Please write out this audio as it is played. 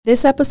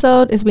This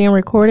episode is being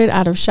recorded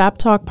out of Shop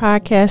Talk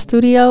Podcast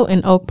Studio in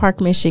Oak Park,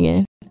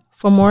 Michigan.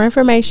 For more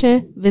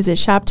information, visit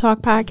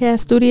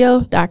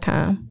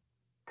shoptalkpodcaststudio.com.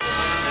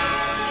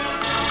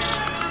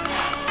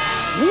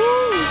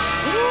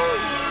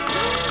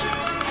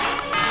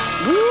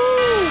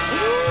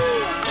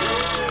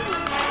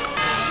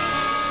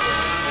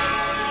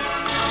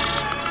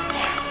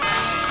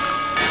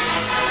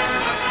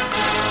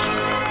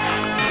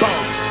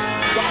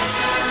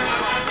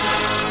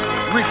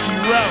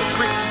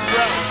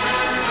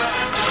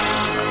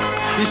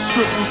 It's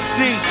Triple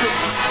C,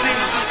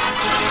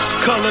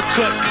 color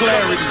cut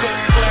clarity.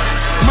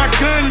 My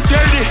gun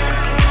dirty,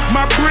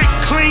 my brick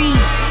clean.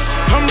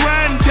 I'm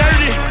riding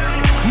dirty,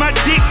 my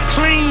dick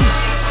clean.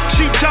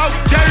 She talk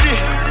dirty,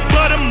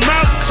 but her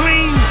mouth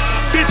clean.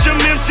 Bitch, I'm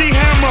MC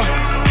Hammer,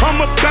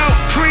 I'm about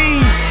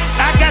cream.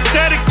 I got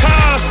 30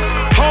 cars,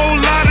 whole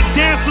lot of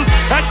dancers.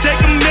 I take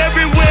them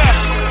everywhere.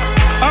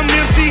 I'm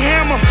MC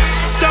Hammer,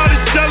 started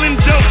selling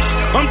dope.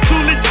 I'm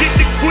too legit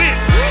to quit.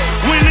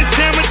 When it's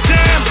hammer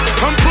time,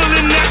 I'm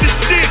pulling out the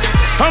stick.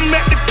 I'm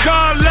at the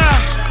car lot,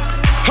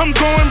 I'm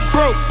going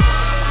broke.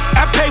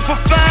 I pay for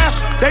 5,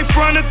 they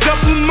front a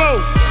couple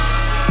more.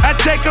 I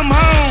take them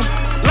home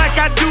like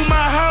I do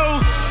my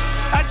hoes.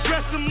 I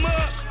dress them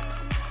up,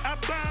 I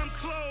buy them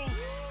clothes,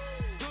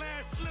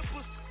 glass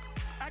slippers.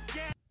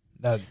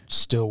 That's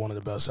still one of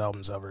the best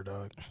albums ever,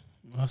 dog.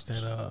 What's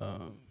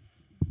that?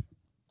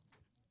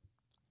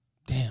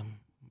 Damn.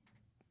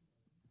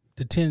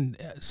 The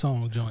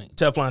 10-song joint.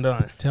 Teflon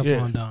Don.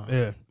 Teflon Don.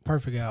 Yeah.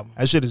 Perfect album.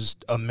 That shit is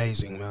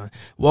amazing, man.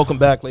 Welcome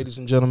back, ladies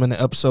and gentlemen, to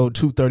episode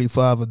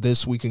 235 of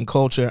This Week in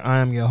Culture. I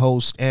am your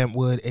host, Ant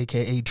Wood,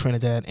 a.k.a.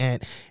 Trinidad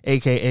Ant,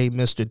 a.k.a.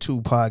 Mr.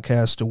 2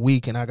 Podcast a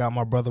Week, and I got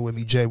my brother with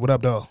me, Jay. What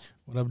up, dog?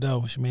 What up,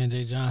 though? It's your man,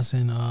 Jay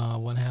Johnson.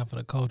 One half of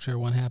the culture,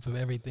 one half of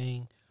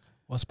everything.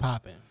 What's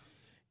popping?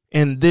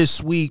 And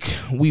this week,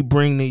 we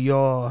bring to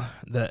y'all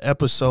the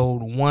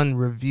episode 1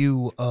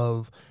 review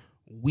of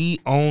We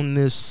Own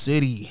This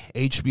City,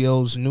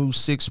 HBO's new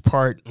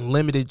 6-part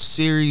limited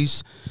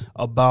series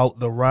about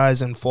the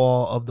rise and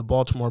fall of the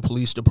Baltimore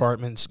Police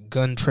Department's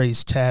Gun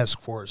Trace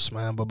Task Force,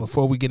 man. But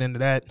before we get into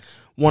that,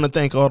 want to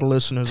thank all the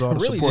listeners, all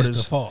the really supporters.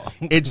 Just the fall.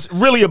 It's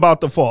really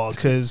about the fall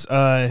because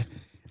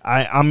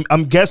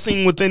I'm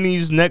guessing within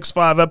these next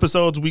 5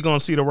 episodes we gonna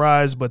see the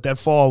rise, but that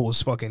fall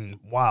was fucking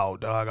wild,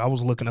 dog. I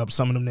was looking up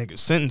some of them niggas'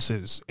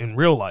 sentences in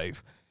real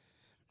life.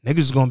 Niggas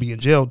is gonna be in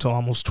jail till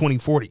almost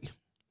 2040.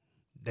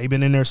 They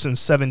been in there since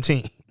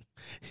 17.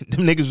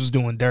 Them niggas was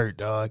doing dirt,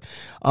 dog.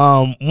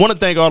 Want to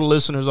thank all the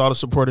listeners, all the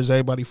supporters,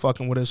 everybody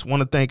fucking with us.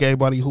 Want to thank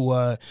everybody who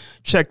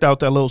checked out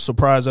that little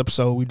surprise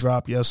episode we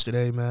dropped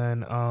yesterday,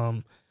 man.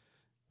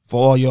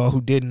 For all y'all who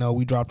didn't know,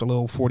 we dropped a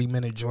little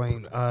 40-minute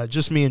joint.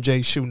 Just me and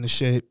Jay shooting the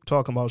shit,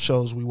 talking about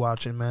shows we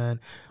watching, man.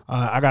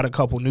 I got a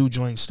couple new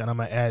joints that I'm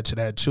going to add to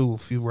that, too. A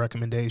few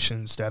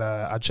recommendations that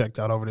I checked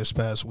out over this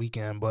past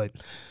weekend, but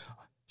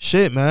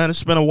shit, man,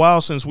 it's been a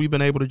while since we've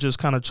been able to just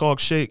kind of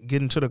talk shit,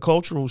 get into the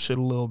cultural shit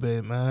a little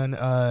bit, man.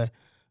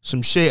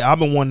 Some shit I've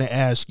been wanting to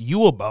ask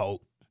you about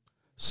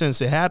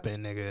since it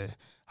happened, nigga.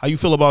 How you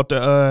feel about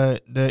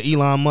the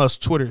Elon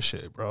Musk Twitter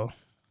shit, bro?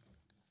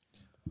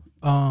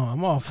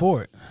 I'm all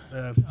for it.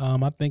 Yeah.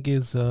 I think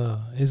it's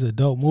a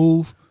dope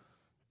move.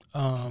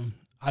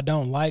 I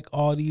don't like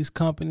all these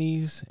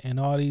companies and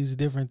all these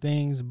different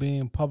things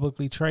being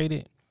publicly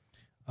traded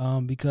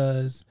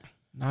because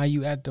now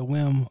you at the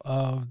whim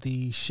of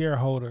the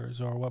shareholders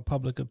or what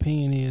public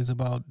opinion is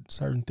about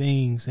certain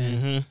things.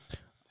 And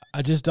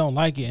I just don't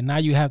like it. And now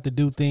you have to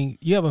do things.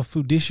 You have a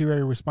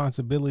fiduciary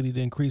responsibility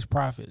to increase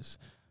profits.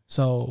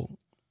 So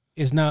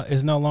it's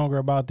no longer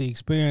about the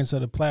experience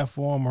of the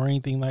platform or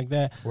anything like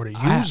that. Or the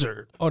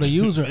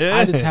user. Yeah.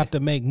 I just have to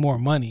make more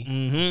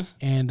money.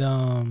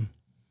 And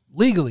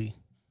legally,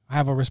 I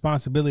have a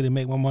responsibility to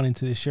make more money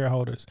to the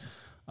shareholders.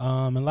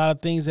 A lot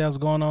of things that was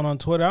going on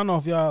Twitter. I don't know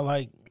if y'all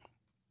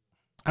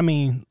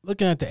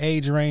looking at the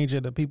age range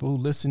of the people who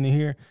listen to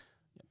here,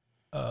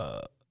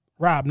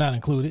 Rob not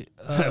included.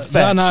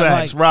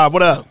 Facts. Rob,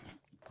 what up?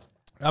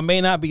 I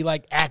may not be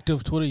like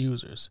active Twitter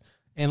users,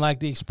 and like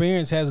the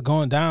experience has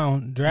gone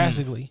down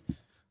drastically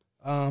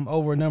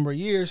over a number of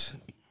years.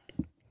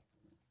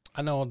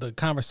 I know the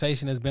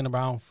conversation has been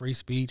around free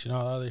speech and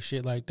all other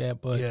shit like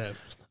that, but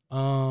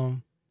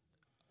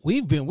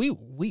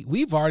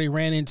we've already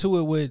ran into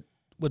it with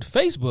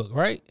Facebook,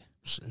 right?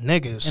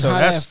 Nigga, and so how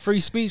that's that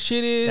free speech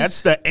shit is.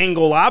 That's the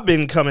angle I've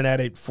been coming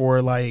at it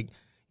for, like,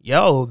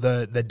 yo,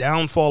 the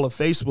downfall of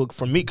Facebook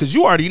for me, because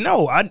you already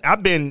know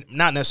I've been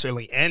not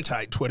necessarily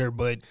anti-Twitter,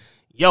 but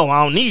yo,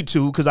 I don't need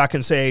to because I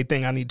can say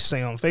anything I need to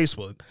say on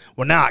Facebook.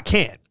 Well, now I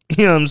can't.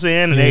 You know what I'm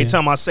saying? And every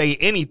time I say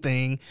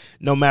anything,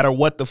 no matter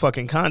what the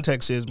fucking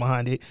context is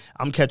behind it,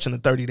 I'm catching a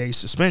 30-day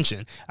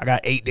suspension. I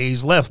got 8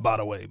 days left, by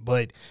the way,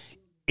 but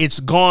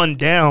it's gone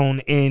down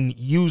in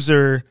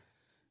usability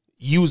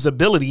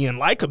and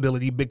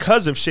likability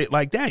because of shit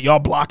like that. Y'all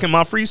blocking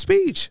my free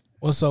speech.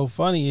 What's so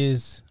funny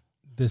is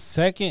the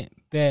second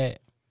that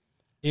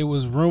it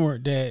was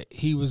rumored that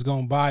he was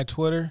going to buy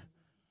Twitter,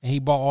 and he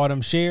bought all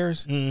them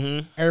shares,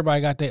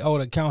 everybody got their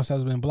old accounts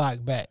that's been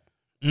blocked back.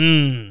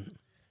 Shout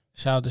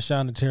out to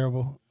Shonda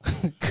Terrible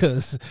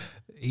because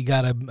he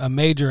got a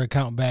major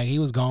account back. He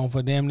was gone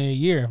for damn near a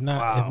year, if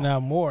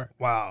not more.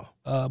 Wow.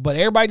 But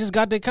everybody just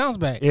got their accounts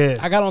back. Yeah.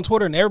 I got on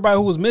Twitter and everybody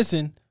who was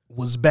missing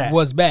was back. I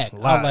was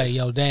like,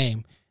 yo,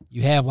 damn,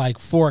 you have like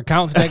 4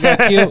 accounts that got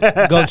killed.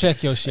 Go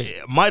check your shit.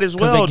 Yeah, might as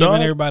well, they're dog.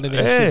 giving everybody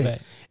their shit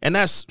back. And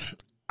that's,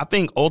 I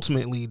think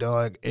ultimately,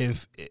 dog,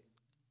 if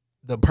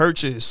the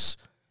purchase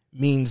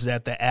means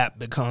that the app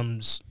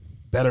becomes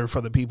better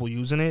for the people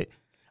using it,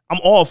 I'm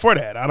all for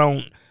that. I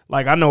don't,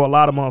 like, I know a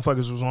lot of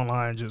motherfuckers was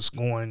online just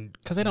going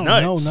because they don't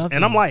nuts. know nothing.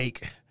 And I'm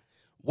like,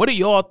 what do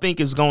y'all think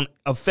is going to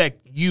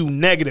affect you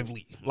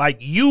negatively? Like,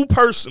 you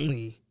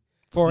personally.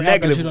 For an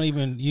app that you don't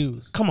even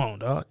use. Come on,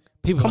 dog.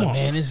 People are like,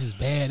 man, this is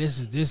bad. This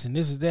is this and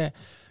this is that.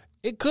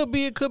 It could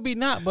be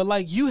not. But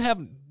like, you have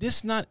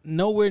this not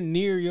nowhere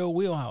near your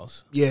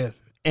wheelhouse. Yeah.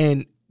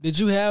 And did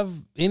you have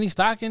any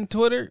stock in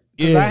Twitter?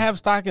 Because I have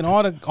stock in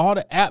all the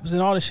apps and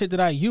all the shit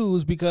that I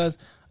use because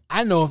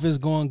I know if it's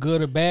going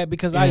good or bad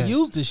because I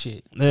use the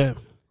shit. Yeah.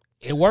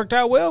 It worked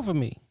out well for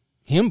me.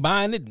 Him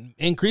buying it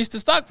increased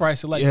the stock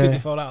price to like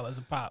 $54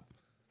 a pop.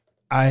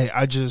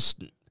 I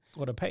just.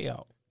 What a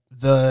payout.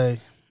 The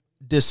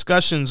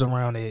discussions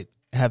around it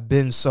have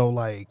been so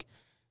like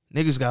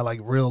niggas got like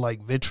real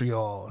like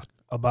vitriol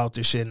about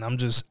this shit,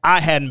 and I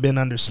hadn't been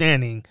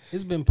understanding.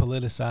 It's been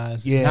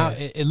politicized. Yeah. Now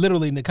it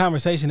literally the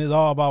conversation is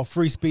all about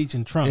free speech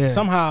and Trump. Yeah.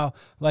 Somehow,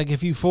 like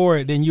if you for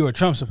it, then you're a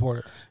Trump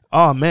supporter.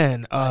 Oh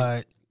man,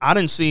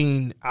 I've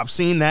seen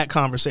that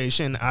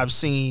conversation. I've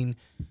seen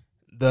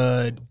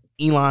the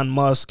Elon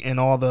Musk and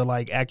all the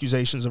like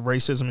accusations of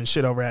racism and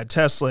shit over at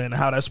Tesla and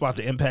how that's about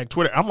to impact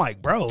Twitter. I'm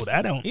like, bro,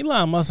 that don't.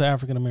 Elon Musk is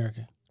African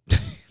American.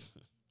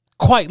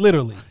 Quite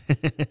literally.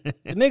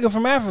 A nigga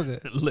from Africa.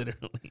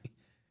 Literally.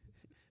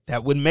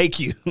 That would make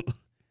you.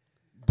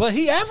 But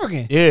he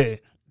African. Yeah.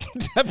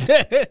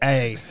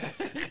 Hey,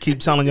 keep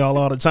telling y'all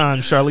all the time,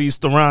 Charlize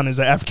Theron is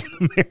an African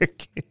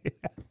American.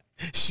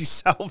 She's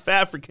South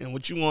African.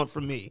 What you want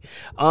from me?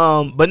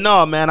 But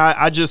no, man,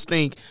 I just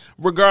think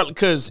regardless,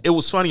 because it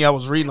was funny. I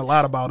was reading a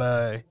lot about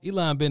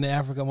Elon been to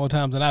Africa more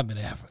times than I've been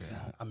to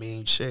Africa. I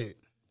mean, shit.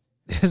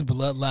 His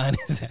bloodline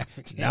is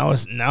African. Now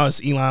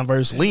it's Elon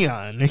versus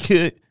Leon,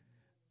 nigga.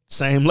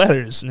 Same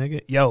letters,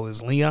 nigga. Yo,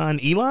 is Leon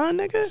Elon,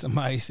 nigga?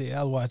 Somebody said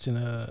I was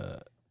watching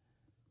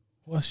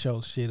what show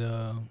shit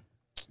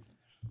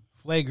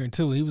Flagrant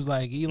too. He was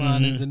like,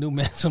 Elon is the new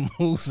Mansa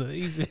Musa.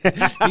 He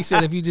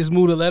said if you just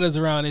move the letters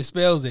around, it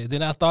spells it.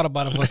 Then I thought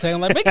about it for a second.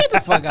 I'm like, man, get the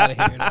fuck out of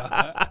here,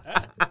 dog.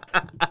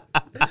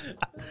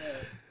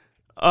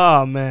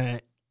 Oh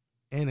man.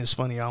 And it's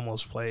funny, I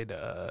almost played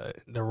the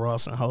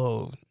Ross and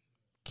Hove.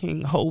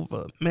 King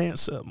Hova,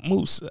 Mansa,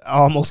 Musa. I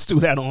almost threw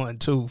that on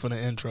too for the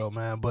intro,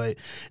 man. But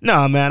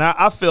nah, man,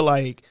 I feel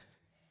like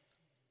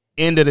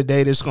end of the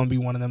day, this is gonna be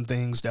one of them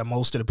things that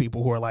most of the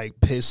people who are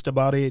like pissed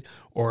about it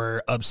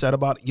or upset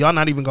about it, y'all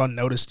not even gonna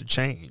notice the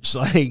change.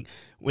 Like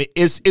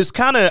it's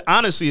kind of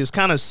honestly, it's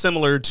kind of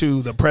similar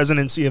to the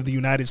presidency of the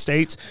United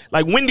States.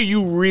 Like when do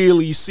you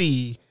really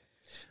see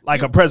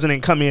like a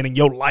president come in and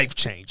your life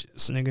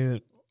changes,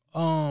 nigga?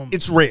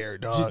 It's rare,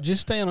 dog.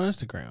 Just stay on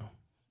Instagram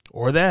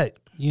or that.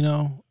 You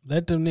know,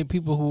 let them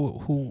people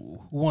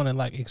who want to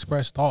like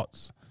express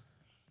thoughts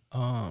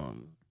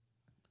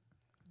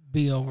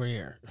be over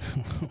here.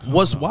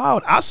 What's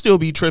wild, I still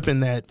be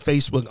tripping that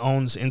Facebook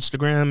owns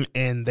Instagram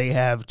and they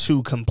have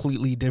 2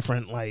 completely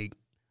different like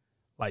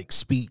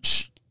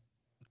speech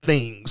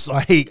things.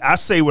 Like I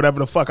say whatever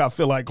the fuck I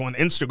feel like on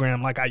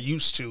Instagram like I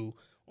used to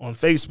on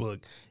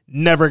Facebook.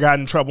 Never got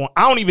in trouble.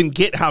 I don't even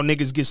get how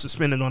niggas get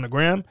suspended on the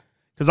gram.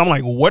 Because I'm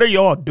like, what are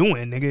y'all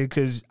doing, nigga?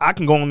 Because I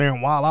can go in there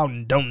and wild out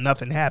and don't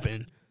nothing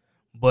happen.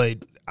 But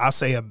I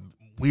say a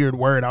weird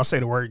word. I'll say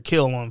the word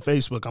kill on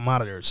Facebook. I'm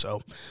out of there.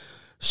 So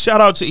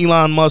shout out to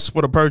Elon Musk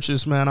for the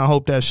purchase, man. I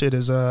hope that shit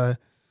is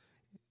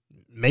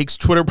makes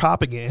Twitter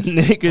pop again.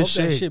 Nigga, hope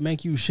that shit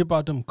make you ship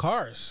out them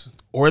cars.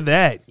 Or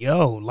that.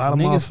 Yo, a lot of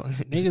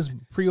niggas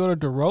pre-ordered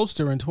the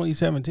Roadster in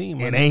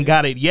 2017. And ain't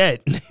got it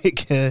yet.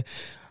 Nigga.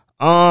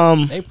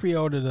 They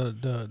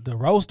pre-ordered the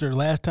Roadster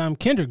last time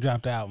Kendrick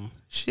dropped the album.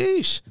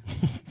 Sheesh.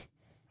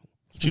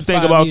 What you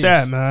think about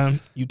that, man?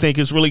 You think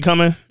it's really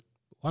coming?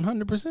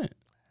 100%.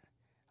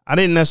 I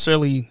didn't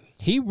necessarily.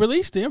 He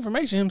released the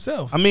information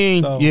himself. I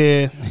mean, so,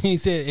 yeah. He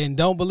said, and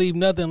don't believe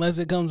nothing unless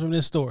it comes from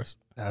this source.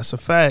 That's a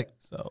fact.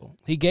 So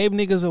he gave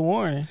niggas a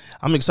warning.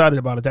 I'm excited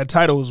about it. That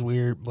title was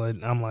weird, but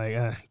I'm like,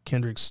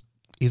 Kendrick's,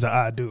 he's an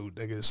odd dude,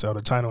 nigga. So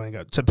the title ain't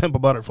got. To Pimp a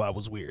Butterfly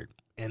was weird.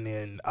 And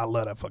then I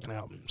love that fucking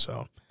album.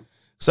 So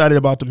excited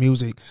about the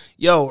music.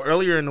 Yo,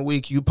 earlier in the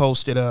week, you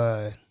posted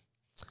a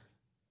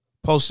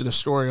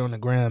story on the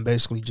gram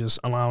basically just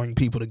allowing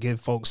people to give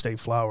folks their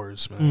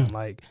flowers, man.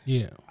 Like,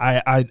 yeah,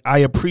 I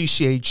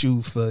appreciate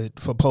you for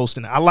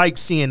posting it. I like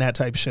seeing that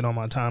type of shit on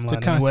my timeline. It's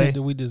the content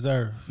that we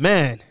deserve.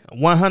 Man,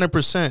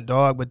 100%,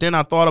 dog. But then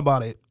I thought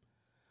about it.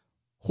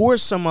 Who are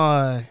some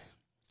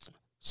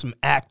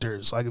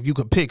actors, like if you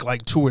could pick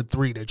like 2 or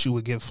 3 that you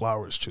would give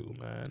flowers to,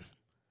 man?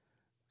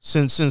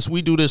 Since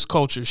we do this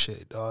culture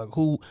shit, dog,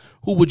 who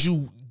would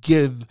you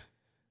give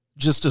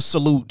just a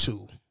salute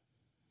to?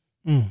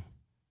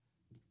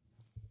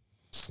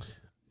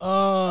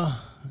 All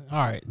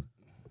right.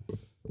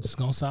 It's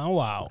gonna sound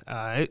wild. All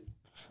right.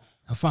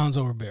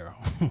 Alfonso Ribeiro.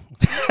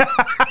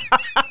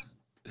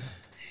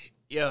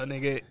 Yo,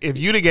 nigga, if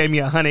you'd have gave me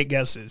 100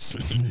 guesses,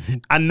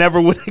 I never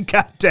would have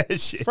got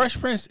that shit. Fresh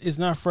Prince is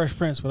not Fresh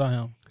Prince without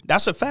him.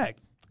 That's a fact.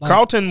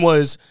 Carlton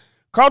was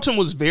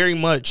very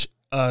much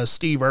a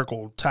Steve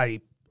Urkel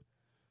type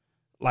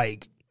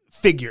like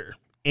figure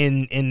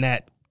in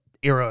that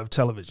era of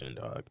television,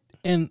 dog.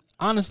 And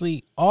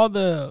honestly, all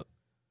the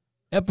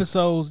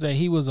episodes that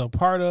he was a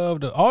part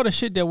of, all the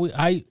shit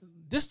that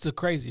this is the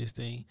craziest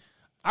thing.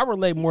 I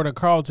relate more to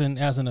Carlton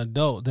as an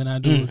adult than I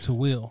do to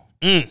Will.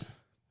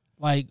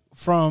 Like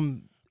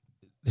from,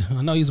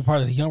 I know he's a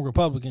part of the Young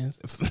Republicans.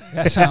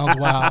 That sounds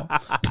wild,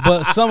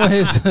 but some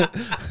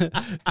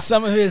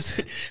of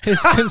his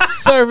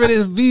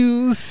conservative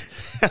views,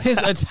 his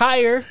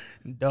attire,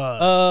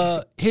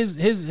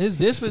 his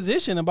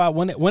disposition about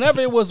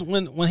whenever it was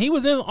when he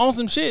was on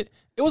some shit,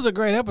 it was a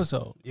great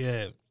episode.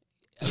 Yeah.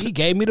 He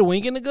gave me the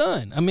wink and the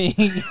gun. I mean,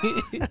 if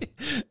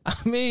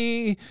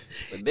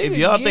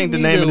y'all think the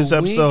name of this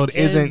episode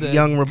isn't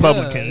Young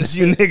Republicans,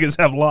 you niggas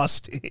have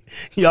lost it.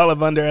 Y'all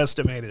have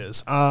underestimated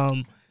us.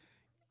 I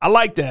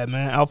like that,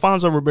 man.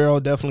 Alfonso Ribeiro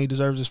definitely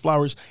deserves his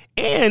flowers.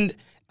 And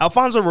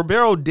Alfonso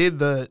Ribeiro did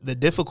the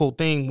difficult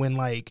thing when,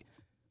 like,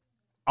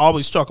 I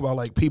always talk about,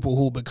 like, people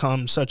who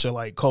become such a,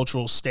 like,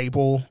 cultural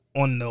staple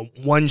on the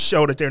one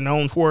show that they're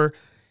known for,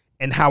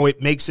 and how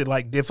it makes it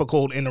like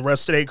difficult in the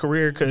rest of their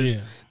career because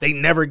they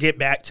never get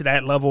back to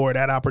that level or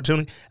that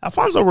opportunity.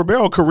 Alfonso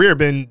Ribeiro's career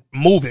been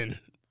moving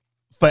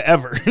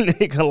forever.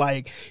 Nigga,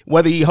 like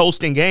whether he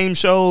hosting game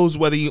shows,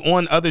 whether he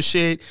on other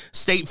shit,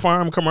 State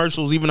Farm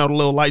commercials, even though the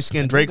little light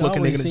skinned Drake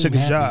looking nigga that took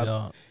his job.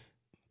 Dog.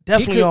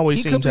 Definitely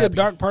always seems happy. He could be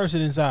a dark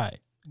person inside,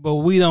 but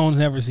we don't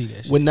never see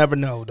that shit. We'll never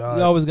know, dog.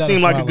 He always got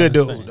seemed like a good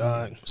dude,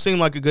 dog. Seemed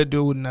like a good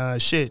dude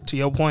and shit, to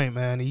your point,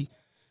 man. He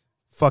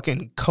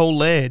fucking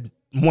co-led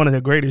one of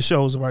the greatest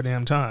shows of our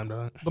damn time,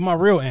 dog. But my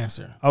real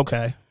answer,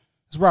 okay,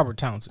 is Robert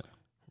Townsend.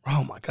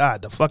 Oh my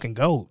God, the fucking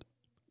GOAT.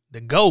 The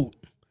GOAT.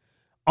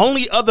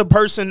 Only other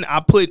person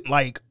I put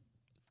like,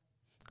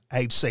 I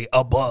hate to say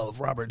above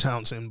Robert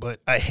Townsend,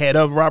 but ahead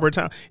of Robert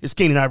Townsend is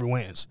Keenan Ivory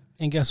Wayans.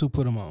 And guess who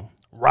put him on?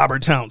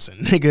 Robert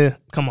Townsend. Nigga,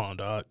 come on,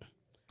 dog.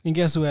 And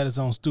guess who had his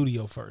own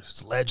studio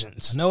first?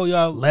 Legends. I know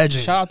y'all.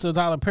 Legend. Shout out to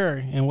Tyler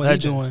Perry and what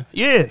he's doing.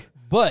 Yeah.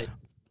 But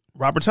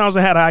Robert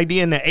Townsend had an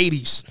idea in the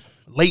 80s.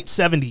 Late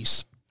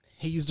 70s.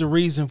 He's the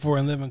reason for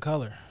In Living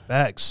Color.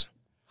 Facts.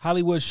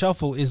 Hollywood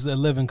Shuffle is In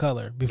Living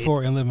Color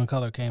before In Living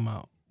Color came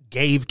out.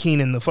 Gave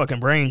Keenan the fucking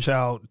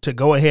brainchild to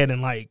go ahead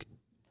and like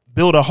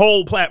build a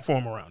whole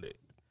platform around it.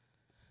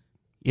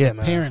 Yeah,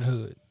 man.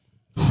 Parenthood.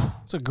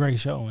 It's a great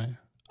show, man.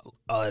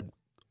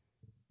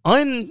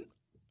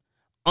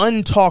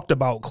 Untalked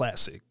about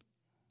classic.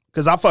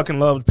 Because I fucking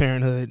loved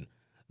Parenthood.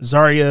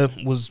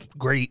 Zarya was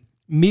great.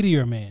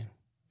 Meteor Man.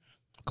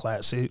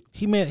 Classic.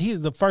 He's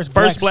the first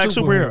black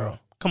superhero.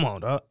 Come on,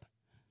 dog.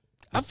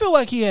 I feel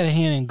like he had a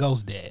hand in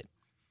Ghost Dad,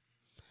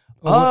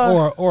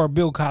 or a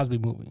Bill Cosby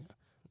movie.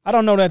 I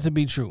don't know that to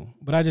be true,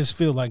 but I just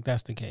feel like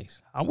that's the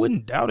case. I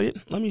wouldn't doubt it.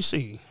 Let me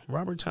see.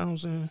 Robert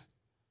Townsend.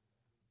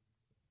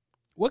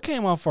 What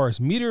came out first,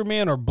 Meteor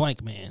Man or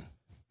Blank Man?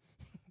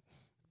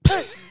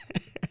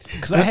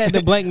 Because I had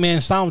the Blank Man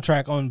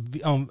soundtrack on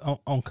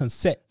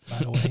cassette, by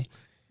the way.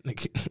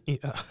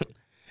 Yeah.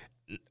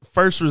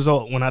 First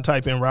result when I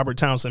type in Robert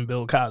Townsend,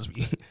 Bill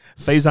Cosby,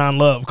 Faison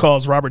Love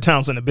calls Robert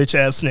Townsend a bitch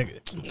ass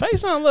nigga.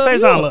 Faison Love,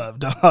 Faison Love,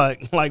 dog.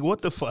 Like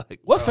what the fuck?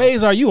 What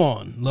phase are you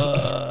on?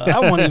 I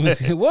want to even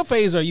see. What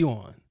phase are you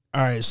on?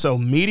 All right, so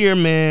Meteor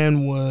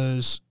Man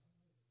was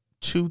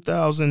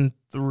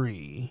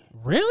 2003.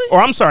 Really?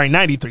 Or I'm sorry,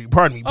 93.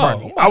 Pardon me.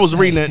 I was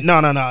reading it. No.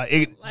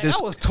 I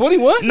was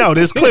 21. No,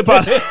 this clip.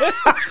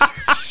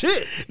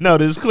 Shit. No,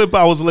 this clip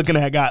I was looking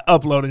at got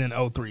uploaded in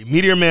 03.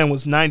 Meteor Man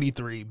was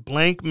 93.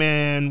 Blank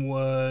Man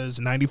was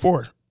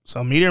 94.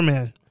 So Meteor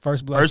Man,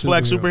 first black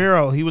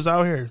superhero. He was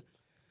out here.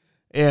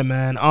 Yeah,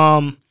 man.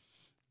 I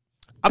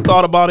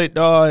thought about it,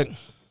 dog.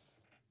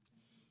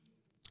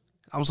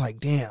 I was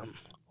like, damn,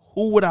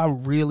 who would I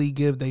really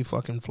give they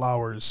fucking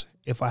flowers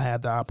if I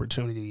had the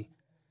opportunity?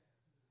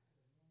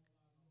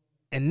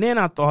 And then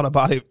I thought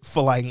about it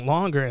for like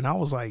longer, and I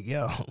was like,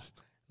 yo,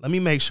 let me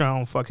make sure I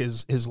don't fuck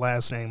his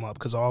last name up,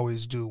 because I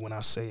always do when I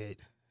say it.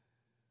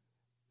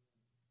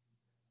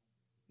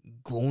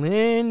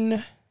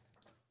 Glenn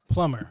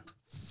Plummer.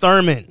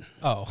 Thurman.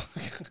 Oh.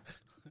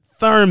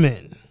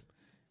 Thurman.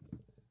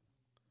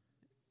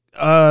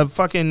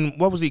 Fucking,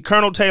 what was he?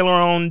 Colonel Taylor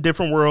on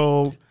Different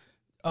World.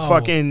 Oh.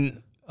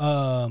 Fucking.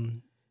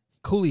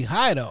 Cooley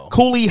High, though.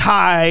 Cooley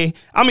High.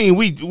 I mean,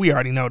 we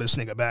already know this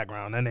nigga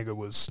background. That nigga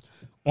was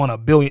on a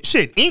billion.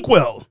 Shit,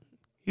 Inkwell.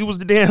 He was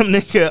the damn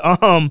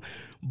nigga.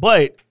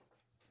 But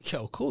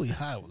yo, Cooley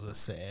High was a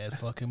sad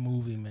fucking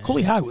movie, man.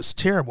 Cooley High was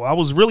terrible. I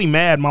was really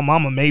mad. My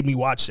mama made me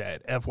watch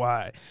that.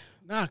 FYI.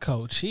 Not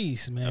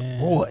Cochise, man.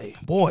 Boy,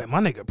 my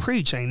nigga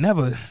Preach ain't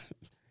never.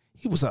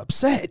 He was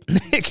upset,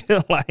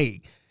 nigga.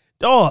 Like,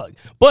 dog.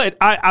 But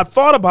I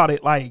thought about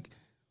it, like,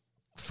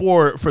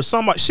 for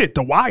somebody, shit,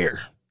 The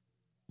Wire.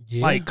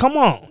 Yeah. Like, come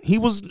on. He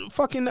was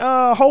fucking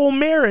whole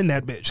mayor in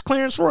that bitch,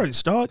 Clarence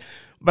Royce, dog.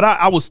 But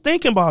I was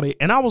thinking about it,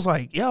 and I was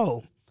like,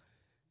 yo,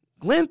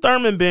 Glenn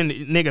Thurman been,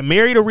 nigga,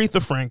 married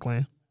Aretha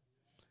Franklin.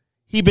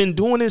 He been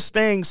doing his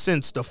thing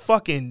since the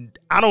fucking,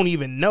 I don't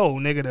even know,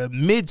 nigga, the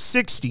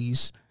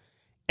mid-'60s.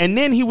 And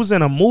then he was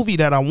in a movie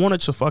that I wanted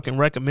to fucking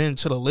recommend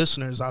to the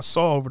listeners I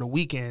saw over the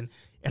weekend,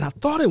 and I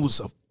thought it was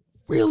a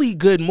really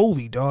good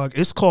movie, dog.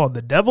 It's called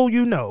The Devil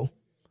You Know,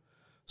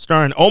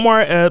 starring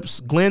Omar Epps,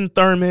 Glenn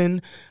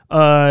Thurman,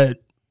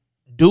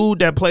 dude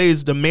that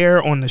plays the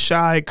mayor on The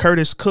Chi,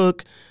 Curtis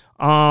Cook,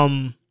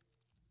 whole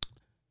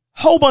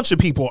bunch of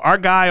people. Our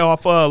guy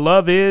off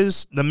Love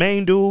Is, the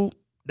main dude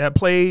that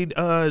played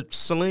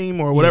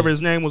Salim or whatever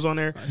his name was on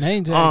there.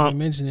 Name tag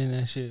mentioning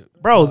that shit.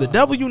 Bro, The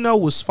Devil You Know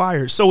was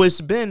fired. So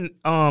it's been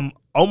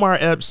Omar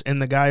Epps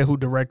and the guy who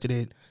directed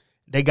it.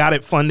 They got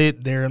it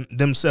funded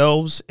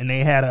themselves, and they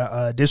had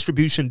a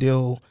distribution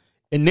deal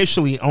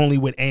initially only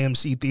with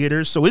AMC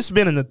theaters. So it's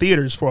been in the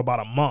theaters for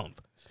about a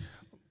month.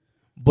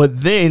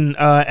 But then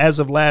as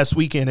of last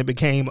weekend, it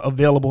became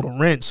available to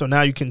rent. So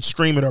now you can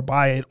stream it or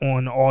buy it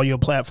on all your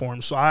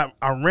platforms. So I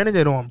rented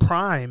it on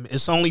Prime.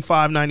 It's only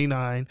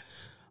 $5.99.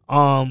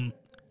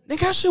 Nigga,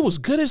 that shit was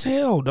good as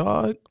hell,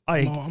 dog.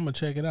 Like, I'm gonna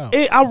check it out.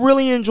 I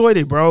really enjoyed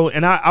it, bro.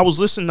 And I was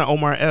listening to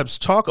Omar Epps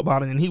talk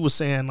about it, and he was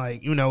saying,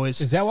 like, you know,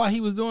 Is that why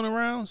he was doing the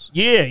rounds?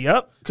 Yeah,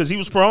 yep. Because he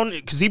was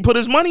because he put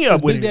his money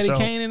up with Big it. Daddy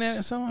Kane in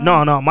that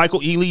somehow? No,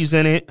 Michael Ealy's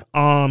in it.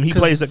 He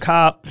plays a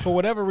cop. For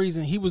whatever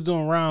reason, he was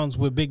doing rounds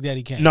with Big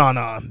Daddy Kane.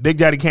 No, Big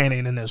Daddy Kane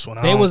ain't in this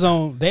one. They was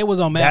on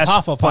Matt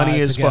Hoffa funny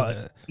Pod as together.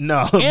 fuck.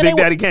 No, Big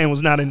Daddy Kane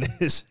was not in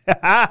this.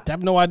 I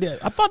have no idea.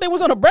 I thought they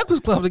was on a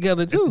Breakfast Club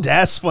together too.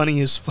 That's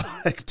funny as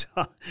fuck.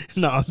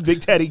 No,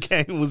 Big Daddy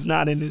Kane was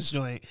not in this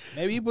joint.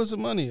 Maybe he put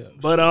some money up.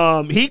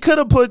 But he could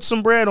have put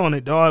some bread on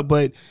it, dog.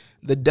 But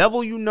The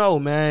Devil You Know,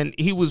 man,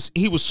 he was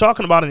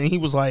talking about it, and he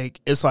was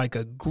like, it's like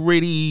a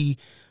gritty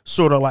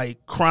sort of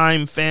like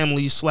crime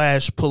family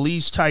 /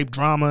 police type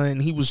drama,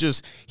 and he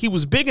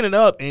was bigging it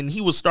up, and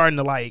he was starting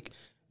to like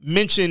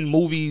mention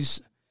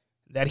movies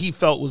that he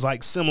felt was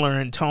like similar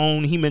in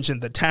tone. He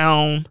mentioned The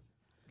Town.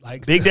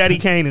 Like, Big Daddy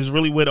Kane is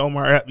really with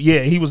Omar.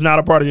 Yeah, he was not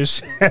a part of this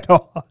shit at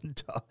all.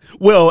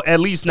 Well, at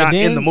least not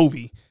in the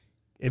movie.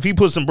 If he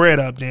put some bread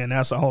up, then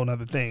that's a whole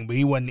nother thing. But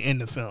he wasn't in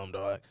the film,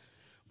 dog.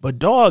 But,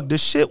 dog, the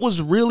shit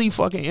was really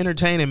fucking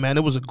entertaining, man.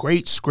 It was a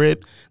great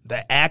script.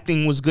 The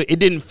acting was good. It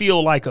didn't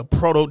feel like a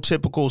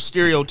prototypical,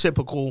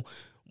 stereotypical,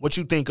 what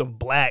you think of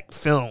black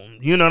film.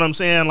 You know what I'm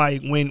saying?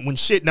 Like, when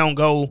shit don't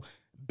go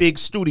big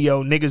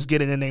studio, niggas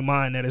get it in their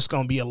mind that it's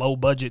going to be a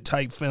low-budget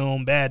type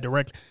film, bad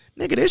direct.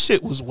 Nigga, this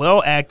shit was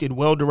well acted,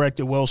 well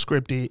directed, well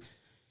scripted.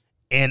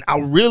 And I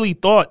really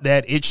thought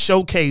that it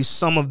showcased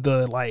some of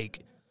the, like,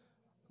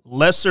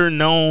 lesser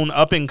known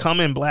up and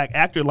coming black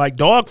actor, like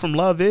Dog from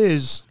Love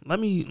Is. Let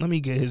me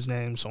get his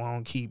name so I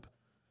don't keep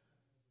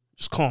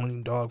just calling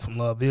him Dog from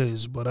Love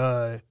Is.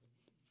 But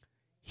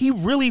he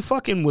really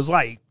fucking was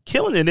like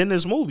killing it in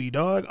this movie,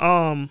 dog.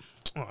 Now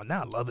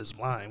Love Is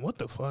Blind. What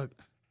the fuck?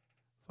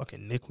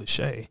 Fucking Nick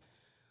Lachey.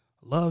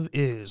 Love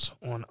Is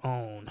on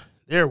OWN.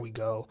 There we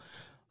go.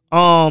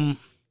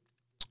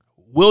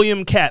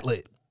 William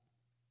Catlett,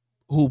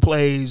 who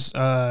plays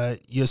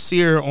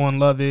Yasir on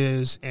Love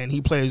Is, and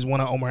he plays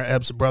one of Omar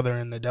Epps' brother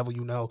in The Devil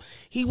You Know.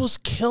 He was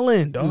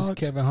killing, dog. He was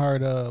Kevin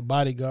Hart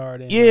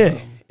bodyguard.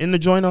 And, in the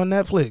joint on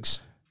Netflix.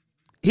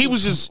 He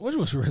was just... Which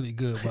was really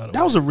good, by the way.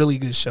 That was a really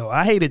good show.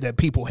 I hated that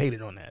people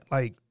hated on that.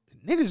 Like,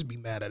 niggas be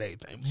mad at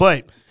anything.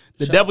 But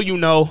The Devil You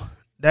Know,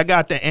 that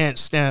got the ant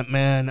stamp,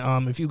 man.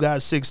 If you got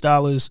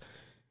 $6...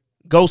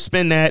 go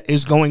spend that.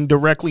 Is going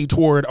directly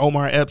toward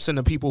Omar Epps and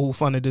the people who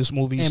funded this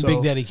movie. And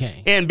Big Daddy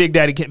Kane. And Big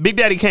Daddy Kane. Big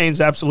Daddy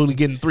Kane's absolutely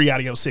getting $3 out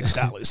of your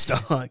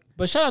 $6, dog.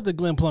 But shout out to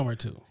Glenn Plummer,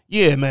 too.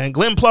 Yeah, man.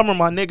 Glenn Plummer,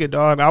 my nigga,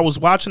 dog. I was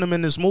watching him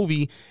in this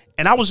movie,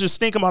 and I was just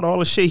thinking about all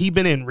the shit he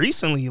been in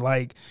recently.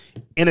 Like,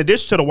 in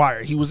addition to The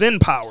Wire, he was in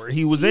Power.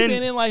 He been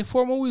in like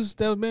 4 movies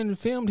that have been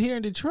filmed here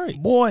in Detroit.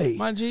 Boy.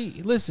 My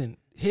G, listen,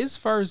 his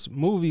first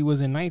movie was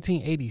in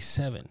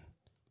 1987.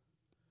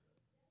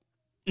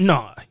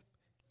 Nah.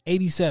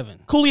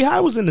 87. Cooley High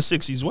was in the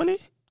 60s, wasn't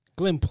it?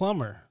 Glenn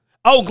Plummer.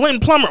 Oh, Glenn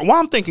Plummer. Well,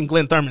 I'm thinking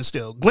Glenn Thurman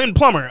still. Glenn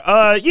Plummer.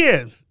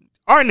 Yeah.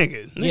 Our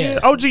nigga. Yeah.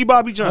 OG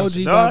Bobby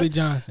Johnson. OG Bobby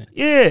Johnson.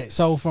 Yeah.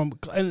 So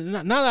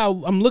now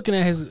that I'm looking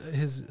at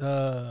his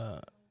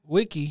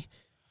wiki,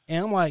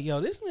 and I'm like,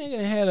 yo, this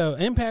nigga had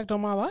an impact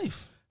on my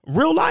life.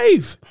 Real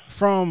life.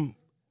 From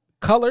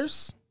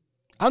Colors.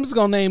 I'm just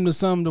gonna name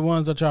some of the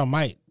ones that y'all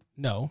might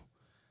know.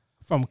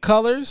 From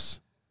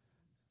Colors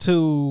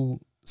to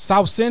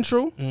South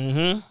Central,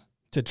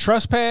 to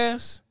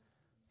Trespass,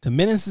 to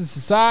Menace to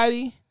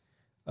Society,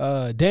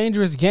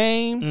 Dangerous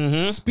Game,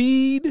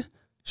 Speed,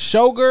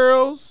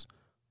 Showgirls,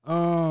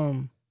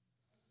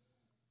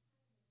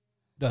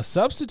 The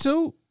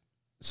Substitute,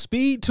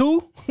 Speed 2.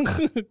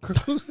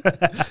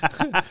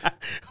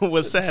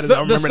 What's sad is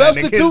I remember the that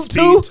nigga in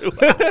Substitute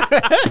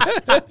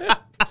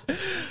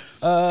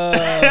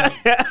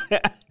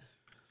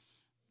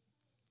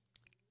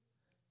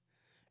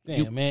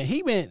 2. Damn, man.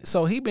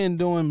 He been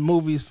doing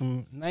movies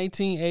from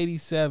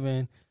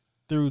 1987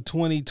 through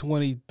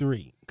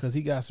 2023 because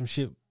he got some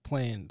shit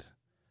planned.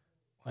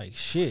 Like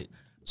shit.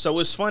 So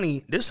it's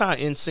funny. This how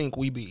in sync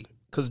we be.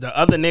 Because the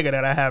other nigga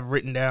that I have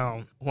written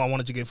down who I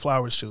wanted to give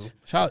flowers to.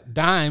 Shout out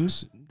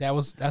Dimes. I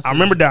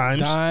remember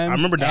Dimes. I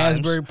remember Dimes.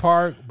 Asbury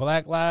Park,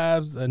 Black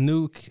Lives, a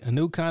new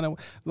kind of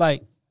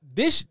like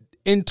this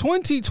in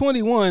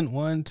 2021.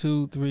 1,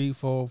 2, 3,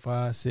 4,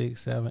 5,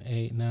 6, 7,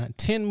 8, 9,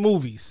 10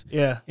 movies.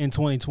 Yeah. In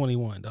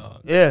 2021,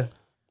 dog. Yeah.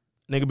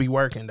 Nigga be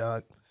working,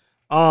 dog.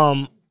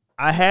 I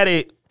had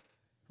it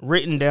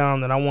written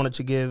down that I wanted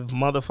to give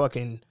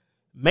motherfucking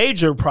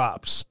major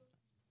props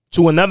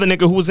to another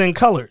nigga who was in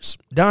Colors,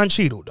 Don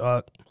Cheadle,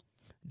 dog.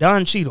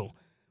 Don Cheadle,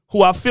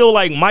 who I feel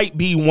like might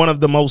be one of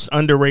the most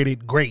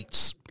underrated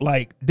greats.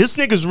 Like, this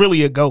nigga's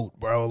really a GOAT,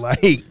 bro.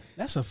 Like,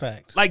 that's a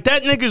fact. Like,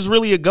 that nigga's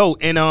really a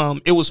GOAT. And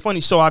it was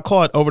funny. So I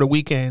caught over the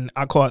weekend,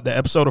 the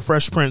episode of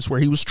Fresh Prince where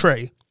he was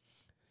Trey.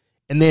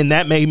 And then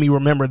that made me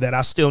remember that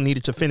I still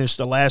needed to finish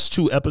the last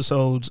 2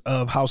 episodes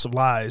of House of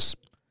Lies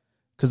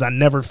because I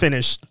never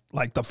finished,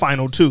 like, the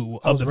final 2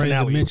 of the finale.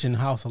 I was ready to mention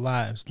House of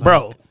Lies. Like,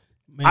 bro.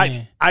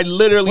 Man. I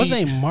literally... What's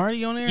his name,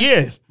 Marty on there?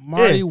 Yeah.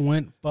 Marty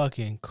went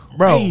fucking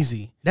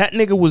crazy. Bro, that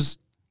nigga was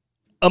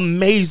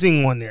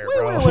amazing on there,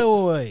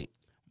 bro. Wait.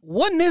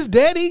 Wasn't his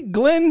daddy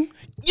Glenn?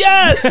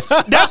 Yes!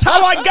 That's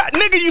how I got...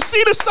 Nigga, you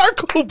see the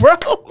circle, bro?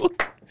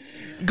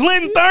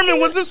 Glenn Thurman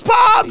was his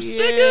pops,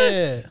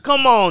 nigga.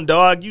 Come on,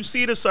 dog. You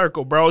see the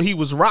circle, bro. He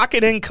was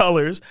rocking in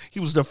Colors.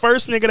 He was the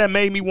first nigga that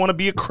made me want to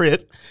be a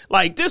Crip.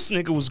 Like, this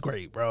nigga was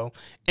great, bro.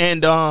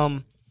 And,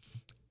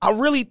 I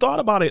really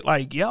thought about it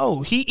like,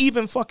 yo, he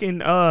even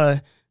fucking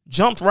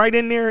jumped right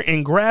in there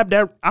and grabbed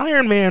that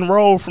Iron Man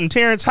role from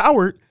Terrence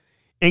Howard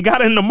and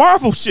got into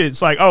Marvel shit.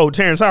 It's like, oh,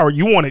 Terrence Howard,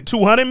 you wanted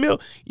 200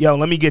 mil? Yo,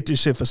 let me get this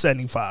shit for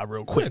 75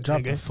 real quick,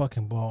 drop nigga. the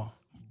fucking ball.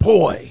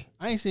 Boy.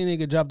 I ain't seen a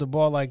nigga drop the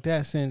ball like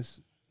that since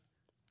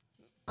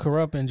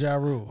Corrupt and Ja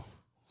Rule.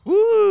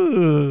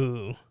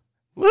 Woo.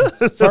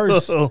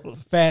 First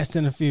Fast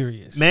and the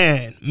Furious.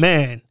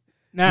 Man.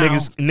 Now,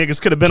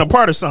 niggas could have been a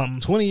part of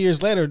something. 20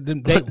 years later,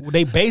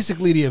 they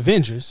basically the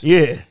Avengers.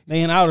 Yeah.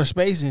 They in outer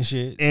space and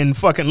shit. And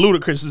fucking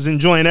Ludacris is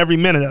enjoying every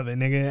minute of it,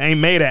 nigga. Ain't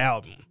made an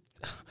album.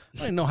 I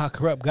didn't know how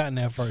Corrupt got in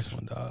that first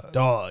one,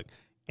 dog.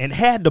 And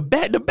had the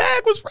bag. The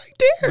bag was right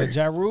there. But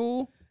Ja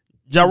Rule,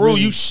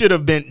 really? You should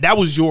have been. That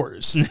was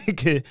yours,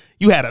 nigga.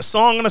 You had a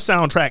song on a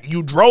soundtrack.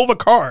 You drove a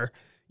car.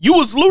 You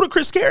was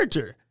Ludacris'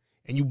 character.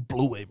 And you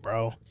blew it,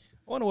 bro. I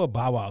wonder what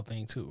Bow Wow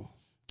thing, too.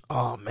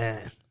 Oh,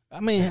 man. I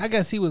mean, I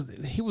guess he was.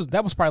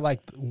 That was probably like.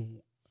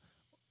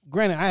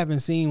 Granted, I haven't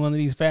seen one of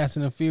these Fast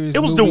and the Furious. It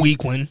was the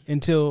weak one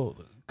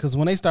because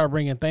when they started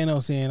bringing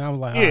Thanos in, I was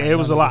like, yeah, it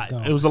was a lot.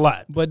 It was a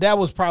lot. But that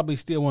was probably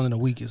still one of the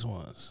weakest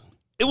ones.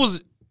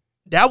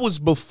 That was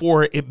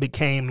before it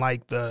became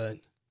like that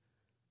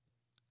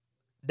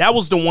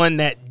was the one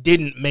that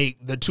didn't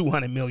make the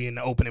 200 million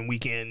opening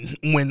weekend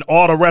when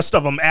all the rest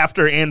of them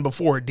after and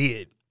before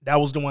did.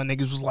 That was the one niggas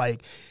was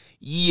like,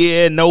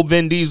 yeah, no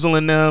Vin Diesel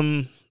in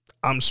them.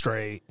 I'm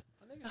straight.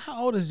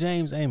 How old is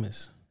James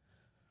Amos?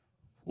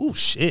 Oh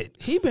shit.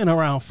 He been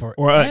around for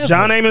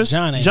John Amos?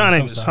 John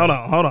Amos. Hold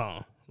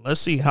on. Let's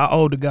see how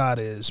old the God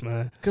is,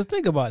 man. Because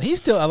think about it. He's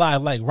still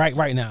alive like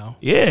right now.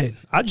 Yeah.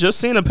 I just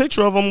seen a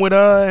picture of him with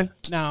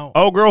now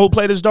old girl who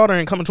played his daughter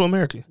in Coming to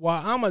America.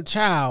 While I'm a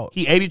child.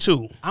 He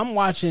 82. I'm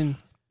watching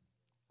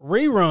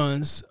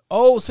reruns,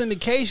 old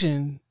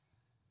syndication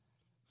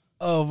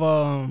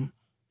of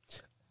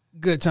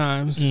Good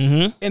Times.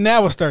 Mm-hmm. And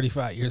that was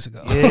 35 years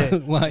ago.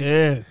 Yeah.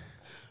 Yeah.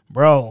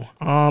 Bro.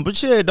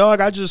 But yeah, dog,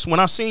 when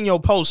I seen your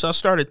post, I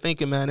started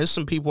thinking, man, there's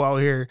some people out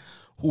here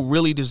who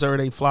really deserve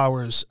their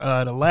flowers.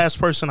 The last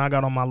person I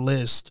got on my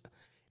list,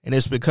 and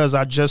it's because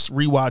I just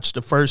rewatched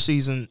the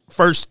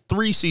first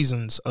 3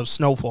 seasons of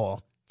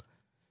Snowfall.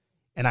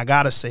 And I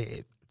gotta say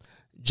it.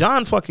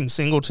 John fucking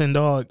Singleton,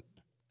 dog.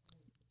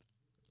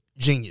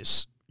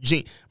 Genius.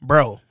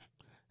 Bro.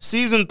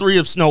 Season 3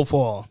 of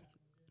Snowfall.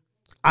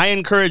 I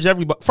encourage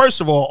everybody. First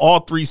of all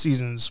 3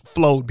 seasons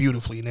flowed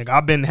beautifully, nigga.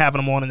 I've been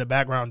having them on in the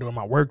background during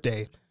my work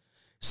day.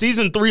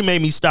 Season 3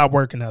 made me stop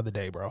working the other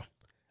day, bro.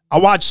 I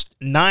watched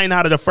 9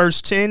 out of the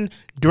first 10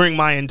 during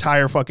my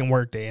entire fucking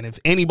work day. And if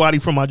anybody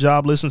from my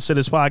job listens to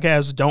this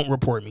podcast, don't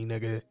report me,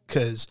 nigga.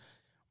 Because,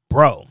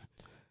 bro,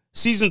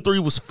 season 3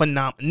 was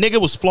phenomenal.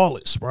 Nigga was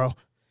flawless, bro.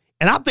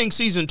 And I think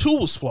season 2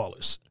 was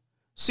flawless.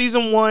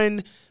 Season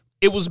 1,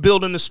 it was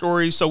building the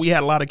story, so we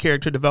had a lot of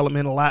character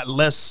development, a lot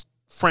less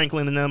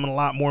Franklin and them, and a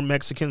lot more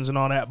Mexicans and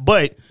all that.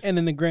 But and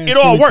in the grand it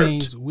all worked.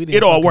 Things, we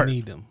didn't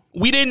need them.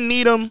 We didn't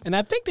need them. And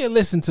I think they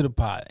listened to the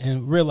pod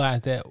and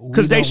realized that.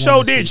 Because they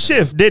show did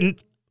shift,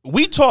 didn't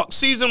we? Talked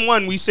season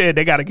 1, we said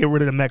they got to get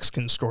rid of the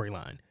Mexican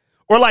storyline.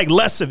 Or like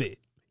less of it.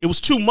 It was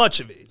too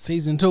much of it.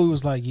 Season 2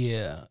 was like,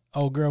 yeah,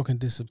 old girl can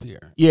disappear.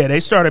 Yeah, they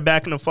started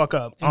backing the fuck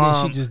up. And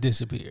then she just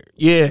disappeared.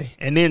 Yeah,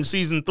 and then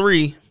season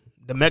 3,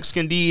 the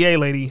Mexican DEA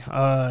lady,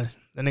 the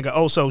nigga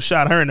also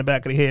shot her in the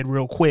back of the head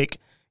real quick.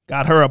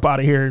 Got her up out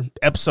of here.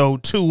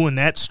 Episode 2, and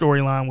that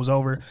storyline was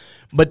over.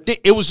 But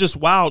it was just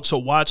wild to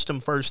watch them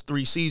first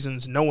 3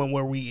 seasons, knowing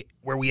where we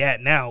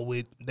at now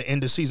with the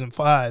end of season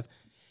 5,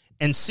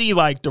 and see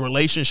like the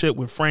relationship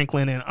with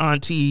Franklin and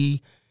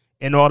Auntie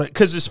and all that.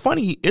 Because it's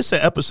funny, it's an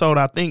episode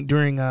I think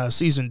during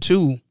season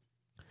 2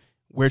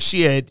 where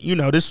she had,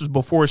 this was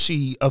before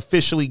she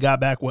officially got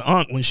back with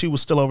Unc, when she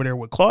was still over there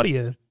with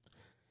Claudia,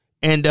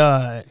 and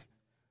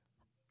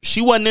she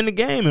wasn't in the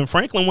game, and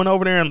Franklin went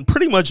over there and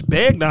pretty much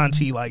begged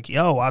Auntie, like,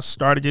 yo, I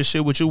started this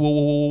shit with you, whoop,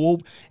 whoop,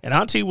 whoop. And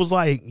Auntie was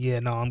like, yeah,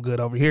 no, I'm good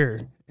over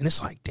here. And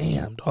it's like,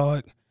 damn,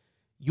 dog,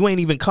 you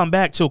ain't even come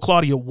back till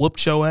Claudia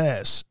whooped your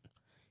ass.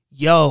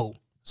 Yo,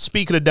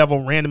 speak of the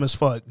devil, random as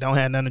fuck, don't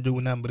have nothing to do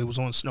with nothing, but it was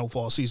on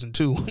Snowfall season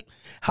 2.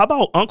 How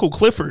about Uncle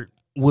Clifford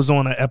was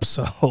on an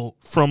episode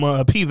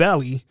from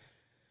P-Valley?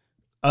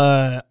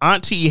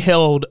 Auntie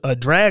held a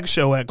drag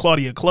show at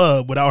Claudia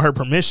Club without her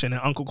permission,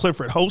 and Uncle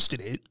Clifford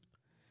hosted it.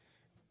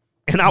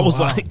 And I was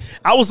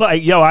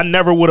like, yo, I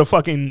never would have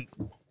fucking,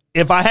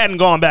 if I hadn't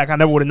gone back, I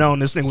never would have known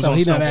this nigga was on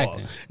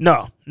Snowfall.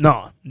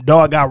 No.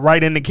 Dog got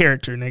right into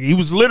character, nigga. He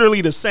was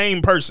literally the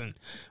same person.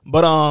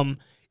 But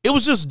it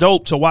was just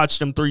dope to watch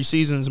them 3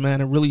 seasons,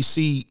 man, and really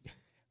see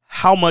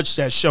how much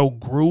that show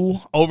grew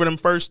over them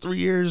first 3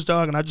 years,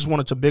 dog. And I just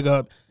wanted to big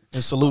up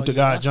and salute the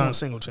guy, John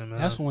Singleton, man.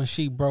 That's when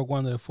she broke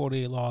one of the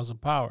 48 laws of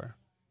power.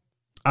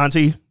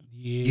 Auntie?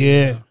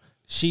 Yeah.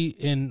 She,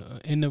 in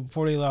the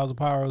 48 laws of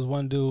power, was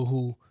one dude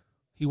who,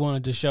 he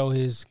wanted to show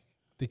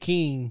the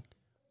king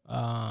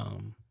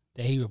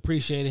that he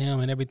appreciated him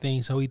and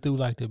everything, so he threw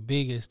like the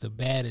biggest, the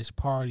baddest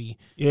party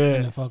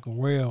in the fucking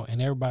world,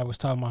 and everybody was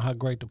talking about how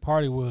great the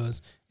party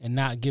was and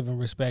not giving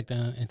respect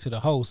to the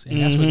host, and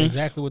that's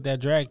exactly what that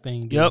drag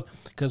thing did. Yep.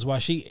 Because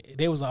while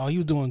they was like, oh, he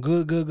was doing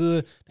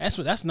good. That's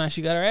the night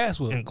she got her ass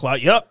whooped.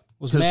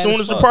 And as soon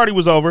as the party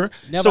was over,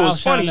 never so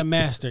it's funny. The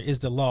master is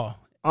the law.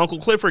 Uncle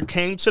Clifford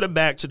came to the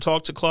back to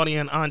talk to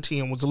Claudia and Auntie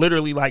and was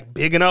literally like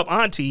bigging up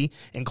Auntie,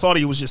 and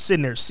Claudia was just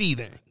sitting there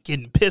seething,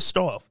 getting pissed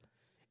off.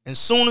 And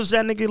soon as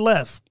that nigga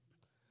left,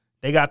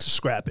 they got to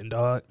scrapping,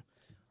 dog.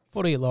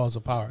 48 Laws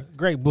of Power.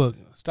 Great book.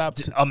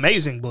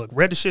 Amazing book.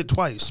 Read the shit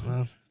twice,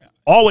 man.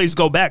 Always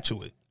go back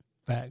to it.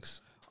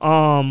 Facts.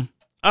 All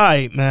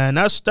right, man.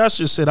 That's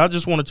just it. I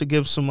just wanted to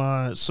give some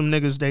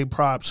niggas they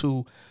props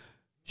who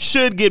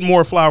should get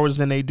more flowers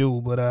than they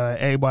do, but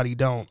everybody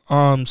don't.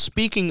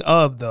 Speaking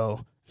of,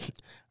 though,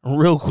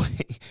 real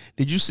quick,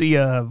 did you see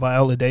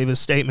Viola Davis'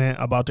 statement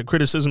about the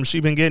criticism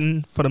she been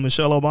getting for the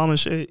Michelle Obama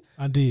shit?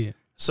 I did.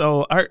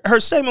 So her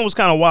statement was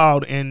kind of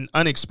wild and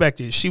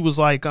unexpected. She was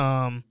like,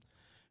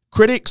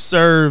 critics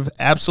serve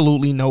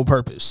absolutely no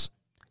purpose.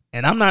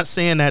 And I'm not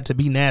saying that to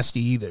be nasty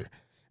either.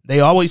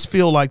 They always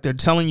feel like they're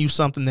telling you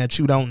something that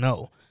you don't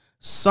know.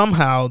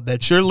 Somehow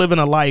that you're living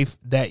a life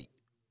that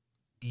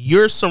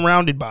you're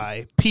surrounded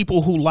by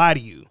people who lie to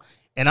you.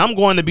 And I'm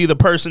going to be the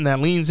person that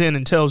leans in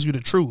and tells you the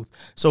truth.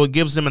 So it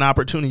gives them an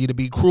opportunity to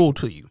be cruel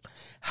to you.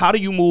 How do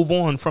you move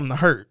on from the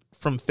hurt,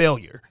 from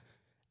failure?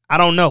 I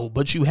don't know,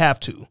 but you have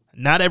to.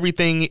 Not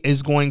everything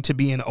is going to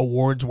be an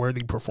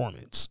awards-worthy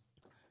performance.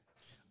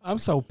 I'm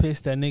so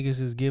pissed that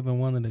niggas is giving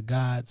one of the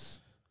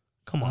gods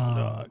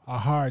dog, a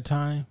hard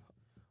time.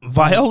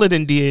 Viola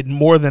did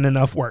more than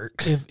enough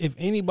work. If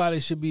anybody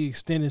should be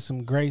extended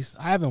some grace,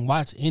 I haven't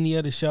watched any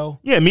other show.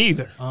 Yeah, me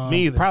either.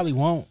 Probably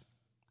won't.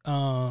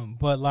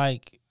 But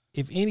like,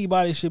 if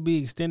anybody should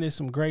be extended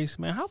some grace,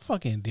 man, how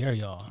fucking dare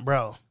y'all,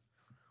 bro?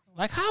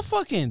 Like, how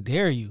fucking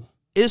dare you?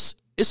 It's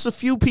a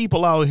few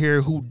people out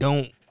here who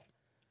don't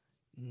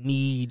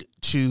need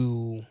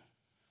to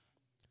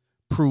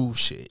prove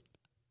shit.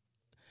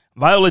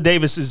 Viola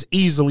Davis is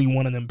easily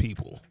one of them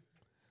people.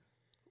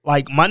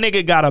 Like, my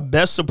nigga got a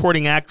Best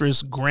Supporting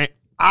Actress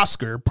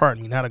Oscar,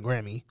 pardon me, not a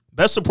Grammy.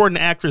 Best Supporting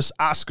Actress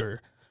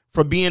Oscar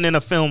for being in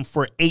a film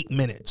for 8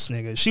 minutes,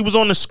 nigga. She was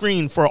on the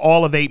screen for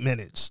all of 8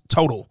 minutes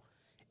total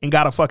and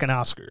got a fucking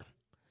Oscar.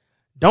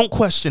 Don't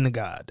question the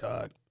God,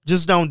 dog.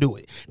 Just don't do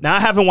it. Now, I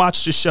haven't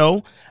watched the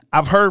show.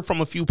 I've heard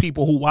from a few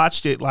people who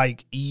watched it,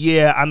 like,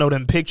 yeah, I know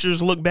them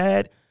pictures look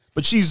bad,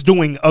 but she's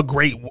doing a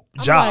great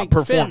job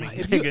performing.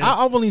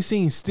 I've only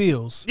seen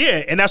stills.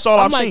 Yeah, and that's all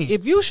I've seen.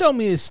 If you show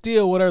me a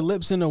still with her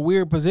lips in a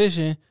weird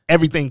position,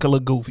 everything could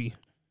look goofy.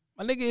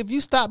 My nigga, if you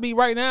stop me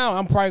right now,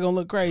 I'm probably gonna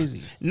look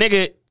crazy.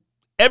 Nigga,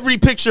 every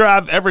picture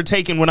I've ever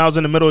taken when I was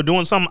in the middle of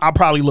doing something, I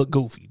probably look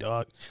goofy,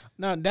 dog.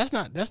 No, that's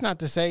not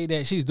to say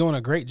that she's doing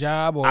a great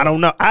job. I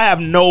don't know. I have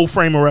no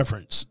frame of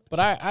reference. But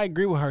I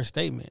agree with her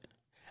statement.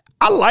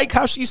 I like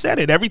how she said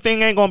it.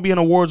 Everything ain't gonna be an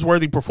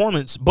awards-worthy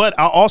performance, but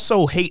I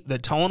also hate the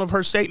tone of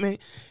her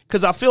statement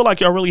because I feel like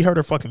y'all really hurt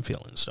her fucking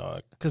feelings,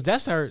 dog. Because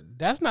that's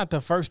not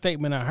the first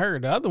statement I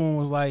heard. The other one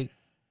was like,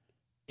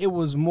 it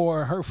was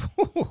more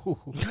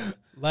hurtful.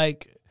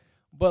 But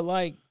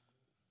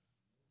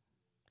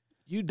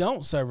you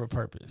don't serve a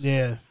purpose.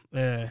 Yeah,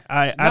 Yeah,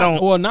 I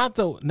don't. Well, not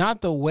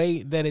the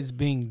way that it's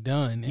being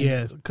done.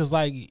 Yeah, because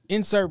like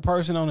insert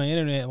person on the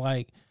internet,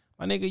 like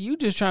my nigga, you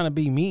just trying to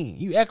be mean.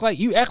 You act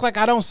like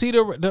I don't see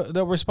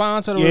the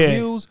response or the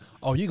reviews.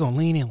 Oh, you gonna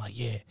lean in like,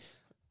 yeah,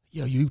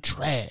 yo, you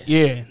trash.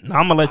 Yeah,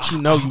 I'm gonna let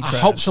you know you trash. I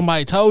hope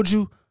somebody told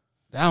you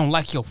that I don't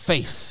like your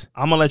face.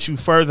 I'm gonna let you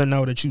further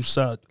know that you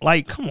suck.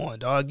 Like, come on,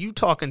 dog. You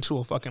talking to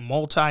a fucking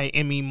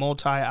multi-Emmy,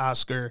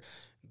 multi-Oscar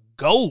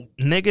GOAT,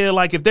 nigga.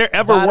 Like, if there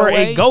ever were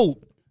a GOAT.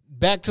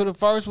 Back to the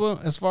first one,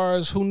 as far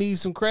as who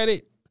needs some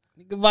credit,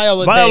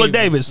 Viola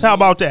Davis. How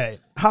about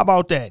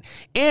that?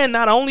 And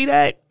not only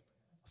that,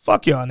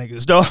 fuck y'all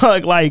niggas,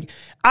 dog. Like,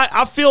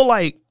 I feel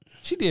like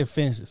she did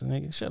Fences,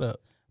 nigga. Shut up.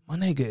 My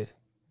nigga,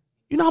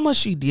 you know how much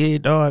she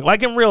did, dog?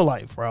 Like, in real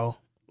life, bro.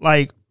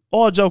 Like,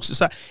 all jokes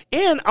aside.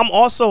 And I'm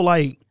also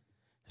like,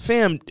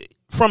 fam,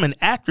 from an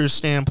actor's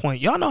standpoint,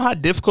 y'all know how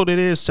difficult it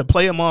is to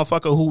play a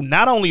motherfucker who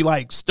not only,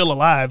 like, still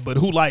alive, but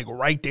who, like,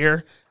 right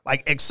there.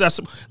 Like,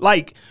 accessible.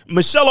 Like,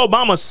 Michelle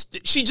Obama,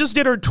 she just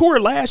did her tour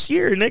last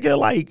year, nigga.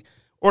 Like,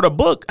 or the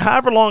book,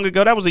 however long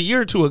ago. That was a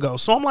year or two ago.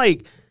 So I'm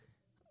like,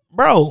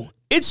 bro,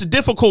 it's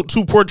difficult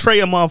to portray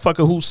a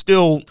motherfucker who's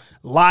still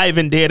live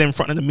and dead in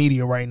front of the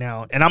media right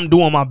now. And I'm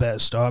doing my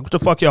best, dog. What the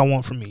fuck y'all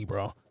want from me,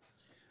 bro?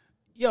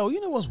 Yo,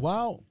 you know what's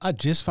wild? I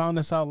just found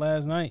this out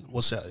last night.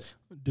 What's that?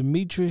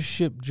 Demetrius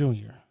Shipp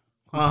Jr.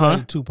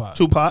 Tupac.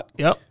 Tupac,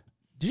 yep.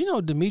 Did you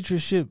know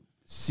Demetrius Shipp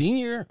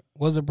Sr.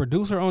 was a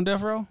producer on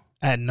Death Row?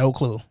 I had no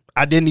clue.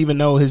 I didn't even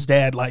know his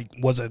dad like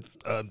was a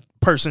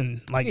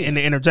person like in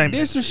the entertainment.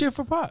 Did some shit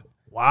for Pac.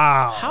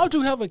 Wow. How'd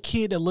you have a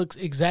kid that looks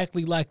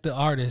exactly like the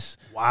artist?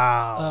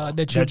 Wow.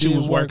 That you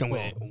was working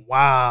with.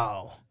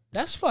 Wow.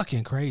 That's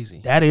fucking crazy.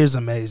 That is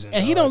amazing.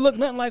 And he don't look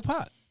nothing like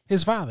Pac,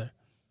 his father.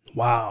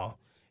 Wow.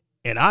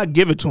 And I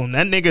give it to him.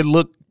 That nigga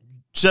looked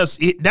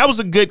that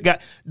was a good guy.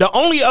 The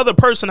only other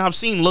person I've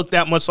seen look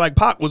that much like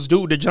Pac was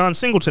dude that John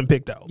Singleton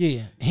picked out.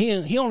 Yeah.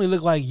 He only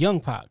looked like young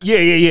Pac.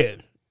 Yeah.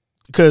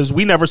 Because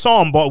we never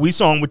saw him, but we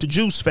saw him with the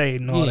juice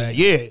fade and all that.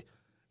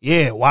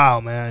 Yeah.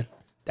 Wow, man.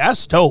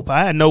 That's dope.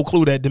 I had no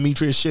clue that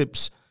Demetrius Shipp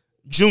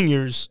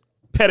Jr.'s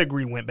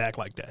pedigree went back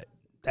like that.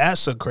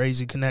 That's a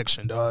crazy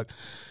connection, dog.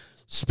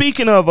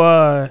 Speaking of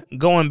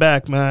going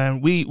back,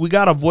 man, we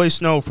got a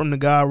voice note from the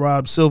guy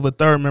Rob Silva,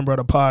 third member of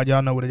the pod.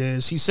 Y'all know what it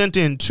is. He sent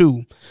in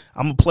two.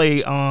 I'm gonna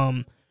play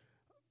the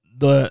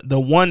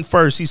one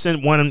first. He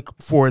sent one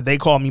for They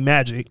Call Me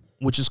Magic,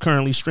 which is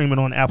currently streaming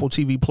on Apple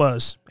TV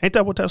Plus. Ain't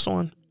that what that's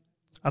on?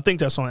 I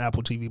think that's on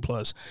Apple TV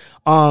Plus.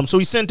 So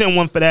he sent in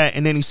one for that,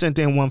 and then he sent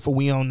in one for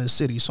We Own This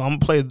City. So I'm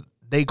gonna play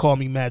They Call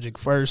Me Magic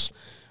first.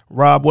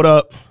 Rob, what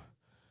up?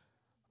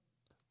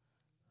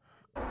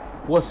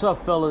 What's up,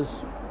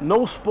 fellas?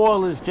 No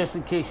spoilers, just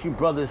in case you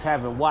brothers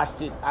haven't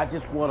watched it. I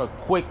just want a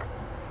quick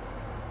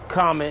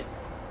comment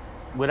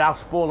without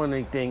spoiling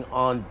anything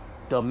on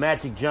the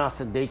Magic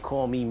Johnson They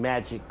Call Me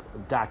Magic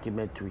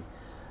documentary.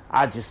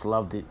 I just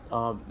loved it.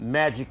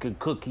 Magic and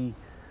Cookie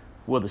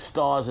were the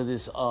stars of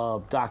this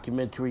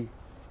documentary.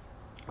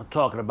 I'm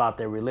talking about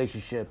their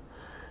relationship.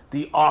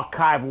 The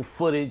archival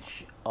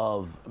footage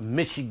of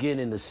Michigan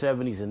in the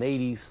 70s and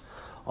 80s,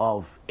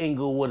 of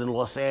Inglewood and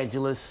Los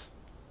Angeles,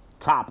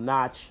 top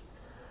notch.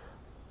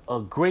 A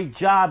great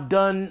job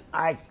done.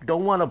 I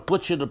don't want to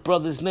butcher the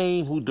brother's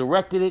name who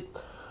directed it.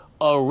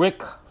 Rick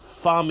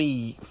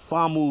Famuyiwa.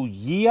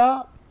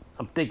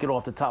 I'm thinking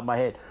off the top of my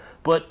head.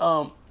 But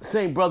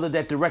same brother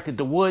that directed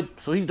The Wood.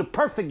 So he's the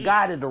perfect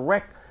guy to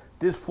direct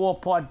this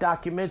 4-part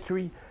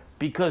documentary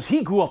because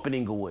he grew up in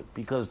Inglewood.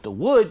 Because The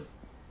Wood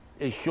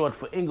is short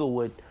for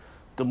Inglewood,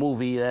 the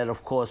movie that,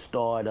 of course,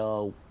 starred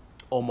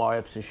Omar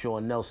Epps and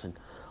Sean Nelson.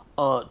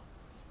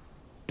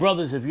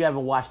 Brothers, if you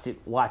haven't watched it,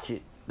 watch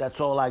it.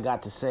 That's all I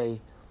got to say.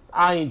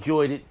 I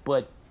enjoyed it,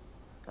 but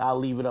I'll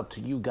leave it up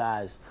to you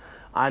guys.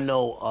 I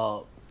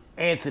know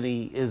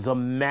Anthony is a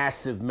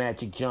massive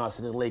Magic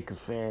Johnson and Lakers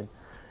fan.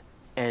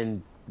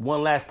 And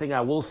one last thing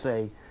I will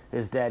say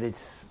is that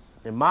it's,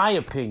 in my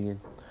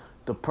opinion,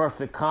 the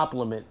perfect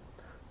complement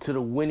to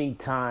the Winning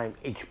Time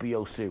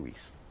HBO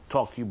series.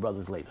 Talk to you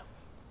brothers later.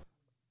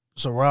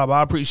 So, Rob,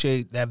 I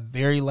appreciate that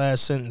very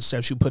last sentence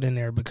that you put in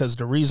there because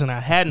the reason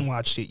I hadn't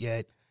watched it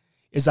yet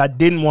is I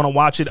didn't want to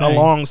watch it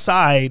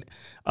alongside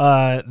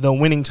the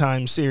Winning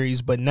Time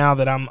series. But now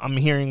that I'm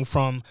hearing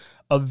from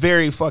a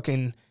very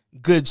fucking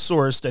good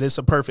source that it's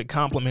a perfect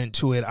complement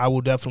to it, I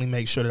will definitely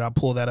make sure that I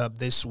pull that up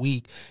this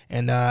week.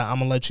 And I'm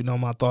going to let you know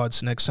my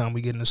thoughts next time we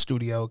get in the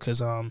studio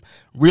because I'm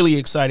really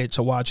excited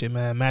to watch it,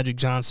 man. Magic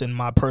Johnson,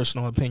 my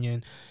personal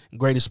opinion,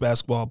 greatest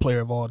basketball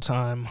player of all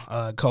time.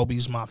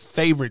 Kobe's my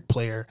favorite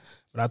player.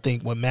 But I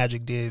think what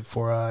Magic did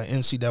for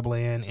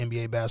NCAA and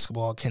NBA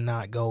basketball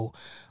cannot go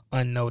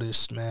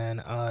unnoticed,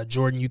 man.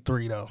 Jordan, you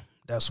 3 though.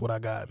 That's what I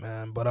got,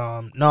 man. But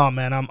no,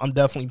 man, I'm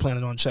definitely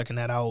planning on checking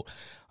that out.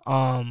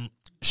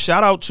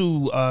 Shout out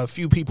to a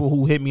few people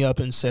who hit me up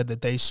and said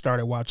that they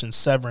started watching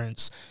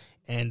Severance,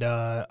 and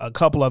a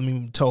couple of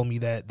them told me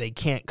that they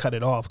can't cut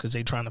it off because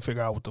they're trying to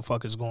figure out what the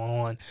fuck is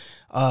going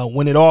on.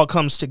 When it all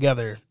comes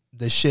together,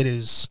 the shit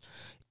is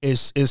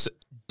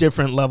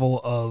different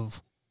level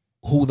of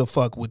who the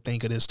fuck would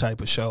think of this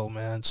type of show,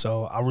 man?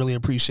 So I really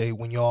appreciate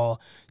when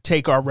y'all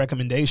take our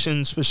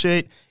recommendations for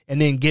shit and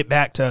then get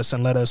back to us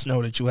and let us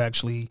know that you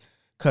actually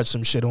cut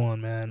some shit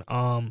on, man.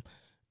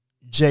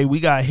 Jay, we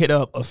got hit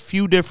up a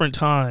few different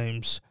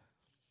times.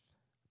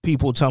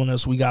 People telling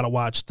us we got to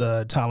watch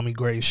the Ptolemy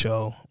Gray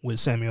show with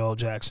Samuel L.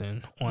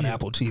 Jackson on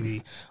Apple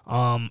TV.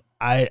 I'm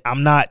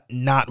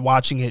not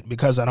watching it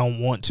because I don't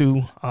want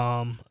to.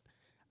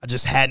 I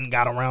just hadn't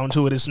got around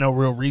to it. It's no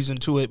real reason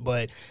to it,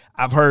 but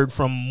I've heard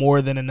from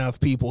more than enough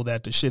people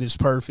that the shit is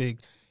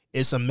perfect.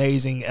 It's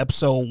amazing.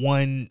 Episode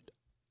 1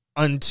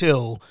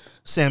 until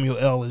Samuel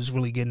L. is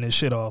really getting his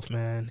shit off,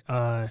 man.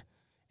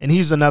 And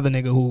he's another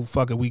nigga who,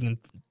 fuck it, we can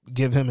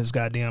give him his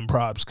goddamn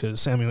props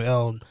because Samuel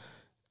L.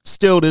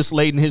 still this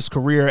late in his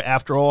career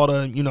after all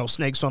the,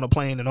 snakes on a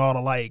plane and all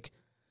the, like,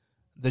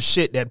 the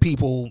shit that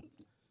people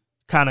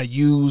kind of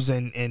use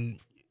and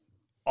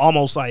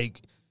almost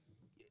like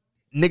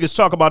niggas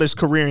talk about his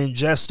career in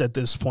jest at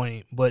this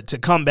point, but to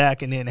come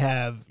back and then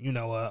have,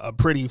 a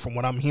pretty, from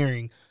what I'm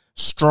hearing,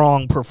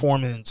 strong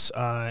performance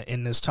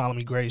in this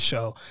Ptolemy Gray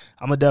show.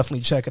 I'm going to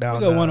definitely check it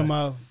out. I'm going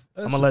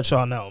to let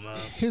y'all know, man.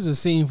 Here's a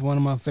scene from one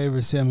of my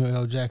favorite Samuel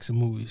L. Jackson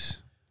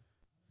movies.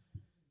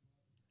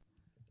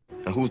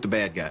 And who's the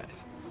bad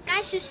guys?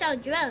 Guys who sell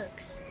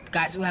drugs.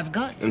 Guys who have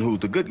guns. And who's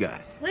the good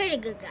guys? We're the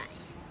good guys.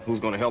 Who's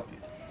going to help you?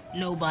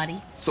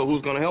 Nobody. So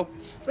who's going to help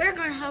you? We're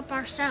going to help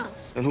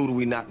ourselves. And who do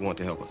we not want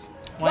to help us?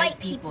 White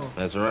people.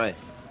 That's right.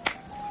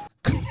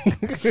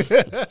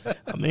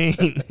 I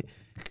mean,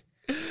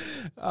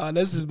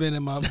 this has been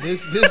in my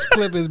this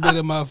clip has been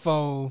in my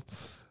phone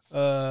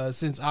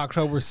since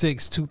October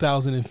 6,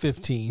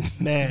 2015.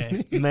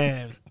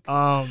 Man.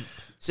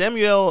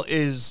 Samuel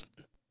is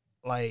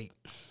like,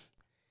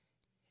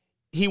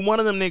 he one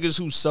of them niggas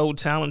who's so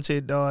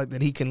talented, dog,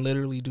 that he can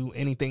literally do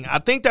anything. I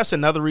think that's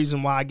another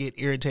reason why I get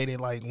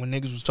irritated, like, when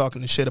niggas was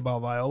talking the shit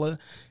about Viola.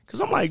 Because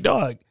I'm like,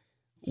 dog,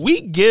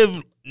 we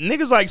give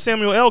niggas like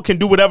Samuel L. can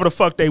do whatever the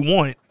fuck they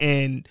want,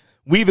 and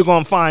we either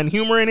gonna find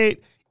humor in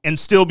it and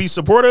still be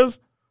supportive,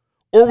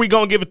 or we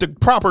gonna give it the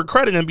proper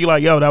credit and be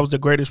like, yo, that was the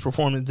greatest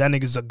performance. That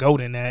nigga's a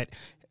goat in that.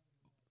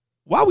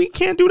 Why we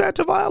can't do that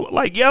to Viola?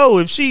 Like, yo,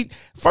 if she,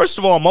 first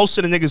of all, most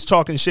of the niggas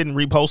talking shit and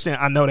reposting,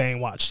 I know they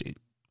ain't watched it.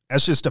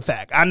 That's just a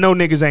fact. I know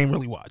niggas ain't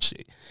really watched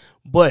it.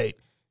 But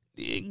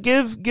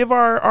give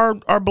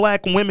our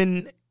black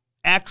women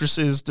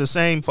actresses the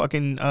same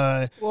fucking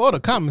well, all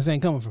the comments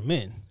ain't coming from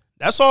men.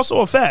 That's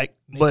also a fact.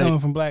 They but coming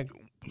from black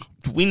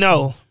we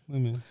know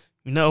women.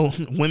 We know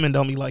women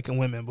don't be liking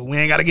women, but we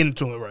ain't gotta get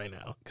into it right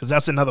now because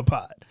that's another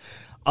pod.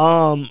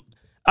 All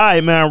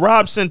right, man.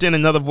 Rob sent in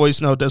another voice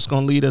note that's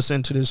gonna lead us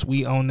into this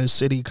We Own This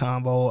City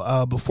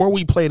convo. Before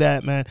we play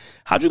that, man,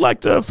 how'd you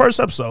like the first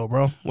episode,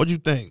 bro? What'd you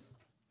think?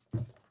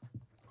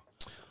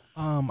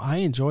 I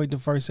enjoyed the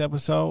first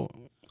episode.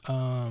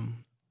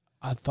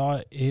 I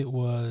thought it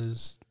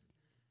was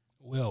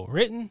well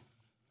written.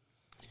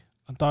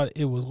 I thought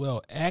it was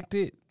well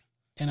acted,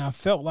 and I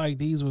felt like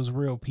these was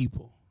real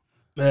people.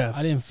 Yeah,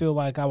 I didn't feel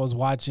like I was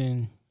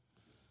watching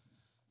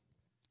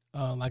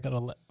like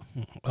a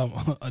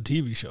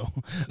TV show.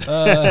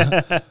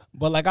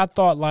 But like I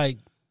thought, like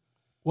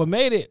what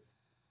made it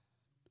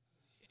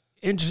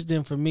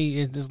interesting for me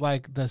is just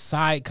like the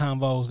side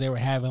convos they were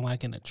having,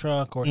 like in the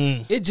truck, or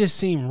it just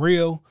seemed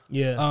real.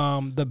 Yeah.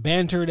 The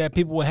banter that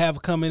people would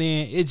have coming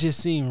in, it just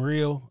seemed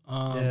real.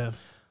 Yeah.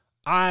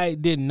 I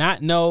did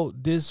not know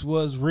this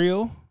was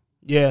real.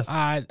 Yeah.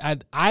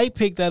 I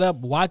picked that up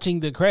watching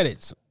the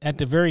credits at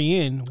the very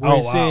end where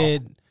it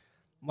said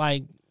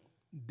like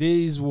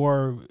these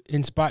were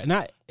inspired.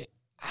 Not,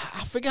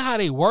 I forget how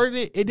they worded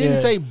it. It didn't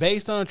say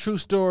based on a true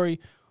story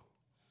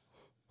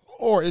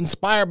or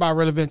inspired by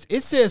real events.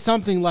 It said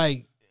something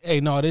like, hey,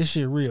 no, this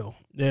shit real.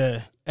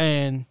 Yeah.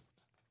 And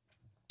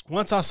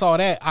once I saw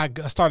that, I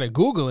started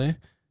Googling,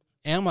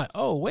 and I'm like,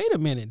 oh, wait a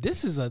minute,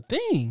 this is a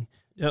thing.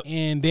 Yep.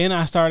 And then I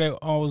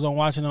was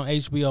watching on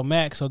HBO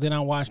Max, so then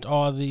I watched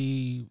all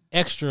the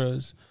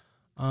extras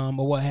or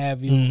what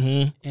have you.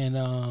 Mm-hmm. And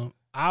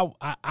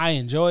I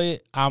enjoy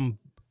it. I'm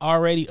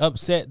already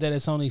upset that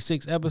it's only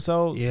 6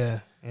 episodes.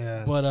 Yeah,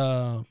 yeah. But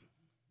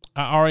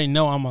I already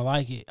know I'm going to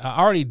like it.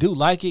 I already do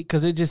like it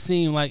because it just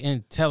seemed like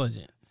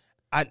intelligent.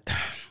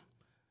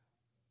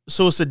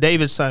 So it's a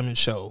David Simon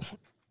show.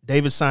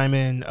 David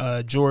Simon,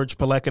 George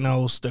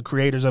Pelecanos, the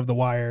creators of The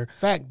Wire.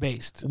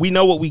 Fact-based. We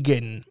know what we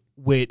getting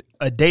with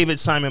a David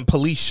Simon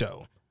police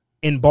show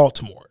in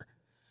Baltimore.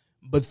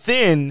 But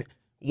then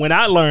when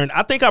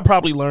I think I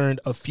probably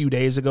learned a few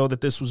days ago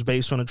that this was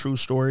based on a true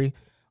story.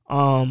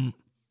 And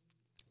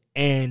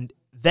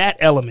that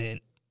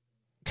element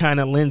kind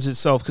of lends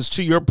itself, because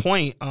to your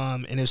point,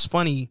 and it's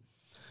funny,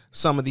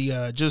 some of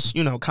the just,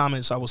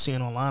 comments I was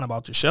seeing online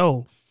about the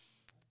show,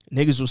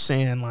 niggas was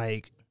saying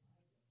like,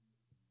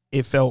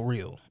 it felt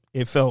real.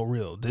 It felt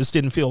real. This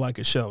didn't feel like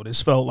a show.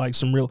 This felt like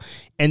some real.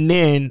 And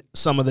then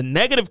some of the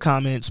negative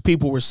comments,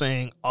 people were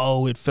saying,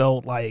 oh, it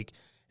felt like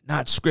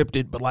not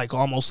scripted, but like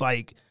almost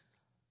like,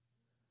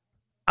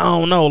 I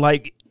don't know,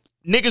 like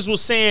niggas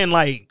was saying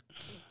like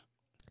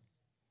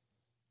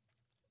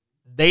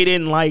they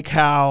didn't like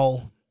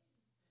how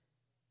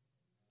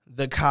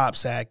the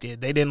cops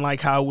acted. They didn't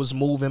like how it was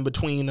moving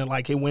between, and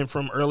like it went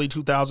from early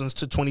 2000s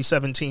to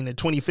 2017 to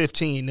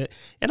 2015.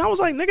 And I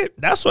was like, nigga,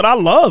 that's what I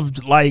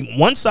loved. Like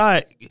once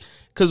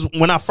because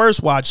when I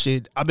first watched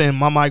it,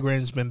 my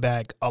migraine's been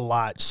back a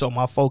lot. So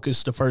my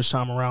focus the first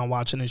time around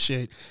watching this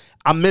shit,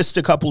 I missed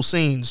a couple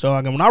scenes,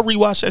 dog. And when I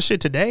rewatched that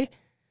shit today,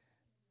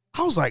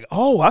 I was like,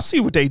 oh, I see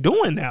what they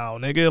doing now,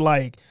 nigga.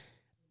 Like,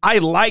 I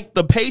like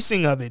the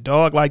pacing of it,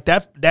 dog. Like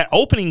that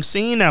opening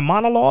scene, that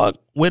monologue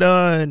with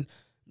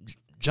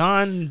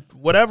John,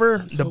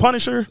 whatever, the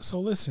Punisher.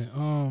 So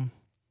listen,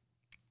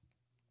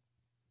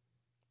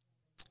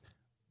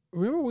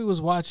 remember we was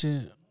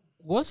watching,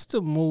 what's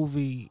the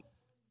movie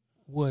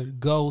with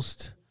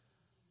Ghost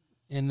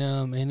and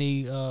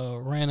he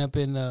ran up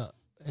in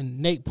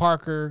Nate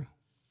Parker.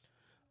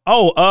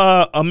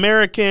 Oh,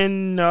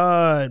 American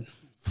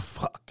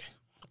fuck.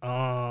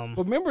 But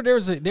remember there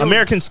was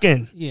American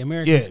Skin. Yeah,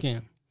 American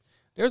Skin.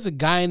 There's a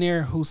guy in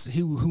there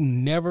who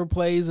never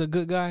plays a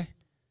good guy.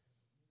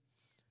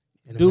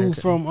 Dude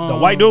from the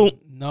white dude?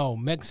 No,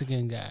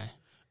 Mexican guy.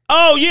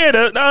 Oh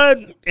yeah,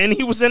 and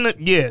he was in the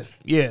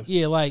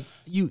yeah. Like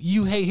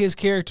you hate his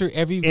character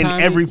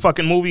every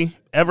fucking movie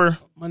ever.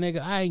 My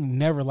nigga, I ain't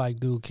never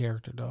liked dude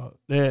character, dog.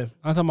 Yeah,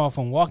 I'm talking about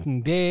from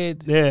Walking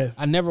Dead. Yeah,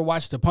 I never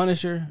watched The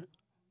Punisher,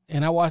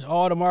 and I watched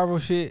all the Marvel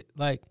shit.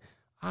 Like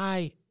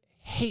I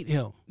hate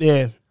him.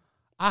 Yeah,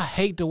 I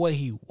hate the way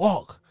he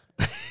walk.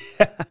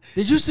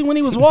 Did you see when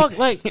he was walking?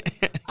 Like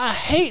I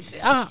hate,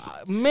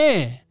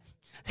 man.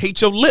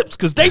 Hate your lips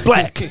because they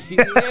black.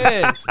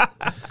 Yes.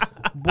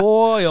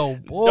 Boy, oh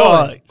boy.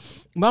 Dog.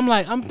 But I'm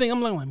like, man, they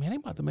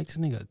about to make this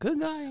nigga a good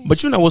guy.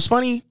 But you know what's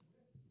funny?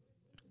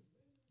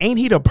 Ain't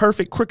he the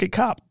perfect crooked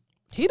cop?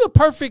 He the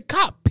perfect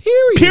cop,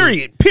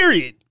 period.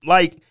 Period.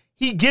 Like,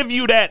 he give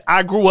you that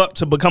I grew up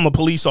to become a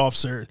police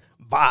officer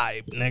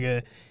vibe,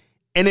 nigga.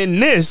 And in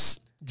this,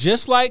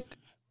 just like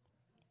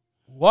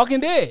Walking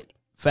Dead.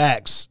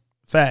 Facts.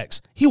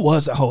 He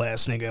was a whole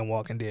ass nigga in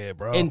Walking Dead,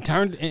 bro. And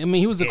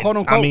he was a quote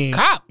unquote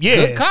cop. Yeah.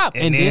 Good cop.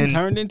 And then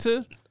turned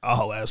into a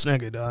whole ass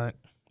nigga, dog.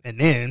 And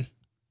then,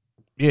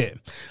 yeah.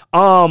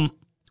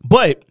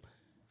 But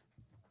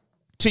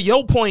to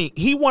your point,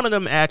 he one of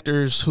them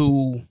actors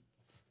who,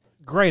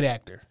 great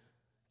actor.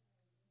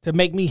 To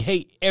make me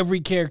hate every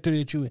character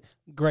that you,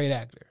 great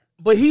actor.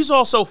 But he's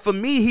also, for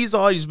me, he's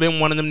always been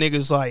one of them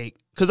niggas like,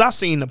 because I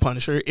seen The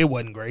Punisher, it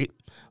wasn't great.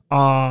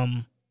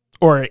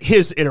 Or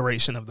his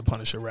iteration of The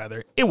Punisher,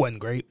 rather. It wasn't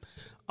great.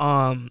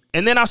 And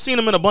then I seen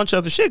him in a bunch of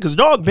other shit, because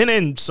dog been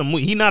in some,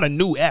 he not a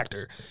new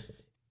actor.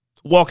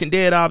 Walking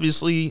Dead,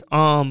 obviously.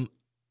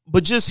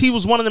 But just, he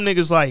was one of them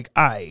niggas like,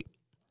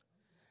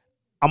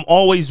 I'm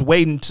always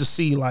waiting to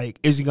see, like,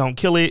 is he gonna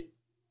kill it?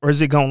 Or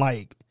is it gonna,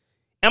 like,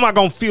 am I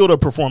gonna feel the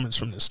performance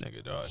from this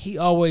nigga, dog? He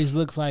always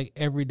looks like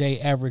everyday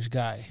average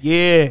guy.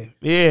 Yeah.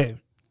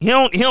 He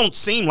don't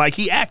seem like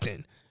he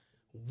acting.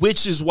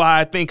 Which is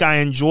why I think I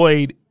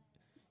enjoyed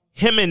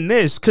him in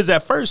this, because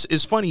at first,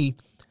 it's funny,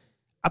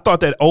 I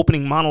thought that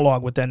opening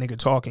monologue with that nigga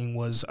talking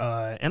was,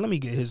 and let me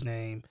get his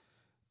name,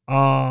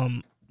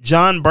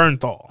 John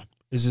Bernthal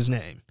is his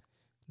name.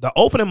 The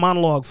opening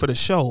monologue for the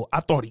show,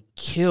 I thought he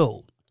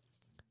killed.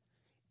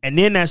 And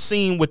then that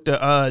scene with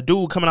the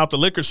dude coming out the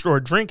liquor store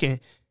drinking,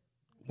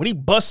 when he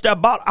bust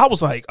that bottle, I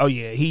was like, oh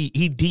yeah,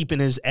 he deep in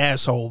his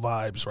asshole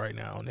vibes right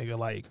now, nigga.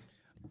 Like,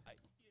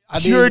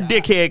 pure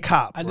dickhead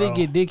cop, bro. I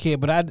did get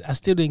dickhead, but I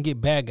still didn't get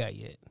bad guy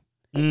yet.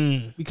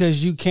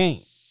 Because you can't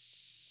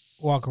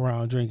walk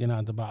around drinking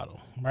out the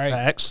bottle, right?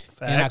 Facts.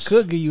 And I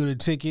could give you the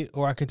ticket,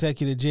 or I could take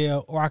you to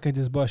jail, or I could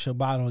just bust your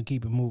bottle and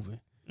keep it moving.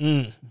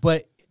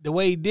 But the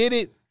way he did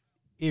it,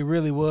 it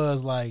really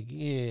was like,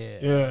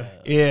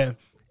 yeah.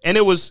 And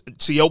it was,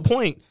 to your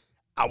point,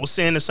 I was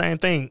saying the same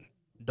thing.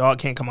 Dog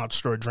can't come out the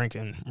store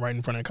drinking right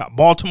in front of the cop.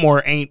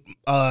 Baltimore ain't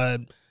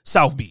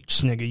South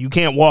Beach, nigga. You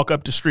can't walk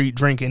up the street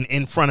drinking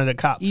in front of the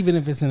cop. Even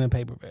if it's in a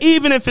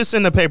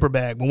paper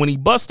bag. But when he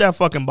bust that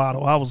fucking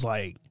bottle, I was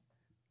like,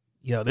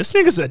 yo, this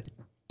nigga's a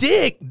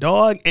dick,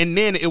 dog. And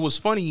then it was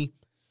funny,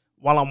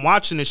 while I'm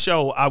watching the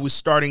show, I was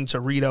starting to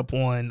read up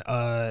on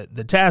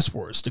the task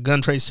force, the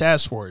gun trace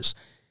task force,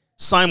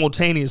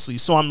 simultaneously.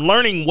 So I'm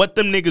learning what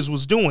them niggas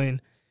was doing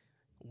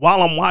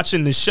while I'm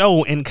watching the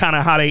show and kind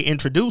of how they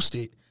introduced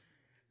it.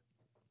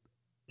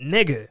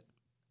 Nigga,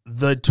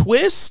 the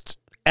twist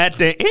at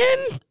the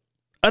end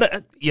of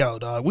the, yo,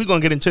 dog, we're gonna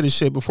get into this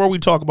shit. Before we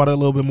talk about it a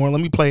little bit more,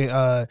 let me play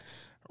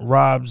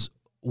Rob's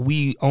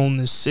 "We Own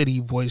This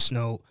City" voice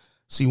note.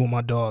 See what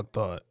my dog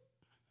thought.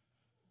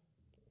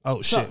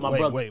 Oh shit!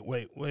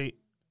 Wait.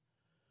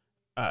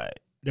 All right,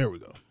 there we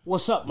go.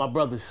 What's up, my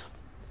brothers?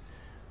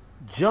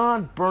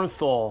 John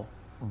Bernthal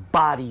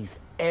bodies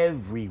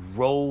every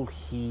role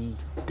he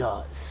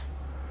does,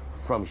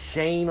 from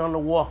Shane on The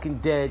Walking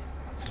Dead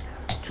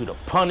to The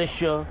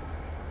Punisher,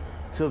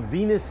 to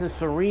Venus and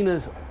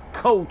Serena's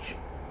coach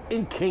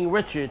in King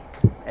Richard.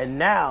 And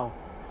now,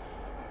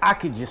 I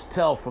could just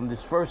tell from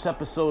this first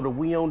episode of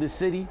We Own the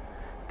City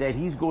that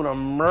he's going to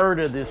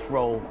murder this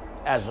role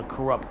as a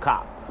corrupt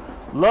cop.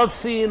 Love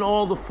seeing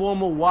all the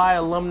former Y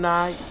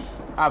alumni.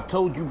 I've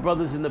told you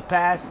brothers in the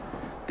past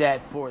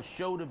that for a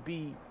show to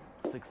be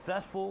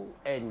successful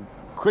and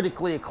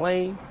critically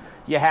acclaimed,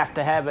 you have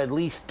to have at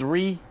least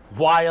 3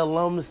 Y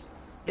alums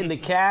in the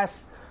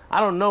cast. I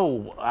don't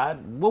know.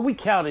 What we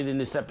counted in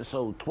this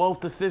episode,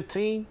 12 to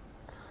 15?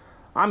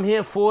 I'm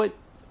here for it.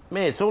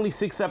 Man, it's only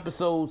 6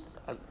 episodes.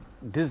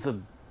 This is a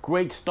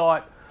great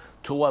start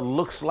to what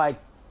looks like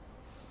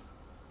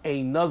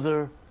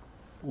another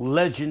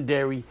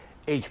legendary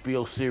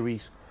HBO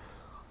series.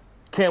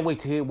 Can't wait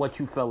to hear what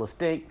you fellas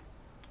think.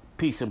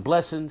 Peace and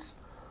blessings.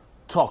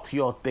 Talk to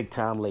y'all big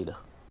time later.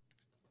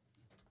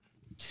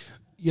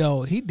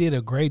 Yo, he did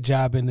a great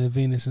job in the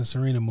Venus and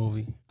Serena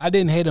movie. I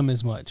didn't hate him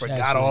as much.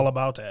 Forgot all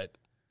about that.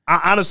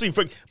 I honestly,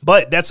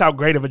 but that's how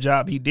great of a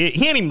job he did.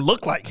 He didn't even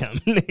look like him,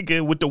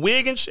 nigga, with the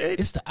wig and shit.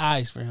 It's the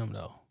eyes for him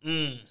though.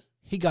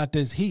 He got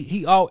this.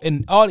 He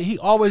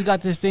always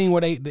got this thing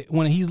where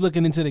when he's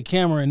looking into the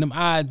camera and them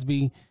eyes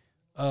be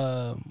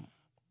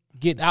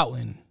get out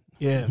and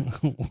yeah.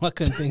 I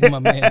couldn't think of my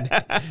man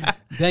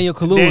Daniel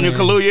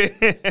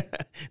Kaluuya.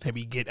 They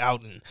be get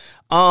out and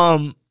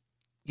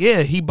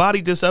yeah, he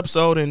bodied this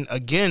episode, and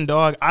again,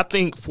 dog, I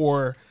think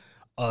for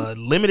a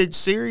limited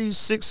series,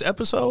 6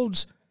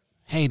 episodes.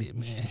 Hate it,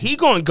 man. He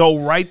gonna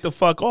go right the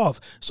fuck off.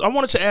 So I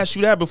wanted to ask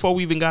you that before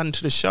we even got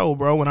into the show,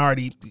 bro.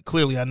 And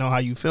clearly I know how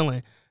you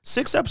feeling.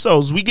 6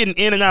 episodes, we getting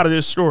in and out of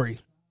this story.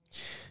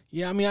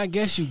 Yeah, I mean, I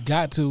guess you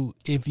got to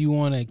if you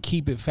want to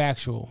keep it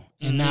factual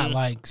and not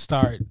like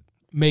start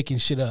making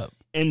shit up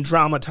and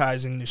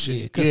dramatizing the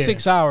shit. Because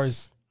 6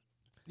 hours,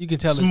 you can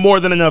tell it's more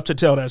than enough to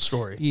tell that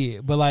story.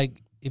 Yeah, but like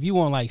if you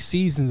want like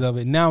seasons of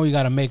it, now we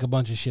got to make a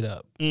bunch of shit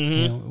up.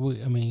 You know,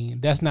 I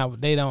mean, that's not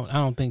what they don't. I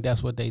don't think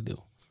that's what they do.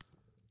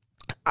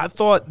 I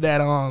thought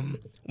that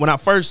when I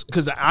first,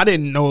 because I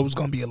didn't know it was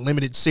going to be a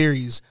limited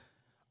series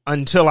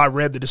until I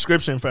read the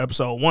description for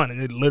episode 1,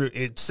 and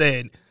it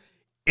said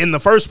in the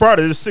first part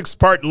of this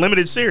 6-part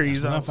limited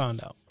series. I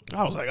found out.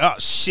 I was like, oh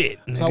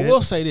shit. Nigga. So I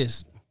will say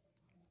this: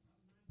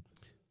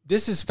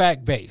 this is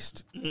fact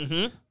based.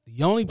 The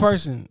only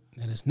person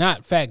that is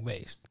not fact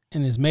based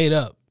and is made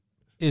up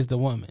is the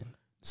woman,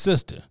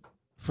 sister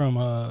from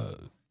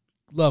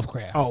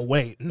Lovecraft. Oh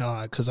wait, no,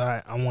 because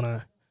I want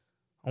to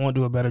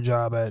do a better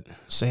job at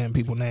saying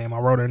people's name. I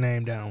wrote her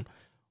name down.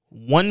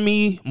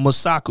 Wunmi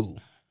Mosaku,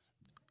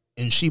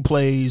 and she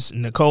plays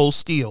Nicole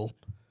Steele,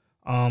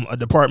 a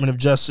Department of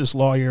Justice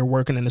lawyer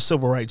working in the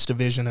Civil Rights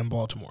Division in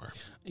Baltimore.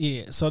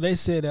 Yeah, so they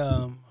said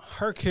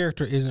her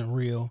character isn't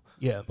real.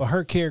 Yeah, but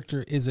her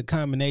character is a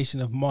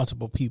combination of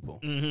multiple people.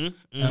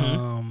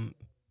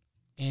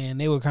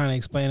 And they were kind of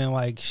explaining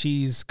like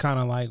she's kind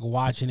of like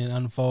watching it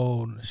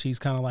unfold. She's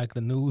kind of like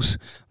the news,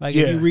 like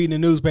if you read the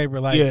newspaper,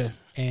 like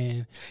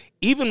and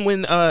even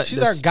when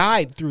she's our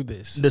guide through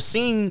this. The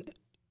scene,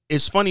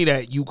 it's funny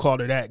that you called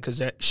her that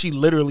because she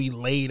literally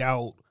laid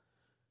out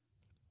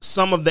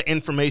some of the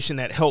information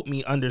that helped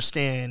me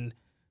understand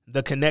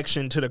the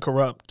connection to the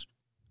corrupt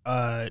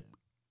GTTF,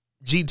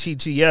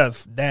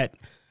 that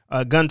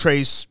gun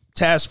trace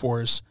task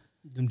force.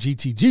 Them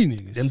GTG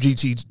niggas. Them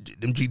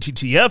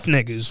GTTF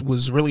niggas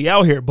was really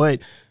out here.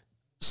 But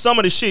some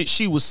of the shit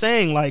she was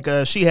saying, like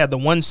she had the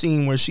one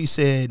scene where she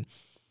said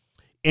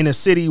in a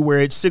city where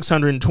it's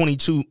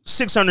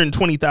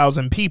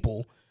 620,000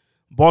 people,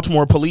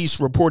 Baltimore police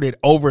reported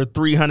over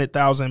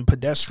 300,000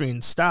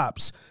 pedestrian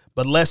stops,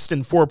 but less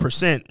than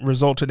 4%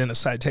 resulted in a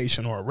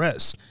citation or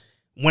arrest.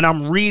 When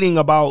I'm reading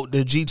about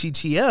the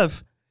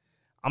GTTF,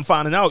 I'm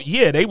finding out,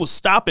 they was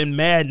stopping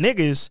mad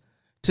niggas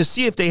to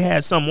see if they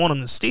had something on them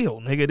to steal,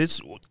 nigga.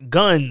 This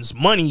guns,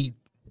 money,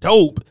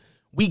 dope.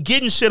 We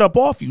getting shit up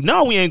off you.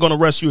 No, we ain't gonna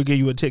arrest you or give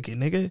you a ticket,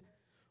 nigga.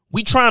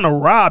 We trying to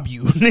rob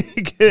you,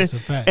 nigga. That's a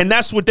fact. And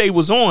that's what they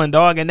was on,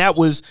 dog. And that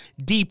was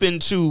deep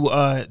into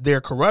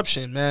their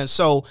corruption, man.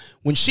 So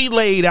when she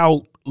laid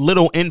out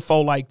little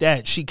info like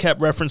that, she kept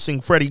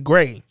referencing Freddie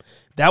Gray.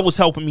 That was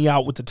helping me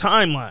out with the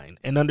timeline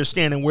and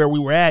understanding where we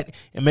were at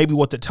and maybe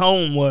what the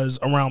tone was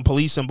around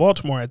police in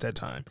Baltimore at that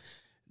time.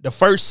 The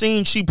first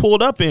scene she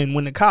pulled up in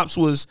when the cops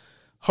was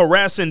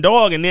harassing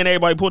dog, and then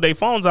everybody pulled their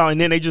phones out,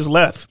 and then they just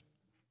left.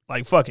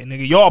 Like, fuck it,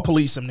 nigga. Y'all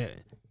police them then.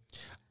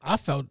 I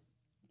felt,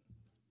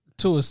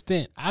 to a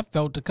extent,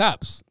 the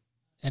cops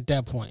at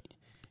that point.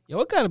 Yo,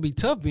 it got to be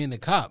tough being the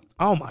cop.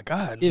 Oh, my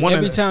God. If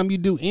every time you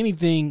do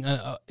anything,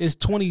 it's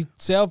 20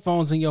 cell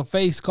phones in your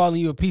face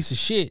calling you a piece of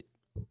shit.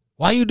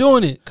 Why you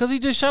doing it? Because he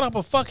just shut up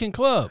a fucking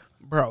club.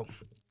 Bro.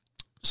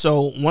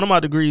 So one of my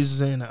degrees is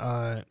in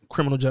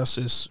criminal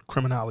justice,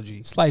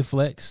 criminology. Slight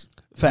flex.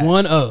 Facts.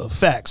 One of.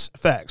 Facts.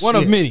 One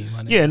of many.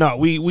 Yeah, no,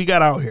 we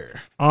got out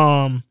here.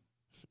 Yeah,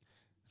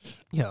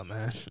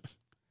 man.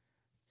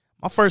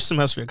 My first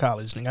semester of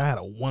college, nigga, I had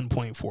a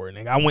 1.4,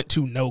 nigga. I went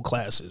to no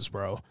classes,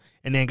 bro.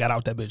 And then got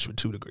out that bitch with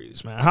 2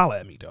 degrees, man. Holla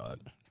at me, dog.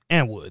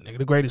 And Wood, nigga.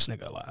 The greatest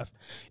nigga alive.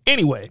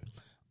 Anyway,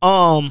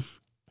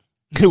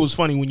 it was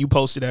funny when you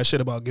posted that shit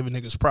about giving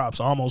niggas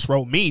props. I almost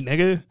wrote me,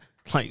 nigga.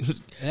 Like,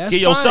 get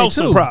yourself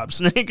some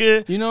props,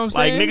 nigga. You know what I'm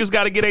saying? Like, niggas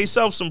got to get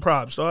themselves some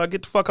props, dog.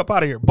 Get the fuck up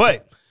out of here.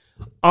 But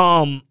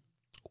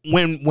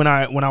when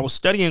I was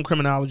studying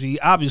criminology,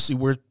 obviously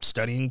we're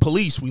studying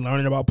police. We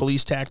learning about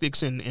police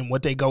tactics and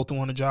what they go through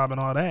on the job and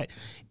all that.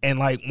 And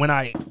like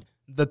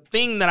the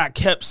thing that I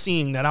kept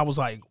seeing that I was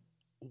like,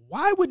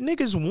 why would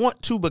niggas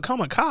want to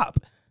become a cop?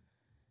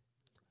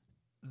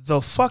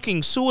 The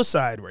fucking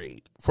suicide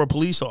rate for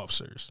police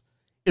officers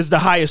is the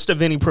highest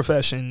of any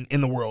profession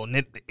in the world.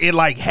 And it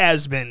like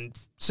has been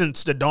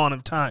since the dawn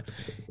of time.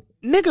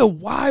 Nigga,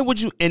 why would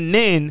you? And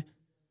then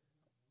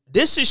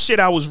this is shit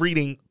I was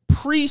reading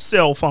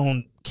pre-cell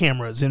phone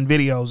cameras and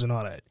videos and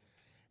all that.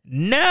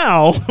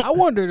 Now, I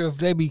wondered if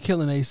they be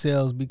killing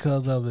themselves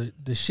because of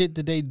the shit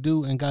that they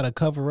do and got to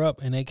cover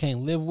up and they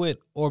can't live with,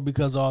 or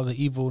because of all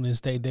the evilness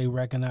they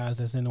recognize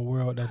that's in the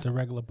world that the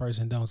regular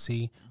person don't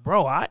see.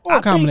 Bro, or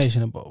a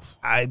combination of both.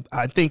 I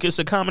think it's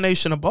a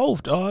combination of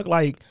both, dog.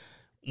 Like,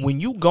 when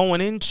you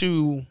going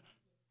into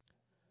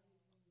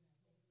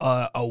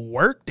a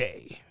work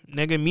day,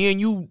 nigga, me and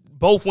you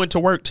both went to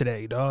work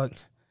today, dog.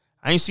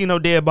 I ain't seen no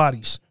dead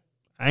bodies.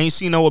 I ain't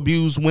seen no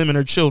abused women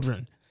or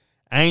children.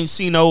 I ain't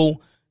seen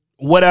no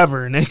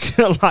whatever,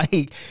 nigga.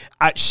 Like,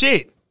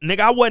 nigga,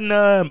 I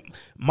wasn't,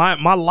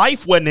 my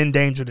life wasn't in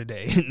danger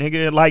today,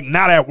 nigga. Like,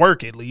 not at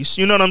work, at least.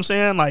 You know what I'm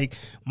saying? Like,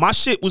 my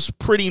shit was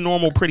pretty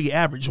normal, pretty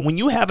average. When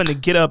you having to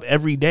get up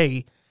every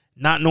day,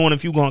 not knowing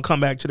if you gonna come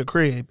back to the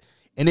crib,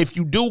 and if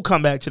you do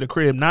come back to the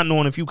crib, not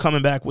knowing if you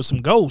coming back with some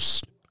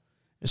ghosts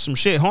and some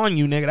shit haunting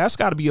you, nigga, that's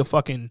gotta be a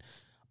fucking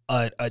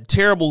a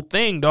terrible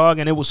thing, dog.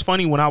 And it was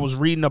funny when I was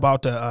reading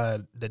about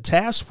the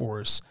task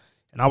force,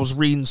 and I was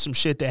reading some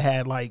shit that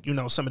had, like, you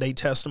know, some of their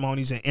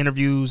testimonies and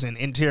interviews and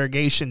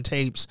interrogation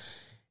tapes,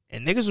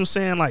 and niggas was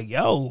saying like,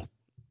 yo,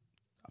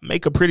 I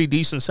make a pretty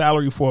decent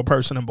salary for a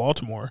person in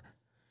Baltimore,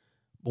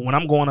 but when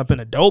I'm going up in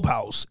a dope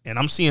house and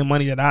I'm seeing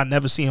money that I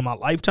never see in my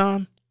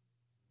lifetime,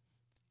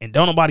 and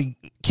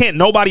can't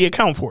nobody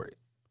account for it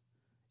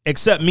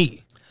except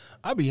me.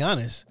 I'll be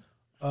honest.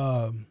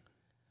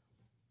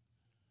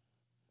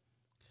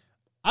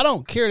 I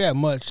don't care that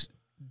much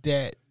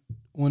that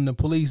when the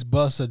police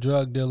bust a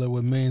drug dealer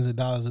with millions of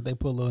dollars that they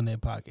put a little in their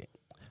pocket.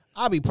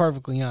 I'll be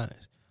perfectly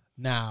honest.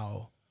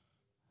 Now,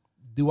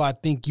 do I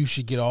think you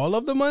should get all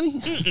of the money?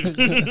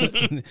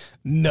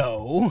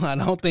 No, I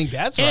don't think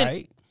that's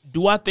right.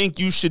 Do I think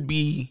you should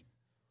be?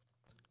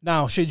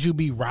 Now, should you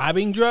be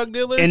robbing drug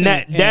dealers? And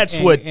that's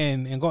going.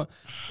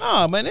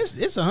 No, man, it's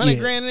 $100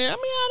 grand in there. I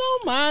mean, I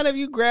don't mind if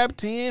you grab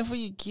 10 for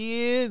your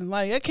kid.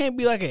 Like, that can't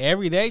be like an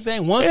everyday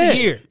thing. Once a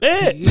year,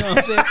 you know what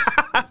I'm saying?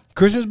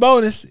 Christmas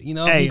bonus, you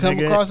know, if you come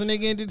across a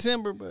nigga in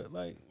December, but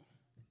like,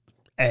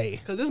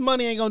 because this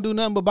money ain't gonna do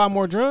nothing but buy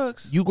more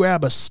drugs. You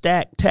grab a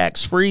stack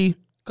tax free.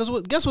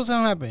 Because guess what's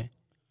gonna happen?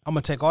 I'm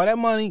gonna take all that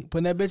money,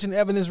 put that bitch in the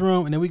evidence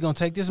room, and then we gonna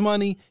take this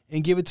money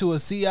and give it to a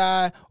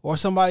CI or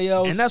somebody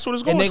else, and that's what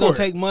it's going. And they gonna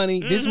take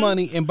this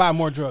money, and buy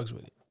more drugs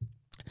with it.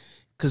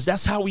 Because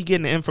that's how we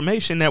getting the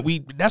information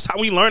that's how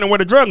we learning where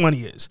the drug money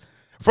is,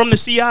 from the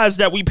CIs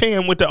that we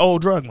paying with the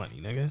old drug money,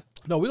 nigga.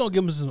 No, we gonna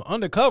give them some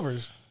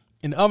undercovers,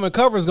 and the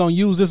undercovers gonna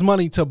use this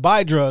money to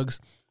buy drugs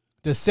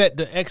to set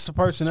the extra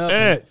person up.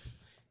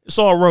 It's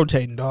all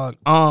rotating, dog.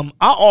 I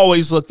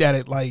always looked at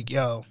it like,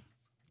 yo,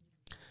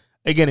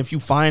 again, if you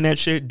find that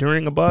shit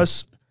during a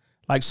bus,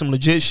 like some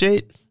legit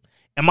shit,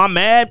 am I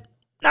mad?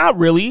 Not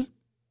really.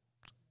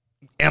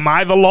 Am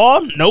I the law?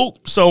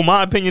 Nope. So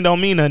my opinion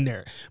don't mean nothing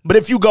there. But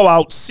if you go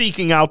out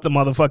seeking out the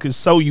motherfuckers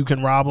so you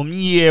can rob them,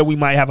 yeah, we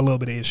might have a little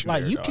bit of issue.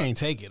 Like, there, you dog. Can't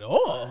take it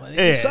all.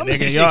 Yeah, some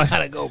nigga, shit y'all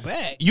gotta go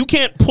back. You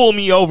can't pull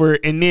me over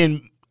and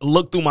then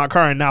look through my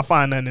car and not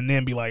find nothing and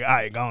then be like, all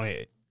right, go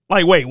ahead.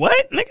 Like, wait,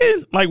 what,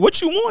 nigga? Like, what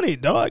you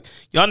wanted, dog?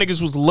 Y'all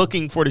niggas was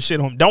looking for the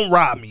shit home. Don't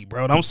rob me,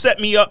 bro. Don't set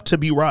me up to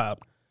be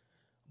robbed.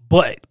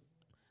 But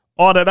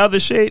all that other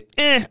shit,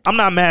 I'm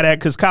not mad at,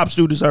 because cops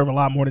do deserve a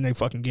lot more than they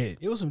fucking get.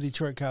 It was some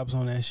Detroit cops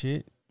on that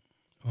shit.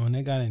 When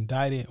they got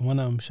indicted, one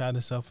of them shot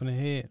himself in the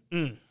head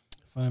in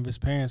front of his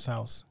parents'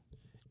 house.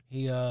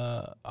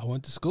 I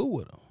went to school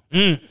with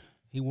him.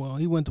 We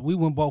went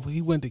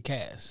to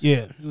Cass.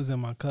 Yeah. He was in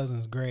my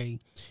cousin's grade.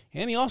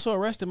 And he also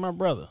arrested my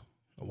brother.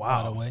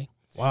 Wow. By the way.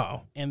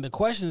 Wow. And the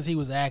questions he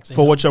was asking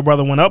for what your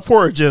brother went up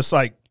for, or just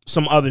like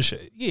some other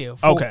shit? Yeah.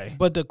 Okay.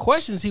 But the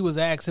questions he was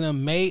asking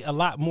him made a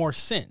lot more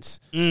sense.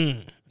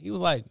 He was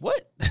like,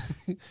 what?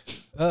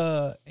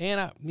 Yeah.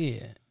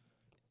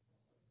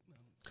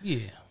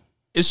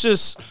 It's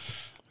just,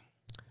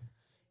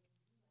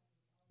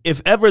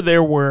 if ever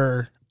there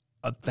were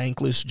a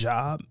thankless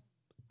job,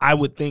 I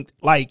would think,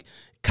 like,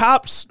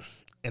 cops,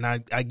 and I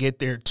get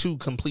they're two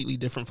completely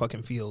different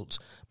fucking fields,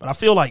 but I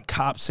feel like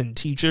cops and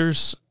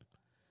teachers,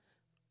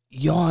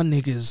 y'all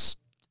niggas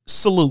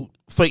salute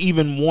for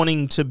even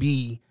wanting to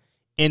be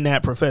in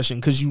that profession,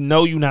 because you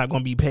know you're not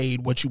going to be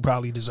paid what you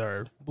probably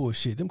deserve.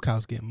 Bullshit. Them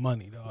cops getting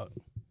money, dog.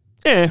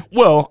 Yeah,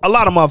 well, a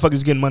lot of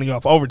motherfuckers getting money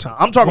off overtime.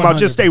 I'm talking 100%. About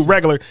just stay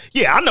regular.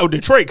 Yeah, I know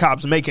Detroit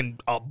cops making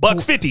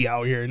 $150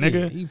 out here,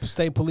 nigga. Yeah,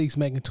 state police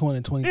making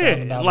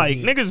 $20,000. Yeah, like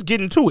niggas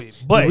getting to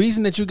it. But the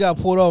reason that you got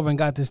pulled over and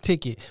got this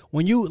ticket,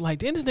 when you like,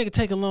 didn't this nigga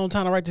take a long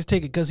time to write this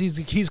ticket because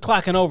he's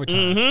clocking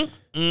overtime.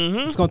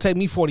 It's gonna take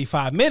me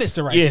 45 minutes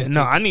to write. Yeah, this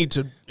no, ticket. I need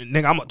to,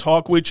 nigga. I'm gonna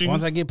talk with you.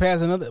 Once I get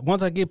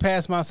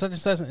past my such and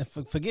such,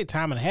 and forget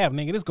time and a half,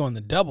 nigga. This going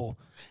to double.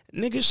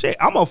 Nigga, shit.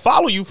 I'm gonna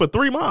follow you for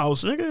 3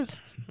 miles, nigga.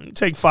 Let me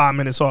take 5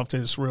 minutes off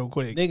this real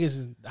quick.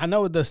 Niggas, I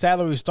know the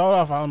salary start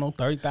off, I don't know,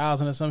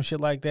 30,000 or some shit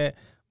like that.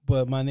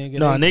 But my nigga,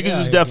 No, niggas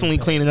is definitely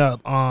cleaning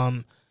up.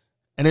 And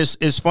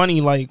it's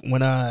funny, like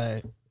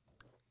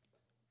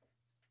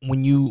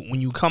when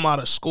you come out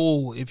of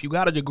school, if you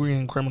got a degree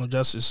in criminal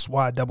justice,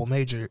 why I double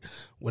majored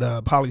with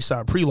a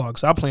poli-sci pre-law,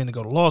 because I plan to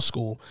go to law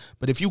school.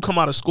 But if you come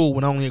out of school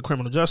with only a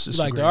criminal justice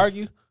You like degree, to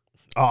argue?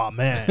 oh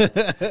man,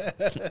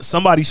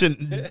 somebody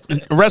should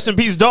rest in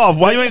peace, Dolph.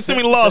 Why you ain't send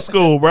me to law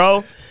school,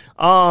 bro?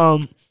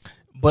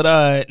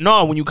 But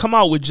no, when you come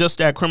out with just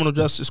that criminal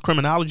justice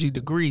criminology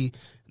degree,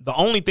 the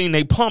only thing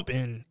they pump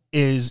in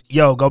is,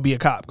 yo, go be a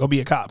cop, go be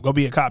a cop, go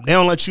be a cop. They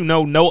don't let you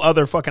know no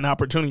other fucking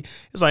opportunity.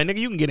 It's like, nigga,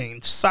 you can get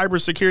in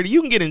cybersecurity, you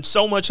can get in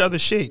so much other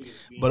shit,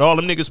 but all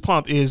them niggas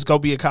pump is go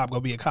be a cop, go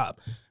be a cop.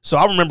 So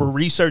I remember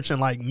researching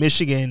like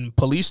Michigan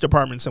police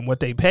departments and what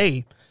they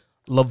pay.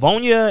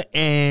 Livonia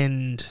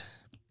and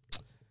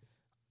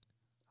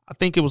I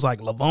think it was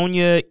like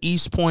Livonia,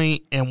 East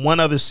Point, and one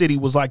other city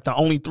was like the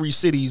only 3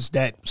 cities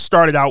that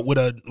started out with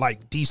a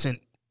like decent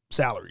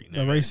salary.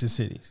 The racist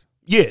cities.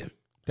 Yeah.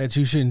 That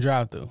you shouldn't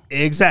drive through.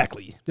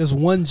 Exactly. There's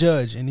one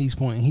judge in East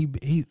Point.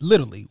 He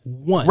literally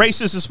one.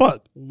 Racist as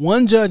fuck.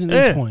 One judge in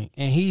East Point,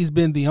 and he's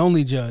been the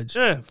only judge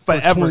forever. for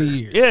 20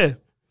 years. Yeah.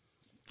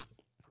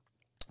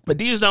 But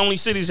these are the only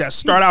cities that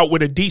start out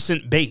with a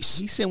decent base.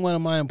 He sent one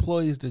of my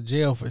employees to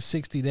jail for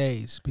 60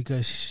 days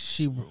because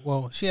she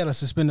had a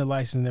suspended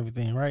license and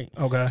everything, right?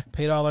 Okay.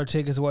 Paid all her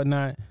tickets and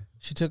whatnot.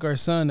 She took her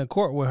son to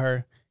court with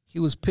her. He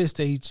was pissed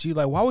that she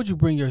like, why would you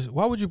bring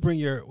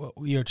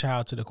your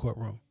child to the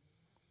courtroom?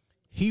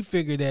 He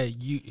figured that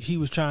he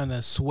was trying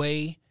to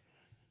sway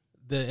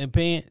the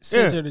impayment,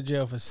 sent her to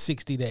jail for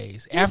 60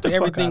 days. After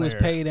everything was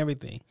paid,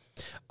 everything.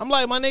 I'm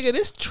like, my nigga,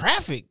 this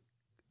traffic.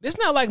 This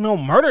not like no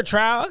murder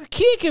trial. A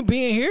kid can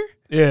be in here.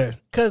 Yeah.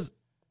 Cause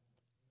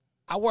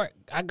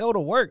I go to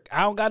work.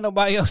 I don't got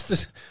nobody else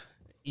to.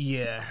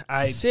 Yeah.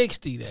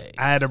 60 days.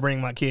 I had to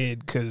bring my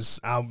kid because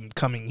I'm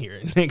coming here.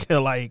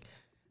 Nigga, like.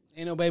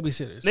 Ain't no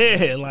babysitters.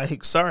 Yeah,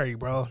 like, sorry,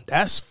 bro.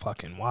 That's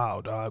fucking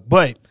wild, dog.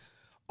 But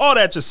all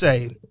that to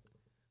say,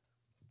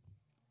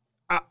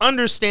 I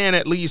understand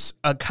at least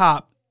a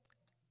cop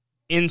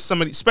in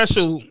some of these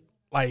special,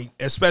 like,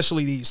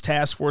 especially these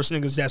task force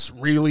niggas that's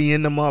really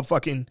in the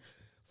motherfucking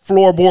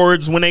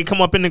floorboards when they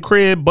come up in the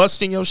crib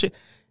busting your shit.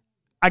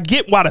 I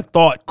get why the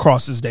thought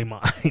crosses their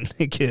mind,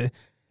 nigga.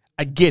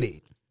 I get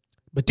it.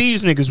 But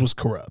these niggas was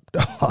corrupt,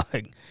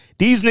 dog.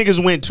 These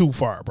niggas went too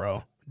far,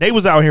 bro. They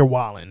was out here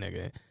wilding,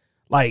 nigga.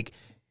 Like,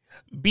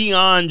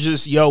 beyond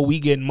just, yo, we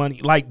getting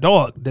money. Like,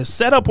 dog, the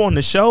setup on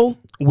the show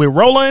with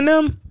Rolla and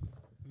them.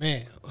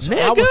 Man, so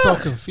I was so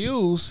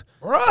confused.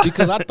 Bruh.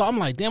 Because I'm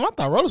like, damn, I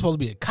thought Rolla's supposed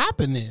to be a cop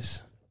in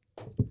this.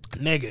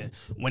 Nigga,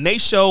 when they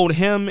showed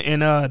him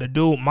and the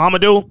dude,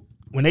 Mamadou,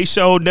 when they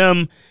showed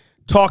them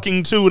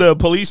talking to the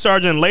police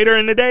sergeant later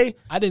in the day.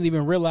 I didn't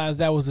even realize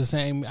that was the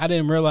same. I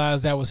didn't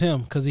realize that was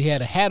him because he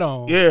had a hat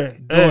on. Yeah.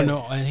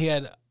 And he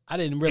had... I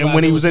didn't realize. And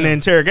when he was in the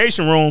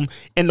interrogation room,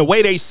 and the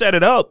way they set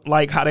it up,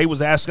 like how they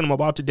was asking him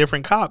about the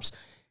different cops,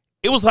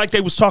 it was like they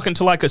was talking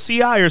to like a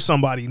CI or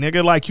somebody,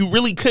 nigga. Like you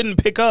really couldn't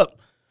pick up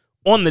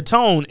on the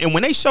tone. And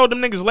when they showed them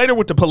niggas later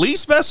with the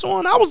police vest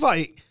on, I was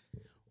like,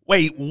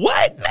 wait,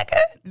 what, nigga?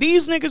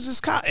 These niggas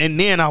is cop. And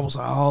then I was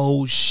like,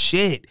 oh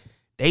shit,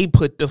 they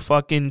put the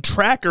fucking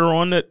tracker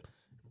on the,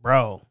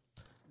 bro.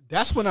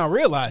 That's when I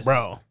realized,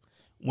 bro.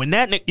 When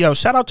that yo,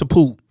 shout out to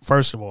Poop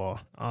first of all.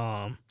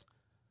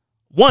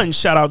 One,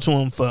 shout out to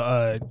him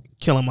for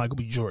killing Michael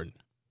B. Jordan.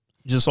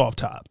 Just off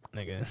top,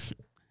 nigga.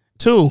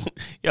 2,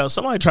 yo,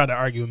 somebody tried to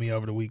argue with me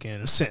over the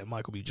weekend and said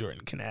Michael B.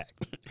 Jordan can act.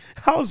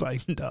 I was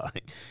like, dog,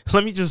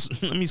 let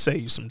me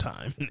save you some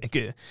time,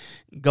 nigga.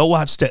 Go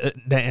watch the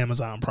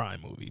Amazon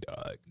Prime movie,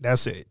 dog.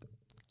 That's it.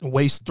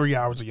 Waste 3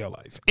 hours of your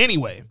life.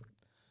 Anyway,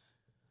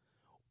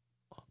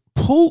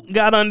 Poop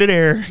got under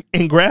there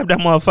and grabbed that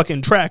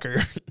motherfucking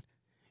tracker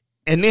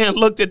and then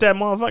looked at that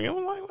motherfucker and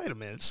was like, wait a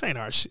minute, this ain't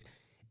our shit.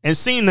 And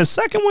seen the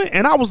second one,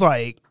 and I was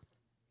like,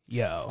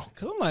 yo.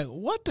 Because I'm like,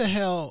 what the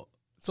hell?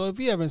 So if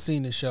you haven't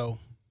seen the show,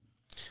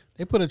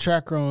 they put a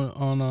tracker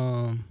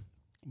on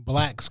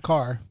Black's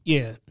car.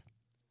 Yeah.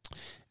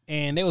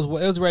 And it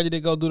was ready to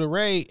go do the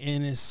raid,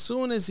 and as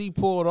soon as he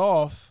pulled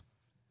off,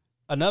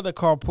 another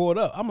car pulled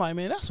up. I'm like,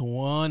 man, that's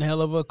one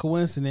hell of a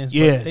coincidence.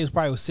 Yeah. But they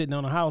probably was sitting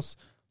on the house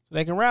so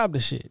they can rob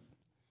the shit.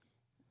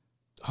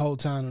 The whole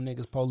time them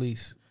niggas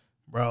police.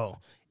 Bro.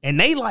 And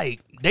they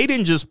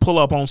didn't just pull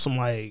up on some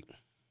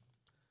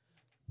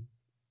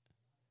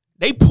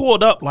they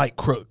pulled up like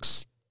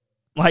crooks.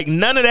 Like,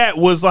 none of that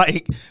was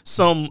like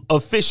some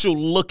official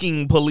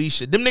looking police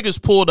shit. Them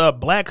niggas pulled up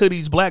black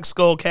hoodies, black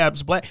skull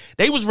caps,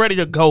 they was ready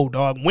to go,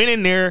 dog. Went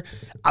in there.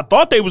 I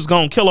thought they was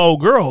gonna kill old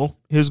girl.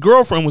 His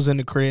girlfriend was in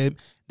the crib.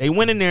 They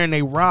went in there and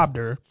they robbed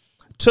her.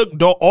 Took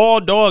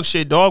all dog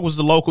shit. Dog was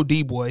the local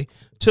D-boy.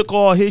 Took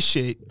all his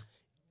shit.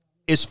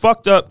 it's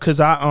fucked up because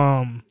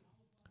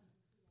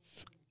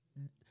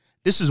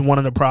this is one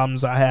of the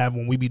problems I have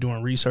when we be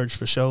doing research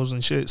for shows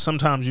and shit.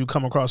 Sometimes you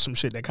come across some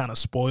shit that kind of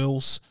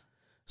spoils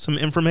some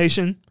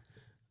information.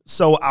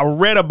 So I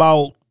read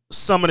about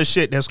some of the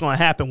shit that's going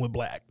to happen with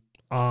Black.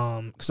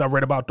 Because I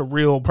read about the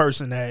real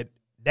person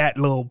that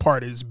little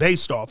part is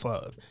based off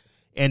of.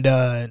 And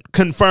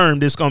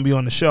confirmed it's going to be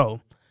on the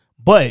show.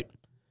 But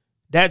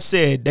that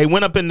said, they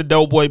went up in the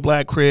Doughboy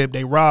Black crib.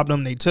 They robbed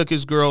him. They took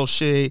his girl's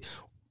shit.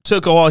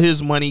 Took all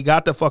his money,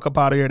 got the fuck up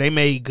out of here. They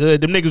made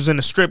good. Them niggas in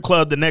the strip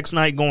club the next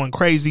night going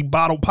crazy,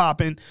 bottle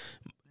popping,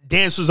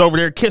 dancers over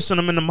there kissing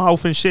them in the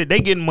mouth and shit.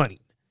 They getting money.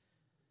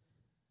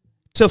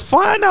 To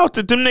find out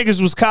that them niggas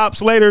was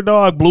cops later,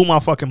 dog, blew my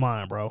fucking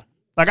mind, bro.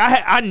 Like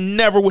I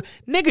never would.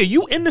 Nigga,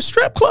 you in the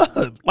strip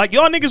club. Like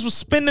y'all niggas was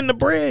spending the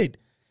bread.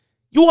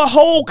 You a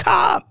whole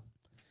cop.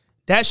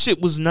 That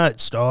shit was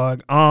nuts,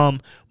 dog.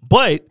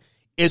 But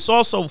it's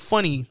also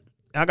funny.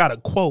 I got a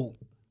quote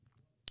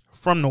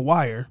from The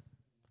Wire.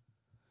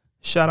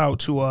 Shout out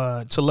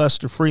to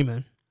Lester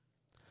Freeman.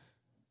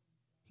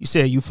 He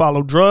said, you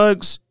follow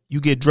drugs,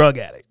 you get drug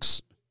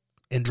addicts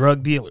and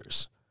drug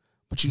dealers.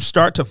 But you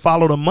start to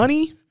follow the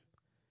money,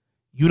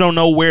 you don't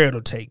know where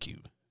it'll take you.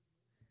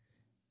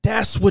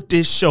 That's what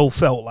this show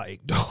felt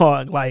like,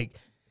 dog. Like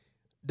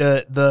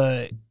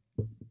the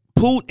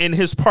Poot and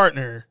his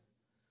partner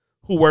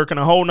who work in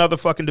a whole nother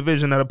fucking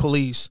division of the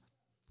police,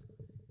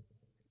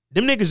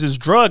 them niggas is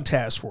drug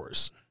task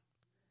force.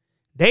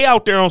 They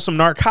out there on some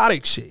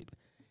narcotic shit.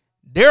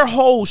 Their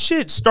whole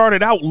shit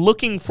started out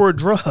looking for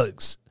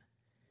drugs.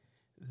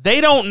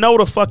 They don't know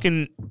the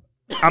fucking,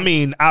 I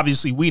mean,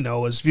 obviously we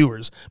know as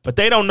viewers, but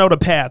they don't know the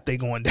path they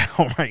going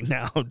down right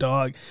now,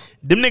 dog.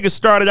 Them niggas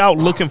started out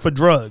looking for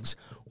drugs.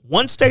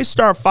 Once they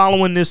start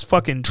following this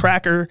fucking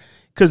tracker,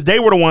 because they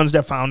were the ones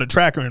that found the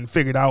tracker and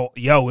figured out,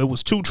 yo, it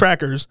was 2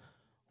 trackers.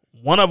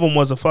 One of them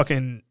was a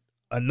fucking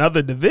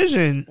another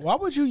division. Why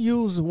would you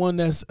use one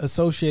that's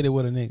associated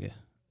with a nigga?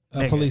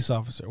 A police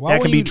officer. Why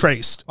that can be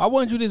traced. Why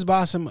wouldn't you just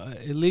buy some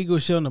illegal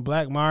shit on the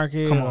black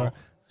market or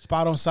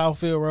spot on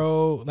Southfield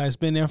Road that's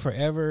been there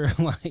forever?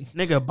 Like,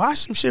 nigga, buy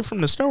some shit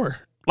from the store.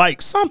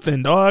 Like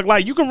something, dog.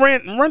 Like you can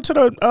run to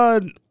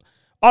the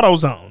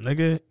AutoZone,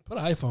 nigga. Put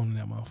an iPhone in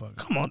that motherfucker.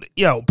 Come on.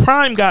 Yo,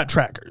 Prime got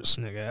trackers,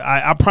 nigga.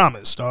 I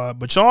promise, dog.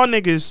 But y'all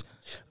niggas.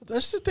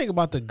 Let's just think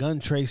about the gun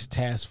trace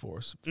task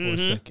force for a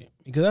second.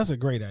 Because that's a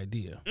great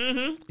idea.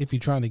 If you're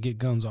trying to get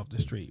guns off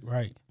the street,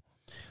 right?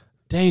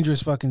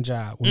 Dangerous fucking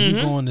job when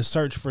you're going to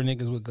search for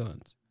niggas with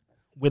guns.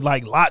 With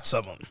like lots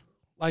of them.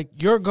 Like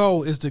your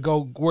goal is to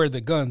go where the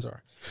guns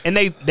are. And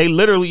they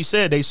literally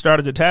said they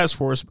started the task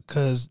force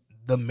because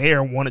the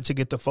mayor wanted to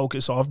get the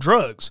focus off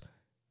drugs.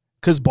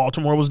 Because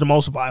Baltimore was the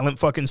most violent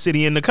fucking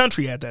city in the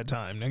country at that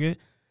time, nigga.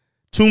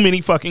 Too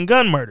many fucking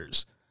gun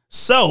murders.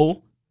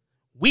 So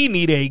we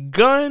need a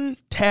gun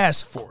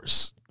task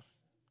force.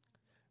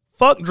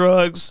 Fuck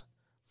drugs.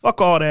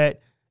 Fuck all that.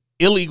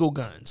 Illegal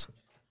guns.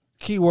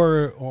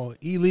 Keyword on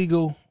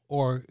illegal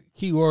or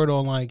keyword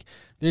on like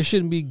there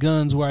shouldn't be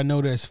guns where I know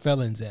there's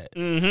felons at.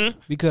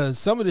 Because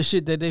some of the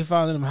shit that they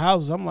found in them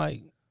houses, I'm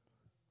like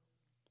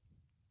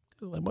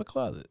my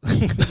closet.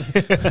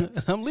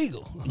 I'm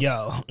legal.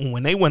 Yo,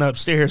 when they went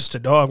upstairs to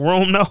dog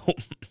room, no.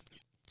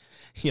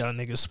 Yo,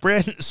 nigga,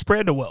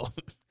 spread the wealth.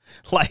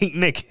 Like,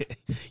 nigga,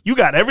 you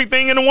got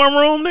everything in the one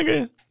room,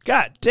 nigga?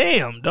 God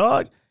damn,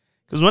 dog.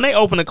 Because when they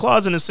opened the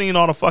closet and seen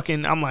all the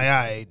fucking, I'm like, all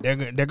right,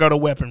 there go the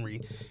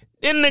weaponry.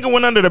 Then nigga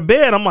went under the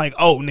bed. I'm like,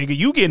 oh, nigga,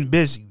 you getting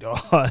busy,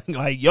 dog.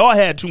 Like, y'all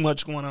had too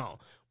much going on.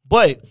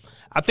 But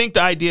I think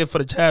the idea for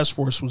the task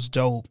force was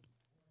dope.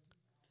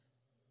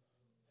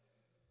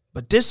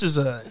 But this is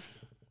it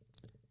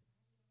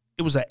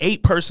was an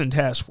 8-person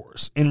task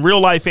force in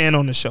real life and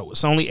on the show.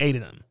 It's only 8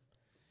 of them.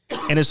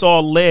 And it's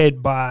all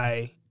led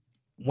by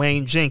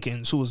Wayne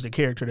Jenkins, who was the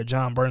character that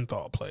John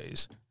Bernthal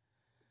plays.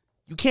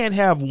 You can't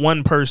have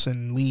one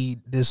person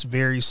lead this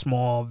very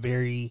small,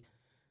 very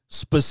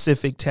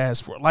specific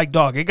task force. Like,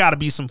 dog, it got to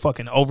be some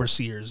fucking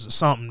overseers or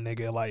something,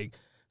 nigga. Like,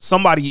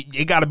 somebody,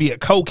 it got to be a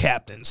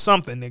co-captain,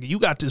 something, nigga. You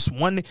got this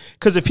one,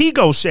 because if he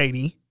goes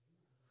shady,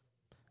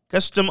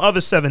 guess what them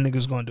other 7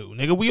 niggas gonna do,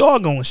 nigga? We all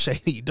going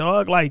shady,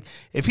 dog. Like,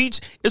 if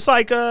it's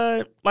like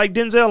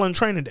Denzel in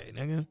Training Day,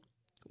 nigga.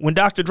 When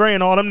Dr. Dre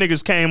and all them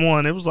niggas came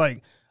on, it was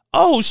like,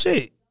 oh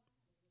shit,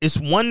 it's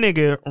one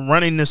nigga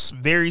running this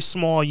very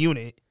small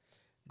unit.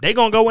 They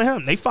gonna go with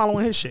him. They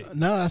following his shit.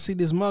 Now I see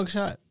this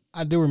mugshot,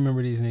 I do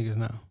remember these niggas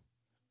now.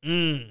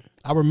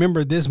 I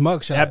remember this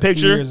mugshot. That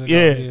picture? Years ago.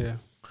 Yeah.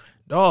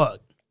 Dog.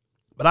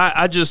 But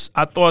I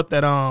thought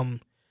that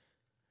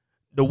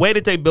the way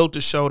that they built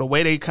the show, the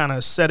way they kind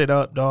of set it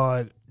up,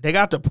 dog, they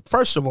got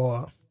first of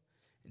all,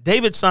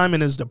 David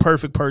Simon is the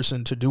perfect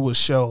person to do a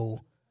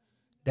show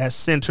that's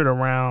centered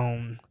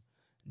around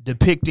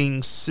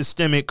depicting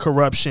systemic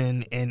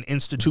corruption and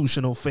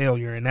institutional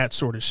failure and that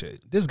sort of shit.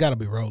 This got to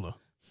be Roller.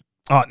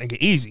 Oh, nigga,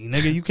 easy.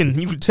 Nigga, you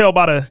can tell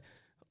by the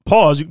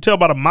pause, you can tell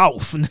by the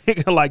mouth,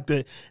 nigga, like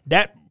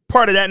that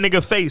part of that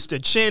nigga face, the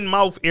chin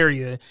mouth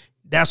area,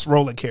 that's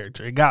Roller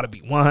character. It got to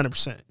be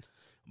 100%.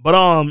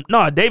 But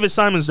no, David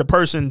Simon's the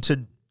person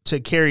to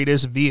carry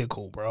this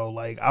vehicle, bro.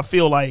 Like, I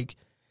feel like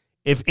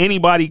if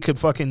anybody could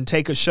fucking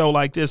take a show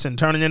like this and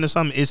turn it into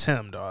something, it's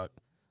him, dog.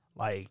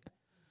 Like,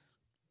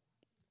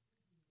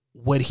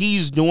 what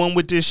he's doing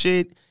with this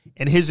shit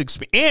and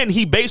and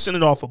he basing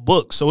it off a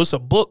book. So it's a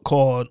book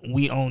called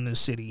We Own This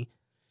City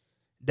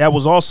that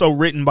was also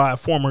written by a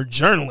former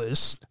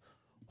journalist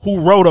who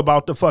wrote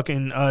about the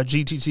fucking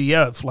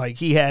GTTF. Like,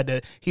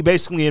 he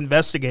basically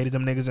investigated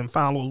them niggas and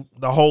found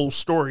the whole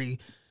story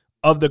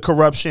of the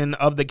corruption,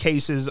 of the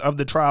cases, of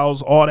the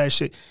trials, all that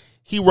shit.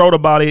 He wrote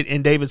about it,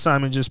 and David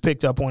Simon just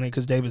picked up on it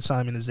because David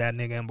Simon is that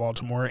nigga in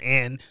Baltimore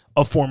and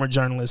a former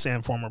journalist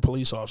and former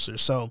police officer.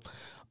 So,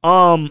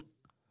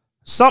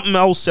 something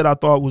else that I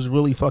thought was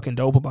really fucking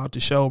dope about the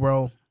show,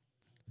 bro.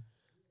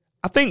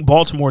 I think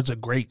Baltimore's a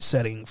great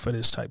setting for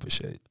this type of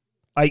shit.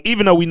 Like,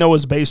 even though we know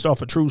it's based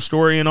off a true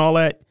story and all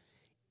that,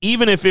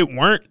 even if it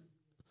weren't,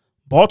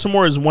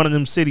 Baltimore is one of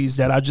them cities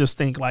that I just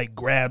think, like,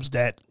 grabs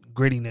that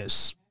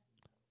grittiness.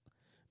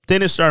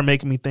 Then it started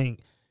making me think,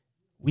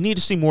 we need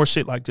to see more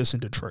shit like this in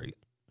Detroit.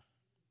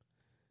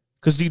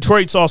 Because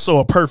Detroit's also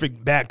a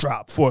perfect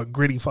backdrop for a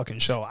gritty fucking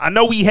show. I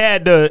know we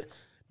had the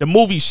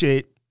movie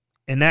shit,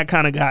 and that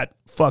kind of got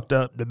fucked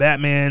up. The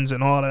Batmans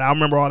and all that. I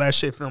remember all that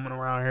shit filming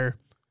around here.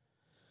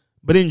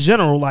 But in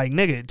general, like,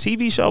 nigga,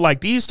 TV show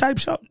like these type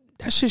shows,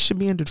 that shit should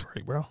be in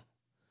Detroit, bro.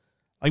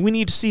 Like, we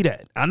need to see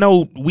that. I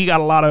know we got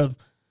a lot of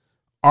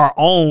our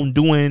own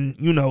doing,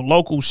 you know,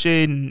 local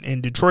shit,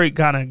 and Detroit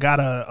kind of got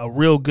a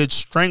real good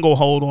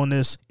stranglehold on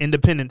this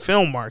independent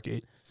film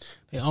market.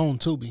 They own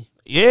Tubi.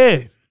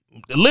 Yeah.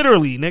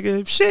 Literally,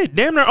 nigga. Shit,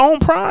 damn their own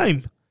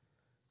Prime.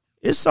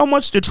 It's so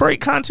much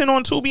Detroit content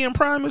on Tubi and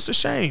Prime, it's a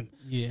shame.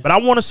 Yeah. But I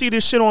want to see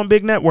this shit on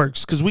big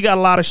networks because we got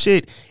a lot of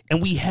shit and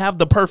we have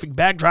the perfect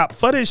backdrop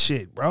for this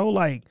shit, bro.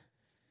 Like,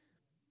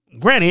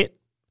 granted,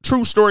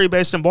 true story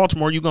based in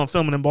Baltimore, you're going to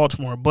film it in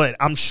Baltimore, but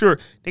I'm sure,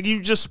 nigga,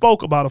 you just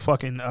spoke about a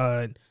fucking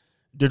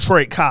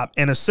Detroit cop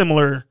in a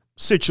similar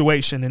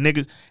situation, and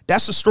niggas,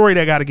 that's a story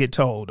that got to get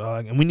told,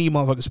 dog. And we need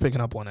motherfuckers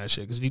picking up on that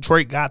shit because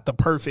Detroit got the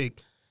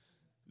perfect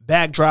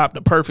backdrop,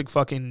 the perfect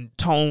fucking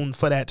tone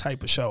for that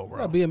type of show, bro.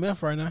 Got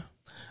BMF right now.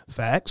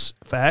 Facts.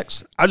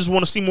 I just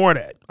want to see more of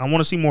that. I want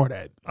to see more of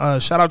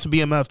that. Shout out to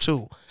BMF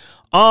too.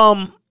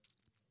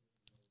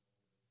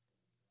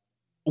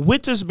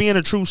 With this being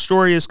a true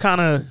story, it's kind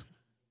of,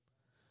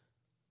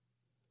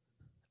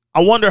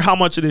 I wonder how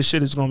much of this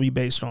shit is going to be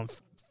based on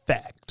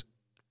fact.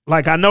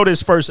 Like, I know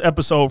this first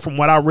episode, from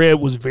what I read,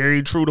 was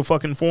very true to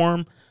fucking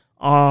form.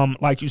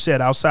 Like you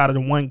said, outside of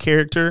the one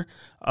character,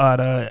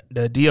 the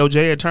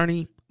DOJ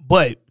attorney,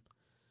 but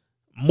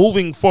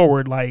moving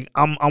forward, like,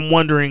 I'm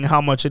wondering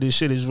how much of this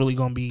shit is really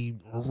gonna be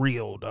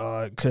real,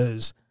 dog.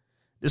 Because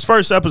this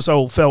first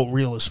episode felt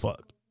real as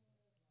fuck.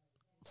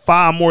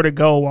 5 more to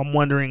go. I'm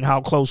wondering how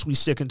close we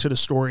sticking to the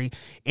story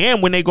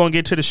and when they gonna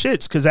get to the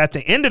shits. Because at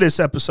the end of this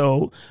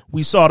episode,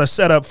 we saw the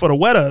setup for the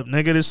wet up,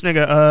 nigga. This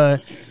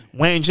nigga,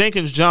 Wayne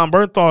Jenkins, John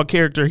Bernthal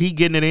character, he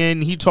getting it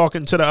in. He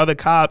talking to the other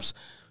cops,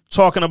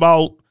 talking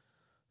about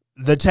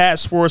the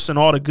task force and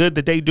all the good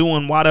that they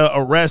doing, why the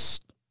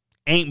arrest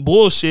ain't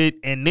bullshit.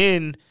 And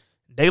then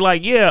they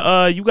like,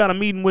 yeah, you got a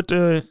meeting with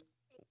the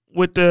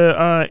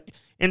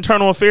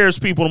internal affairs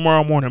people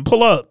tomorrow morning.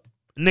 Pull up.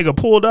 Nigga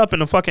pulled up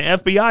and the fucking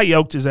FBI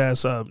yoked his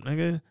ass up,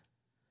 nigga.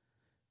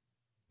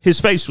 His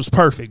face was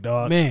perfect,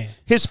 dog. Man.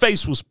 His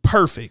face was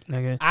perfect,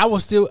 nigga. I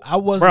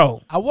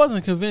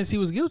wasn't convinced he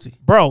was guilty.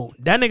 Bro,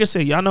 that nigga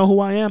said, y'all know who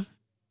I am?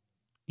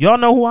 Y'all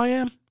know who I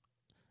am?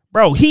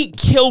 Bro, he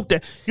killed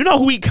that. You know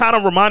who he kind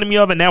of reminded me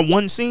of in that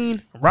one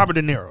scene? Robert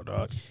De Niro,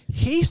 dog.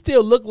 He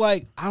still looked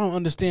like, I don't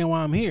understand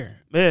why I'm here.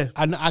 Yeah.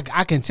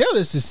 I can tell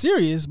this is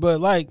serious, but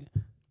like,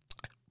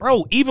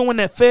 bro, even when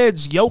that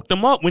feds yoked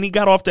him up when he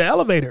got off the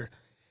elevator,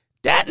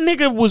 that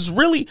nigga was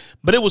really,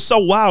 but it was so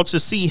wild to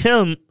see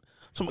him.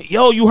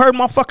 Yo, you hurt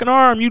my fucking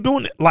arm. You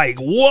doing it? Like,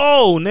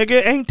 whoa,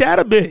 nigga, ain't that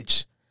a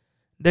bitch?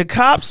 The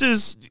cops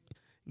is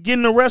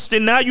getting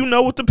arrested. Now you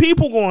know what the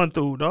people going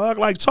through, dog.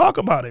 Like, talk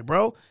about it,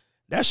 bro.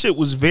 That shit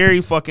was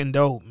very fucking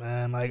dope,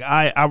 man. Like,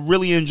 I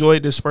really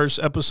enjoyed this first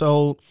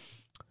episode.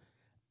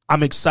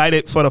 I'm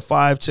excited for the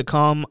 5 to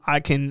come. I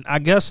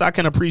guess I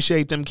can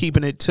appreciate them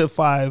keeping it to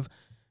 5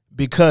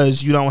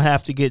 because you don't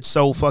have to get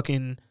so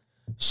fucking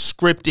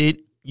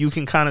scripted. You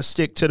can kind of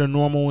stick to the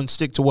normal and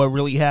stick to what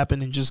really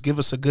happened and just give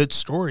us a good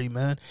story,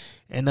 man.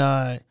 And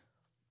I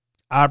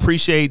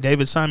appreciate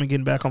David Simon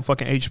getting back on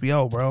fucking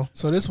HBO, bro.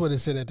 So this is what it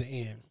said at the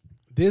end.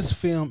 This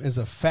film is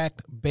a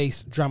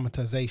fact-based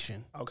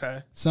dramatization.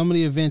 Okay. Some of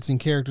the events and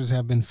characters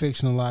have been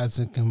fictionalized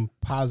and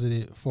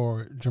composited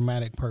for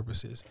dramatic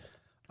purposes.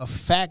 A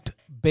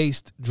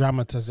fact-based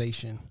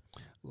dramatization.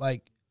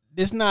 Like,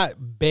 it's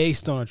not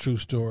based on a true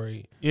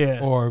story.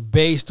 Yeah. Or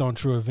based on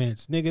true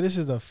events. Nigga, this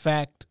is a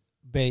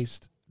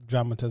fact-based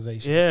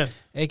dramatization. Yeah.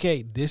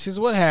 AK, this is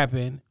what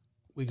happened.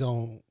 We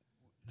gonna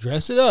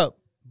dress it up,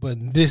 but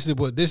this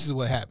is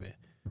what happened.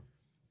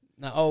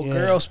 Now,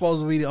 girl's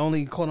supposed to be the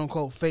only quote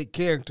unquote fake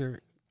character.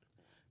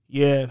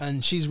 Yeah.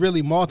 And she's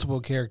really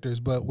multiple characters,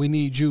 but we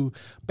need you.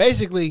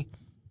 Basically,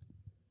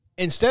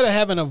 instead of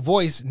having a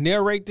voice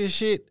narrate this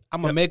shit,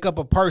 I'm gonna make up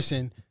a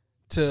person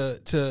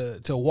to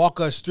walk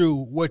us through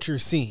what you're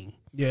seeing.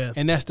 Yeah.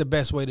 And that's the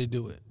best way to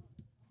do it.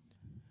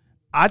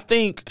 I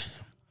think,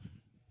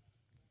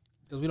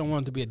 because we don't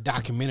want it to be a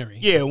documentary.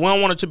 yeah, we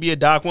don't want it to be a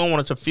doc. We don't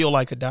want it to feel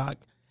like a doc.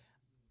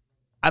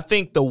 I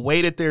think the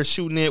way that they're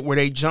shooting it, where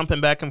they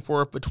jumping back and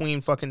forth between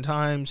fucking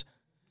times,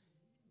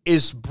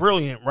 is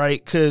brilliant,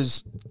 right?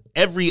 Because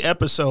every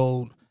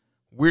episode,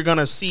 we're going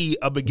to see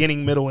a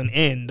beginning, middle, and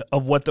end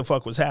of what the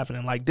fuck was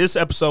happening. Like, this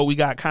episode, we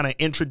got kind of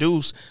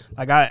introduced.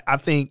 Like, I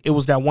think it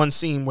was that one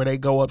scene where they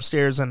go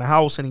upstairs in the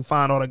house and he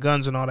find all the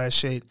guns and all that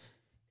shit.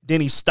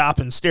 Then he stop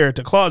and stare at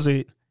the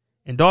closet.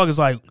 And dog is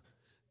like,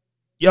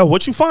 yo,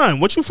 what you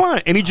find? What you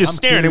find? And he just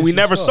staring, and we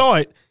never saw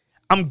it.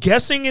 I'm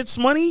guessing it's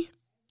money.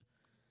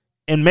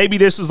 And maybe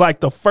this is like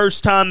the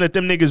first time that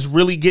them niggas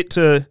really get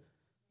to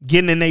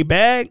getting in their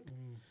bag.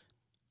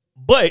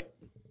 But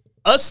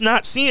us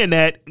not seeing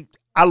that,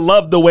 I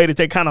love the way that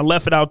they kind of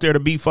left it out there to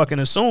be fucking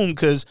assumed,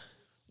 because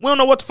we don't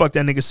know what the fuck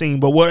that nigga seen.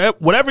 But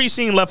whatever he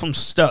seen left him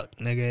stuck,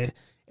 nigga.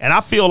 And I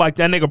feel like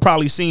that nigga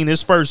probably seen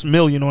his first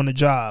million on the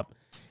job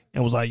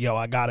and was like, yo,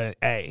 I gotta,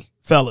 hey,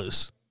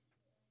 fellas,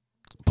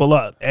 pull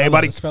up.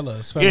 Everybody,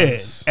 fellas. Yeah,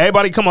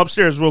 everybody come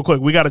upstairs real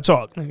quick. We got to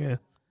talk, nigga.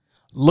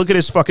 Look at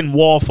this fucking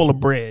wall full of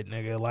bread,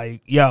 nigga.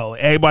 Like, yo,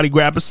 everybody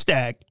grab a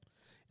stack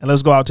and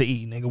let's go out to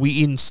eat, nigga. We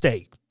eating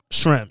steak,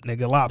 shrimp,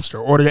 nigga, lobster.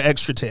 Order the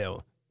extra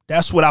tail.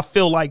 That's what I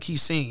feel like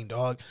he's seen,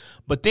 dog.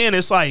 But then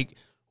it's like,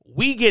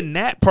 we getting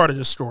that part of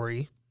the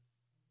story.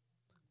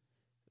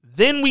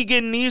 Then we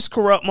getting these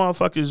corrupt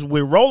motherfuckers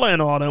with Rolla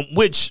and all them,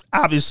 which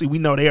obviously we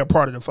know they are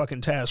part of the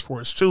fucking task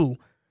force too.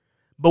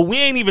 But we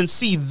ain't even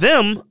see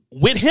them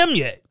with him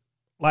yet.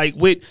 Like,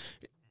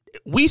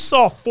 we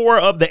saw 4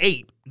 of the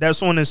 8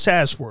 that's on this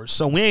task force,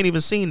 so we ain't even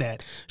seen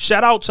that.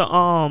 Shout out to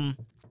hold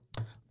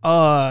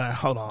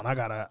on,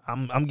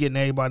 I'm getting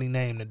everybody's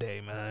name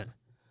today, man.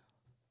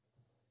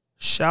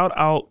 Shout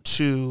out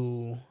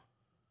to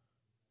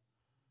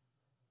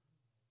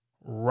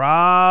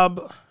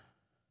Rob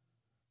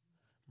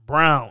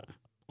Brown,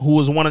 who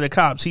was one of the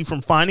cops. He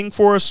from Finding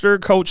Forrester,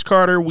 Coach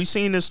Carter. We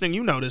seen this nigga.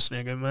 You know this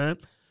nigga, man.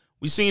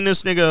 We seen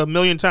this nigga a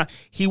million times.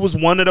 He was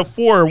one of the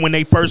 4 when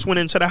they first went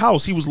into the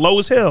house. He was low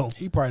as hell.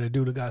 He probably the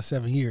dude that got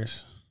 7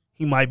 years.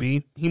 He might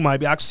be. I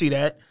can see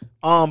that.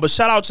 But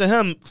shout out to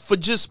him for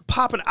just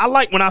popping. I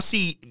like when I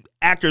see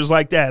actors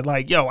like that.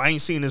 Like, yo, I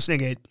ain't seen this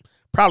nigga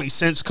probably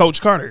since Coach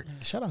Carter.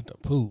 Shout out to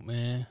Poot,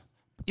 man.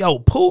 Yo,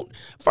 Poot.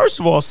 First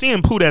of all,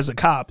 seeing Poot as a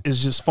cop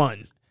is just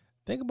fun.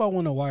 Think about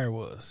when The Wire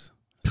was.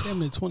 Damn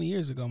near 20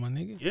 years ago, my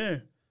nigga. Yeah.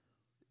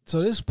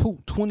 So this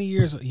Poot 20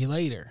 years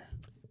later.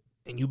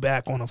 And you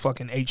back on a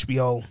fucking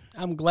HBO.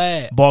 I'm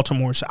glad.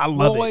 Baltimore shit. I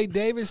love Boy, it.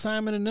 David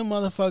Simon and them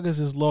motherfuckers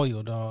is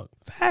loyal, dog.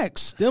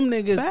 Facts. Them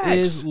niggas Facts.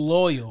 is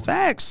loyal.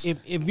 Facts.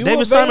 If you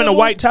David Simon and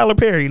White Tyler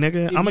Perry,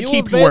 nigga. I'm going to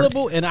keep you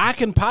working. And I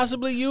can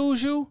possibly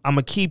use you. I'm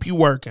going to keep you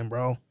working,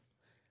 bro.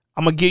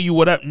 I'm going to give you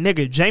what up.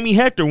 Nigga, Jamie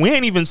Hector, we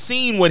ain't even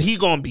seen what he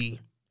going to be.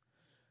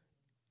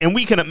 And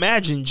we can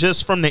imagine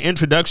just from the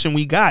introduction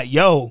we got,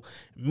 yo,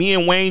 me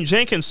and Wayne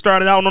Jenkins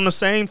started out on the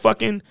same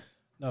fucking...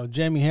 No,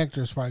 Jamie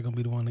Hector is probably going to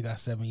be the one that got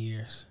 7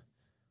 years.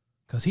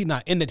 Because he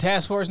not in the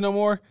task force no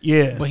more.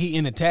 Yeah. But he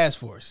in the task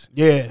force.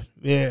 Yeah,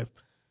 yeah.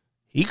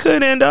 He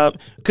could end up...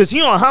 Because he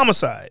on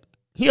homicide.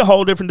 He a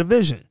whole different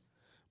division.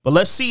 But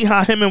let's see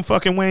how him and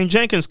fucking Wayne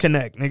Jenkins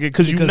connect, nigga.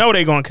 Because you know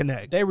they going to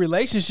connect. Their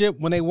relationship,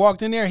 when they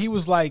walked in there, he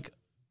was like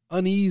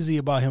uneasy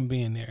about him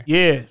being there.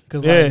 Yeah.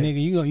 Because yeah. like,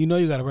 nigga, you know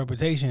you got a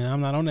reputation. I'm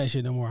not on that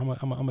shit no more.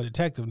 I'm a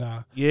detective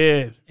now.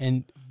 Yeah.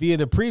 And via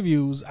the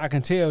previews, I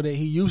can tell that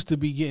he used to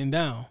be getting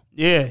down.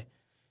 Yeah.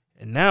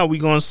 And now we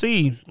going to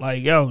see,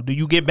 like, yo, do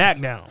you get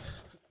back down?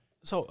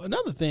 So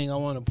another thing I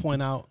want to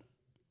point out,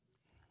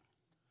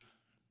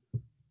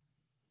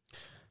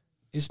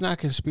 it's not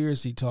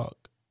conspiracy talk.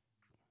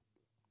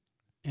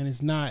 And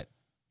it's not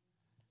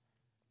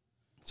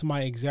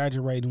somebody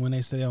exaggerating when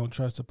they say they don't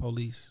trust the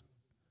police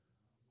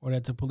or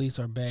that the police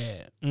are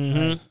bad. Mm-hmm.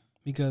 Right?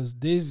 Because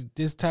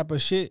this type of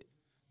shit,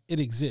 it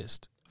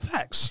exists.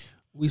 Facts.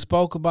 We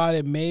spoke about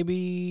it.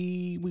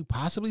 Maybe we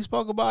possibly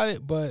spoke about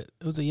it, but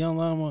it was a young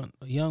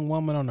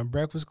woman on the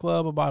Breakfast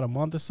Club about a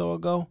month or so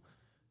ago,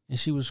 and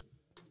she was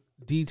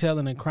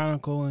detailing and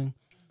chronicling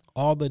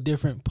all the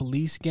different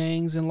police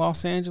gangs in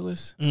Los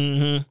Angeles.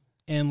 Mm-hmm.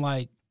 And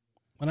like,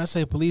 when I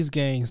say police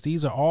gangs,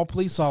 these are all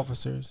police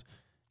officers,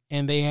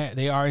 and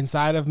they are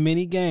inside of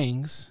many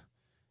gangs,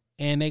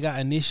 and they got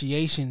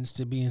initiations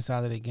to be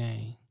inside of the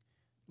gang.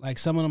 Like,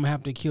 some of them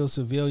have to kill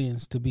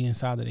civilians to be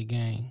inside of the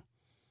gang.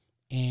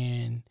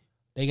 And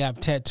they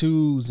got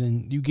tattoos,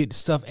 and you get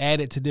stuff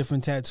added to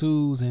different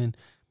tattoos, and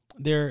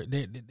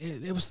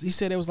he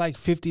said it was like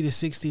 50 to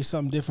 60 or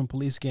something different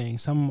police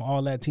gangs. Some of them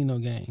all Latino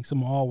gangs,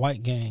 some all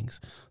white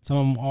gangs, some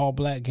of them all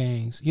black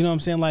gangs. You know what I'm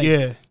saying? Like,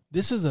 yeah.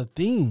 This is a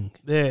thing.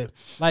 Yeah.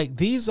 Like,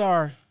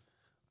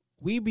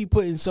 we be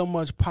putting so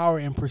much power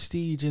and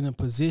prestige in a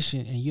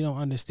position, and you don't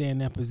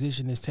understand that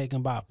position is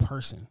taken by a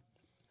person.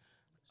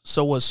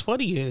 So what's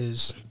funny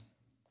is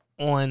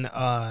on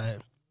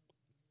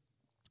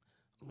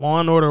Law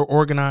and Order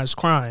Organized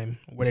Crime,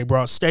 where they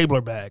brought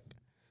Stabler back.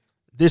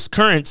 This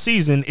current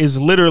season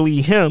is literally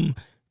him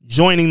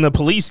joining the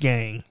police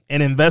gang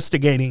and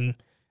investigating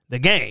the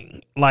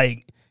gang.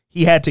 Like,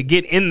 he had to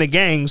get in the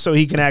gang so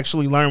he can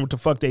actually learn what the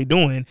fuck they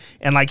doing.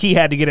 And, like, he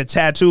had to get a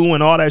tattoo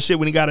and all that shit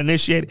when he got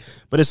initiated.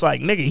 But it's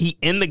like, nigga, he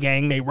in the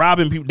gang. They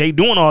robbing people. They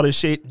doing all this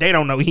shit. They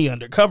don't know he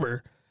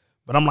undercover.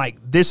 But I'm like,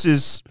 this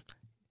is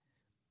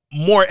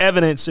more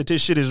evidence that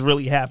this shit is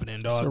really happening,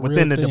 dog,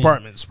 within the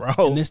departments, bro.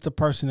 And it's the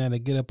person that'll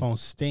get up on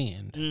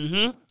stand.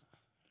 Mm-hmm.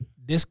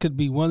 This could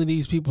be one of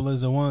these people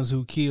is the ones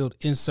who killed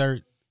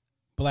insert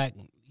black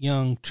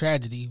young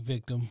tragedy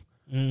victim.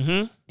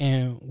 Mm-hmm.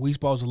 And we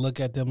supposed to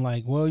look at them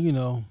like, well, you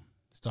know,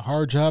 it's a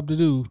hard job to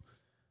do.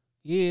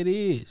 Yeah, it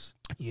is.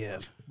 Yeah.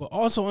 But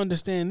also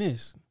understand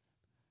this.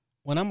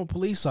 When I'm a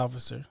police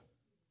officer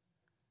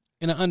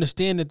and I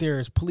understand that there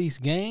is police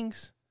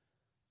gangs,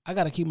 I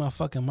got to keep my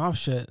fucking mouth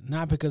shut,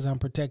 not because I'm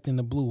protecting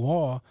the blue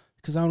wall,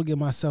 because I don't get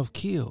myself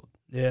killed.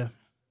 Yeah.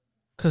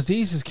 Because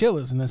these is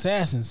killers and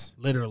assassins.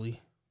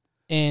 Literally.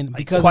 And like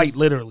because quite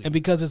literally. And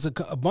because it's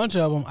a bunch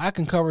of them, I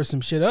can cover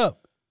some shit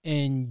up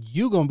and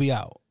you going to be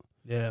out.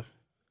 Yeah.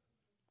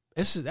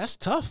 That's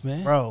tough,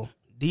 man. Bro,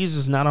 these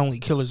is not only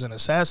killers and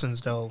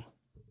assassins, though.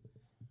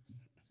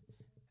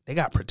 They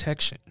got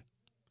protection.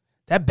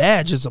 That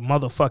badge is a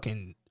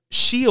motherfucking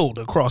shield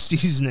across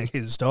these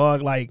niggas,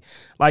 dog. Like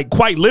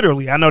quite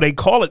literally. I know they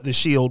call it the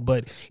shield,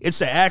 but it's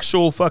the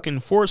actual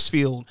fucking force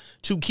field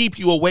to keep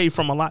you away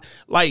from a lot.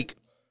 Like,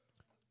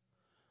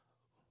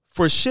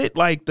 for shit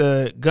like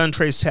the Gun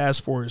Trace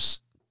Task Force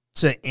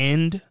to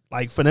end,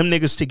 like for them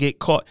niggas to get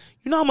caught,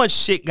 you know how much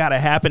shit gotta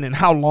happen and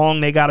how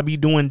long they gotta be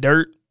doing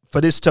dirt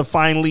for this to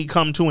finally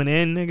come to an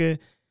end, nigga?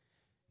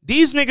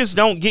 These niggas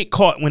don't get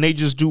caught when they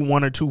just do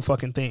one or two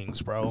fucking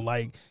things, bro.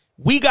 Like,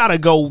 we gotta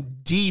go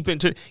deep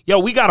into,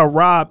 we gotta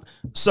rob.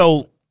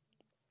 So,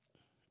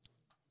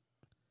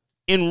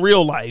 in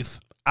real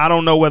life, I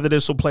don't know whether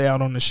this will play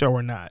out on the show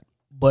or not,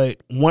 but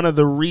one of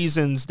the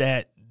reasons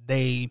that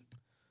they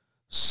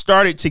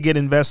started to get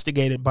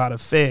investigated by the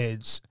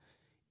feds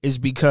is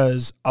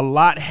because a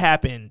lot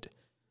happened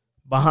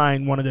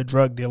behind one of the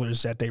drug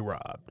dealers that they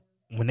robbed.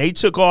 When they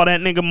took all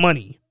that nigga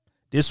money,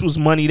 this was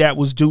money that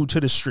was due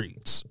to the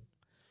streets.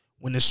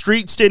 When the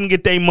streets didn't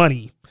get their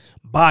money,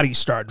 bodies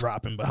start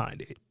dropping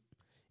behind it.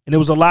 And there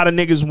was a lot of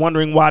niggas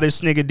wondering why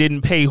this nigga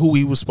didn't pay who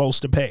he was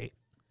supposed to pay.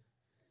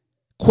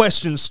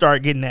 Questions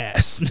start getting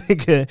asked,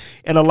 nigga.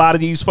 And a lot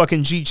of these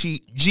fucking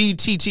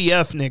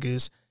GTTF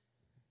niggas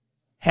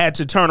had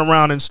to turn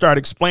around and start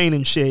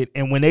explaining shit.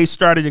 And when they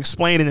started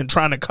explaining and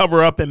trying to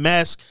cover up and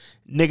mask,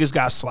 niggas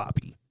got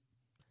sloppy.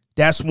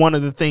 That's one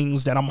of the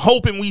things that I'm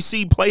hoping we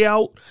see play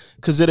out,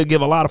 because it'll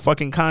give a lot of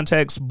fucking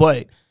context.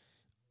 But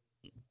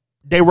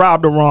they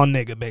robbed the wrong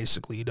nigga,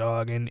 basically,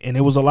 dog. And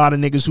it was a lot of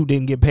niggas who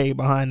didn't get paid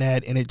behind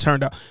that, and it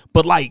turned out.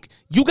 But, like,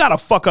 you got to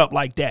fuck up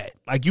like that.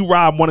 Like, you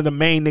robbed one of the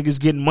main niggas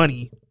getting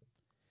money,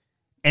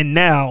 and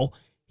now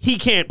he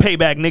can't pay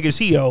back niggas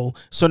he owe,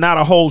 so now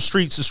the whole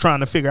streets is trying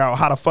to figure out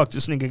how the fuck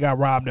this nigga got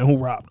robbed and who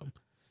robbed him.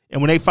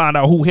 And when they find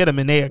out who hit him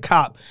and they a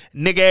cop,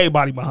 nigga,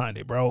 everybody behind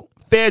it, bro.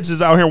 Feds is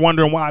out here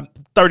wondering why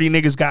 30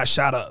 niggas got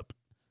shot up.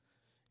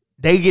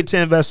 They get to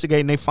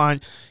investigate and they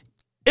find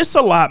it's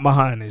a lot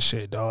behind this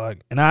shit, dog.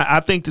 And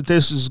I think that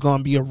this is going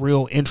to be a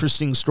real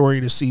interesting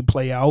story to see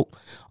play out.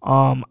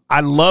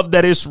 I love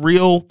that it's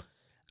real.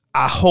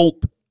 I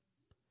hope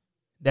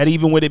that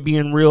even with it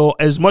being real,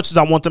 as much as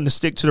I want them to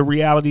stick to the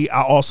reality,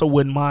 I also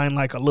wouldn't mind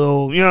like a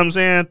little, you know what I'm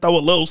saying? Throw a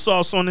little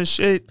sauce on this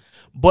shit.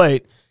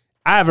 But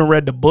I haven't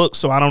read the book,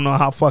 so I don't know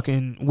how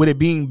fucking, with it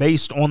being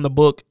based on the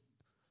book,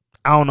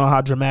 I don't know how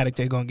dramatic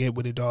they're going to get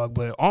with it, dog.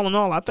 But all in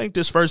all, I think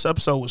this first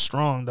episode was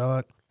strong,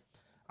 dog.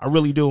 I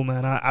really do,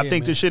 man. I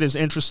think this shit is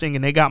interesting,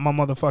 and they got my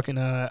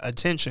motherfucking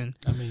attention.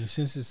 I mean,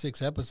 since it's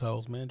 6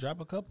 episodes, man,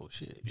 drop a couple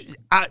shit.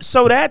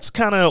 So that's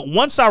kind of,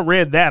 once I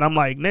read that, I'm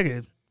like,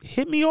 nigga,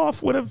 hit me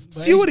off with a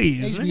few of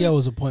these. HBO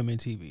is appointment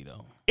TV,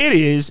 though. It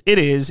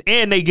is.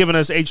 And they giving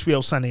us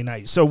HBO Sunday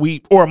night.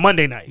 Or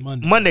Monday night.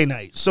 Monday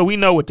night. So we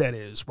know what that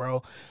is,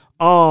 bro.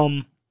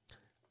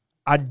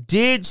 I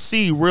did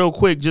see real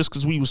quick, just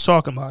because we was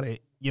talking about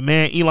it, your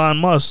man Elon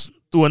Musk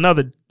threw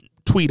another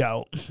tweet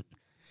out.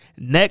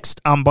 Next,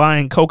 I'm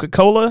buying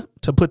Coca-Cola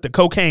to put the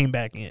cocaine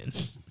back in.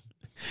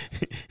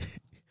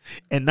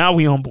 And now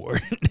we on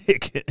board.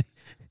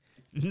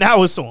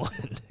 Now it's on.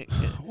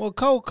 Well,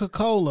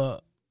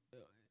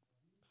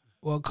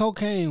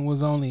 cocaine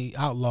was only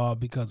outlawed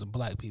because of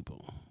black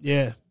people.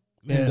 Yeah.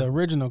 And the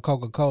original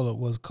Coca-Cola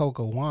was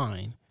Coca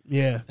wine.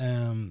 Yeah.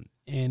 And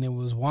it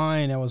was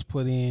wine that was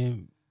put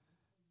in.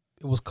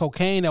 It was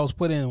cocaine that was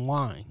put in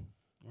wine,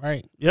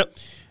 right? Yep.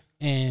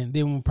 And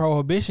then when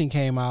Prohibition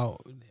came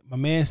out, my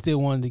man still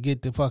wanted to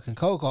get the fucking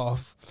Coke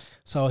off,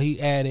 so he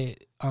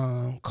added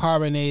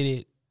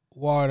carbonated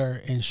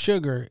water and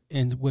sugar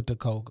in with the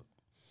Coke,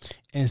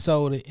 and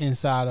sold it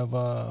inside of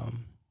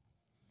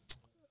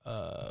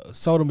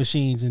soda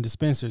machines and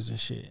dispensers and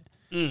shit.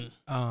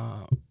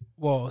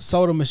 Well,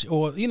 soda machine,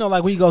 or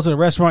like when you go to the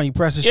restaurant, you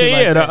press the shit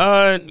like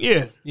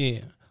that. Yeah.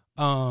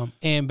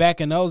 And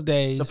back in those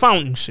days, The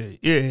fountain shit.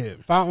 Yeah.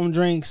 fountain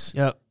drinks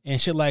Yep. and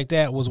shit like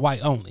that was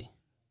white only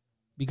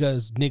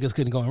because niggas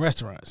couldn't go in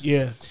restaurants.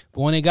 Yeah.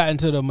 But when they got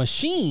into the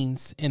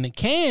machines and the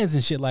cans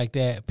and shit like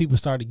that, people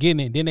started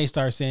getting it. Then they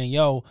started saying,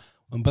 yo,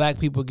 when black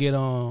people get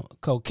on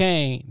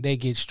cocaine, they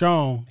get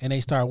strong, and they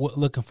start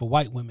looking for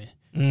white women.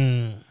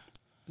 And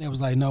it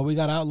was like, no, we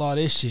got to outlaw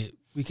this shit.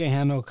 We can't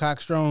have no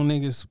cock-strong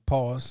niggas,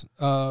 pause,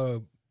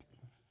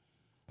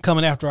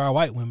 coming after our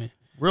white women.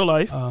 Real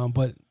life.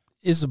 But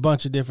it's a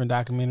bunch of different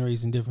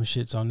documentaries and different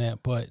shits on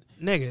that. But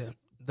Nigga,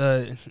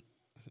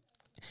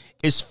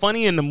 it's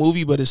funny in the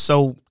movie, but it's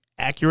so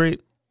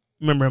accurate.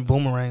 Remember in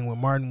Boomerang when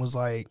Martin was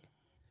like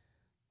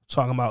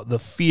talking about the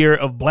fear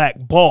of black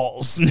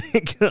balls,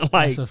 nigga.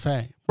 Like, that's a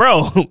fact.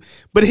 bro,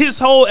 but his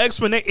whole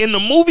explanation in the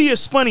movie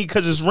is funny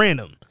because it's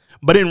random.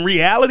 But in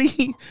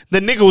reality, the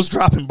nigga was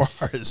dropping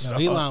bars. No,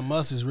 dog. Elon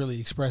Musk is really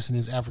expressing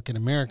his African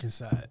American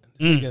side.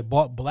 This nigga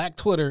bought Black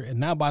Twitter and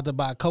now about to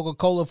buy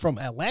Coca-Cola from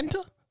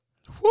Atlanta.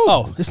 Whew.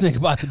 Oh, this nigga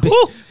about to be.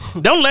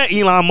 Whew. Don't let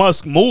Elon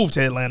Musk move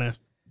to Atlanta.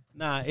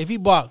 Nah, if he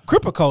bought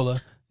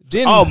Cripa-Cola,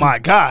 then Oh my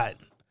God.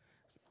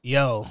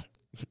 Yo.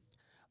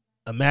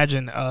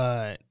 Imagine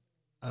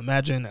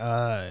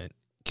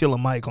Killer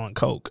Mike on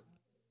coke.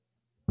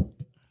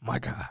 My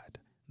God.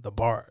 The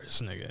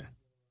bars, nigga.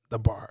 The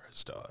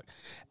bars, dog.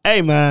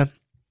 Hey man.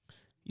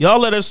 Y'all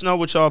let us know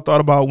what y'all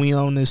thought about We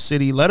Own This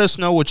City. Let us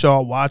know what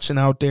y'all watching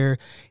out there.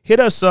 Hit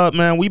us up,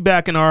 man. We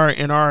back in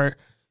our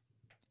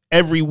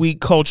every week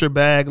culture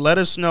bag. Let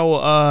us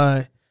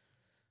know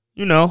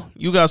you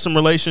got some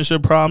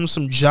relationship problems,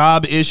 some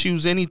job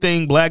issues,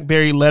 anything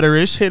BlackBerry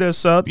letterish, hit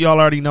us up. Y'all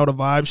already know the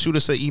vibe. Shoot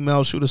us an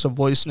email, shoot us a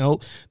voice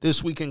note.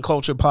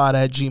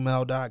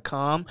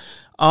 thisweekinculturepod@gmail.com.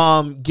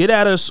 Get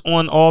at us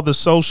on all the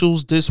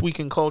socials. This Week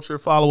in Culture.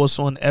 Follow us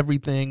on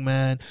everything,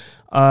 man.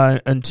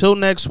 Until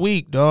next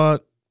week,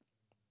 dog.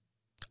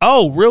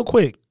 Oh, real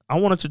quick. I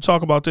wanted to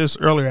talk about this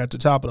earlier at the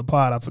top of the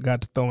pod. I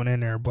forgot to throw it in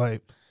there,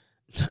 but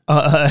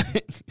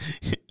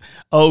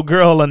old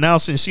girl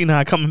announcing she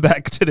not coming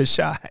back to the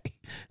Shy.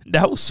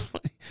 That was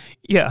funny.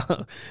 Yeah.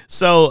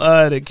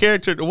 So the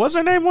character, what's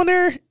her name on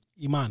there?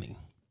 Imani.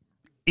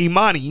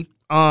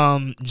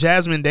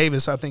 Jasmine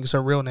Davis, I think is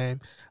her real name,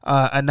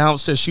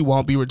 announced that she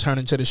won't be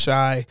returning to the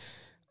Shy.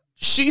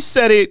 She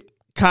said it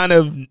kind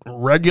of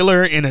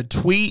regular in a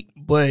tweet,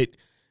 but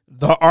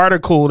the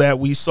article that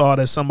we saw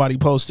that somebody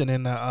posted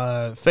in the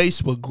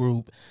Facebook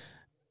group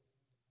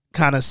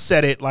kind of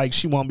said it like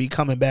she won't be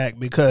coming back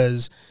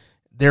because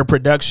their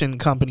production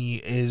company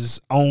is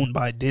owned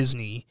by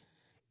Disney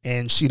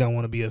and she don't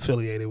want to be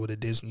affiliated with a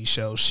Disney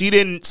show. She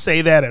didn't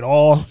say that at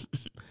all.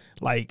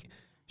 Like,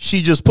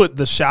 she just put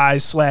the Shy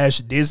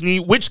 / Disney,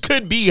 which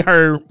could be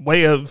her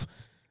way of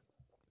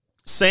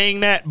saying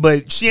that,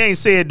 but she ain't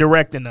say it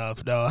direct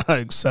enough,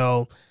 dog.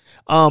 So,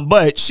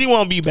 but she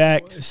won't be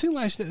back. It seems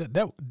like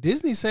that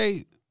Disney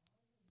say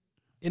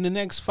in the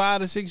next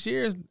 5 to 6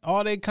 years,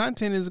 all their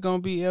content is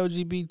going to be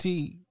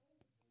LGBT.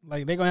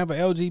 Like, they're going to have an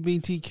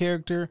LGBT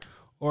character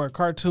or a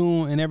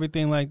cartoon and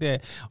everything like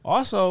that.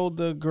 Also,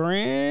 the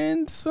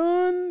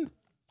grandson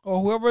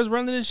or whoever is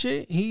running this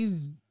shit,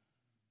 he's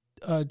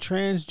a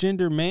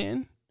transgender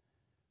man.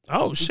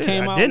 Oh, shit.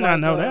 I did not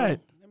know that.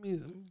 Let me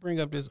bring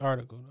up this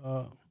article.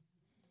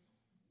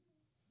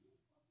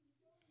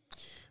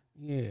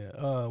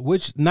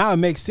 Which now it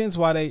makes sense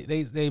why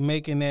they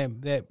making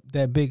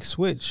that big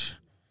switch.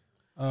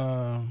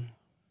 All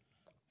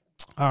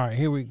right,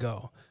 here we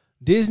go.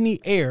 Disney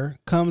Air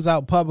comes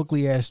out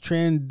publicly as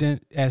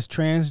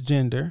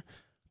transgender,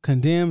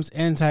 condemns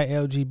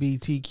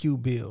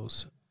anti-LGBTQ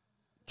bills.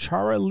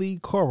 Charlie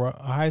Cora,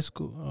 a high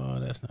school.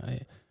 That's not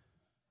it.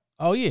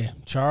 Oh yeah,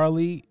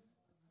 Charlie.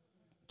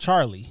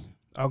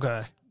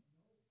 Okay.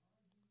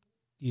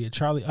 Yeah,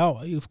 Charlie.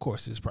 Oh, of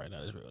course, it's probably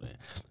not his real name.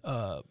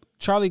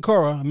 Charlie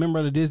Cora, a member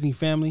of the Disney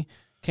family,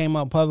 came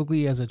out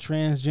publicly as a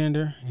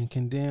transgender and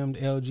condemned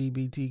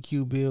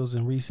LGBTQ bills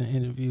in recent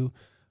interview.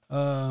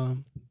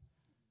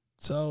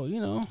 So, you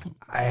know,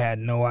 I had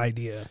no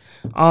idea.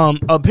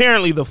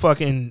 Apparently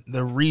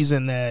the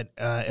reason that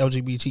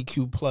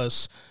LGBTQ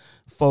plus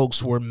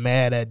folks were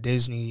mad at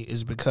Disney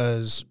is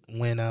because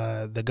when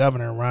the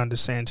governor, Ron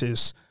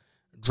DeSantis,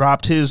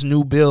 dropped his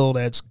new bill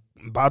that's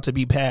about to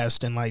be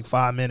passed in like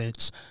 5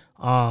 minutes,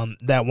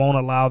 that won't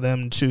allow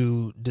them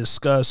to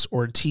discuss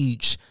or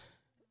teach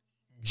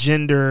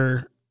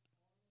gender.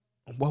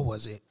 What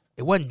was it?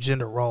 It wasn't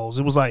gender roles.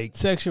 It was like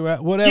sexual,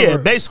 whatever. Yeah,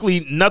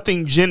 basically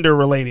nothing gender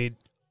related.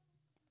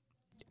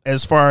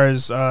 As far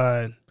as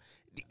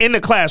in the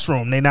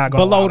classroom, they're not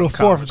going below the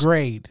 4th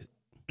grade.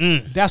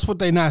 That's what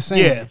they're not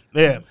saying.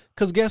 Yeah.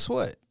 Because guess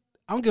what?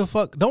 I don't give a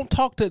fuck. Don't.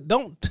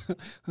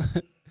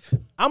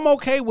 I'm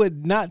okay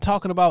with not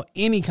talking about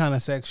any kind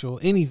of sexual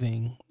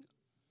anything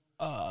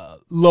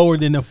lower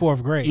than the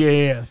 4th grade.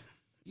 Yeah.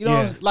 You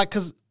know, like,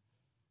 because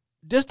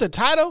just the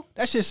title,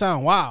 that shit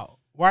sound wild,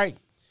 right?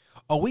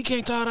 Oh, we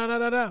can't talk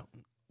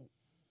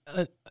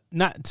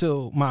not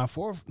till my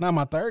 4th, not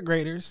my 3rd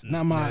graders,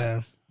 not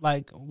my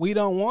like. We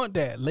don't want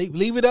that.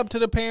 Leave it up to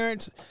the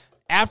parents.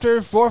 after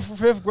 4th or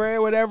 5th grade,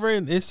 whatever,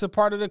 and it's a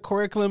part of the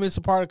curriculum. It's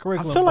a part of the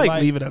curriculum. I feel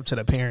like leave it up to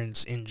the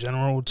parents in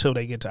general till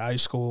they get to high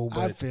school. But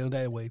I feel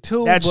that way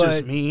too. That's but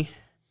just me.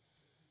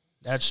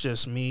 That's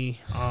just me.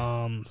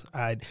 I'm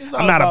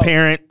all not about- a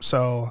parent,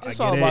 so I It's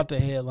get all it. about the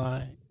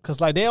headline. Cause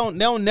like they don't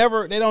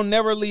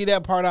never leave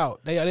that part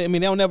out. They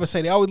don't never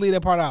say, they always leave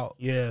that part out.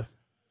 Yeah,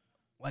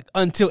 Like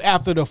until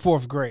after the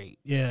 4th grade.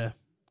 yeah.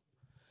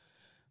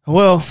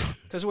 Well,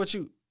 Cause what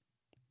you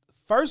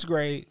 1st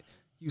grade,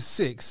 you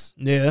 6.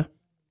 yeah.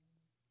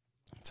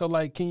 So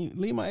like, can you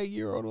leave my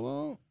 8-year-old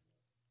alone?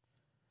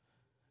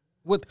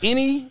 With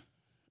any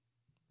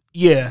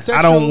Yeah, I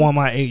Sexual, don't want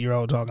my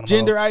 8-year-old talking about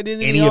gender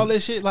identity, any all of-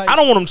 this shit? Like, I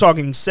don't want him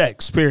talking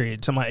sex,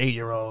 period, to my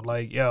 8-year-old.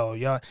 Like, yo,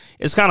 y'all,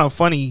 it's kind of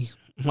funny.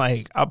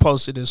 Like, I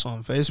posted this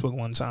on Facebook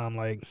one time.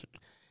 Like,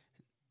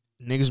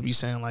 niggas be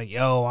saying, like,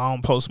 yo, I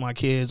don't post my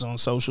kids on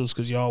socials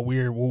because y'all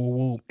weird, woo, woo,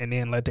 woo, and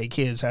then let their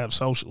kids have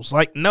socials.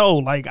 Like, no,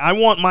 like, I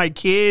want my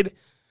kid,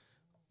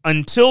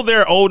 until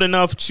they're old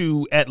enough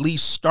to at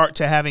least start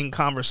to having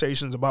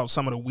conversations about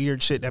some of the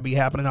weird shit that be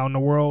happening out in the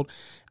world,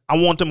 I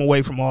want them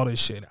away from all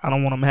this shit. I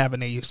don't want them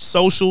having a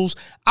socials.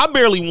 I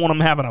barely want them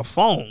having a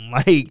phone.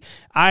 Like,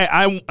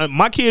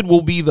 my kid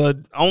will be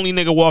the only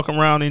nigga walking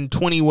around in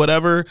 20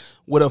 whatever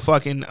with a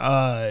fucking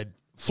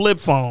flip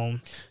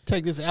phone.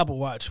 take this Apple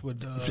Watch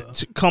with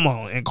Come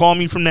on and call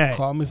me from that.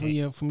 call me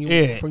from your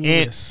Yeah,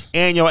 list.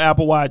 and your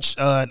Apple Watch,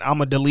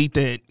 I'ma delete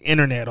the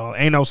internet on.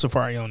 Ain't no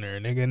Safari on there,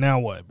 nigga. Now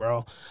what,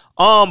 bro?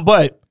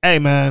 But hey,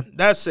 man,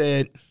 that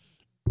said,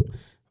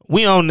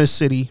 we own this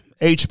city.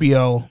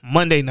 HBO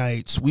Monday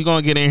nights. We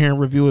gonna get in here and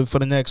review it for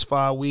the next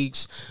 5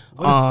 weeks.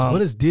 What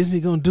is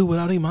Disney gonna do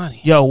without Imani?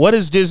 Yo, what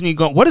is Disney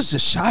going? What is the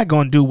Shy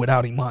gonna do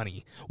without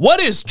Imani?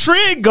 What is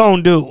Trig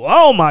gonna do?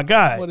 Oh my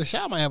God! Well, the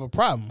Shy might have a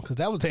problem because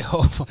that was their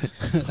whole.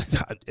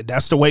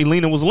 That's the way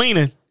Lena was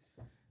leaning.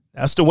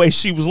 That's the way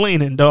she was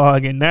leaning,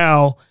 dog. And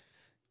now,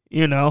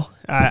 you know,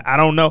 I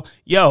don't know.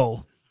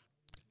 Yo,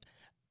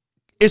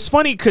 it's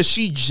funny because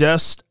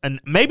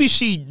maybe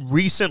she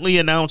recently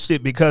announced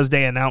it because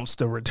they announced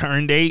the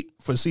return date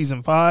for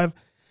season 5.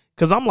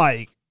 Because I'm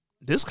like,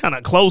 this kind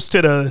of close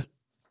to the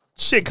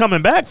shit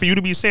coming back for you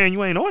to be saying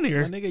you ain't on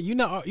here. Nigga,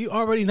 you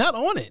already not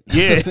on it.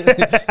 Yeah.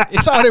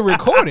 It's already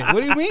recorded.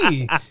 What do you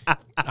mean?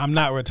 I'm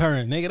not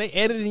returning, nigga. They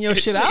editing your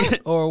shit out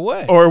or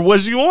what? Or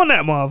was you on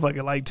that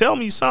motherfucker? Like, tell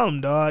me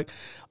something, dog.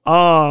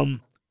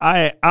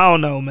 I don't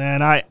know,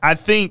 man. I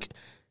think,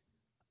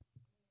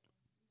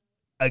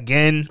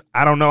 again,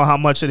 I don't know how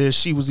much of this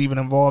she was even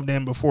involved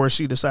in before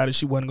she decided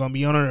she wasn't going to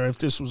be on it, or if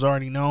this was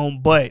already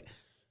known. But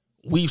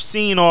we've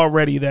seen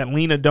already that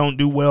Lena don't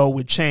do well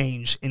with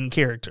change in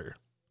character.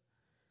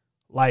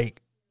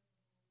 Like,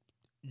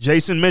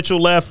 Jason Mitchell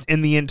left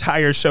and the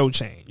entire show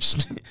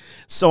changed.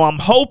 So I'm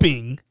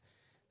hoping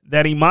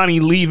that Imani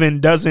leaving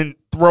doesn't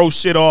throw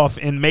shit off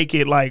and make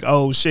it like,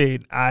 oh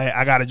shit,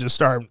 I got to just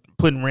start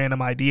putting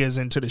random ideas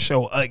into the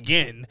show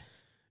again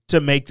to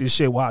make this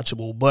shit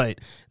watchable. But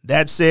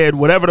that said,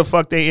 whatever the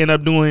fuck they end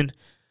up doing,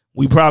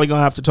 we probably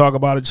gonna have to talk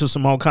about it till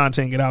some more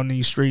content get out in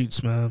these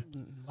streets, man.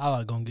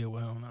 Lala gonna get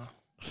well now.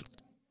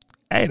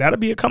 Hey, that'll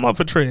be a come up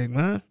for Trig,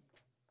 man.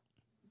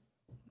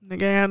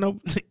 Nigga ain't no.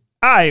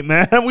 All right,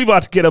 man. We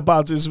about to get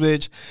about this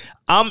bitch.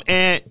 I'm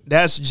Ant.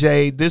 That's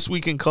Jay. This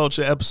Week in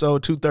Culture,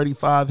 episode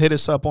 235. Hit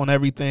us up on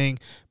everything.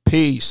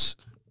 Peace.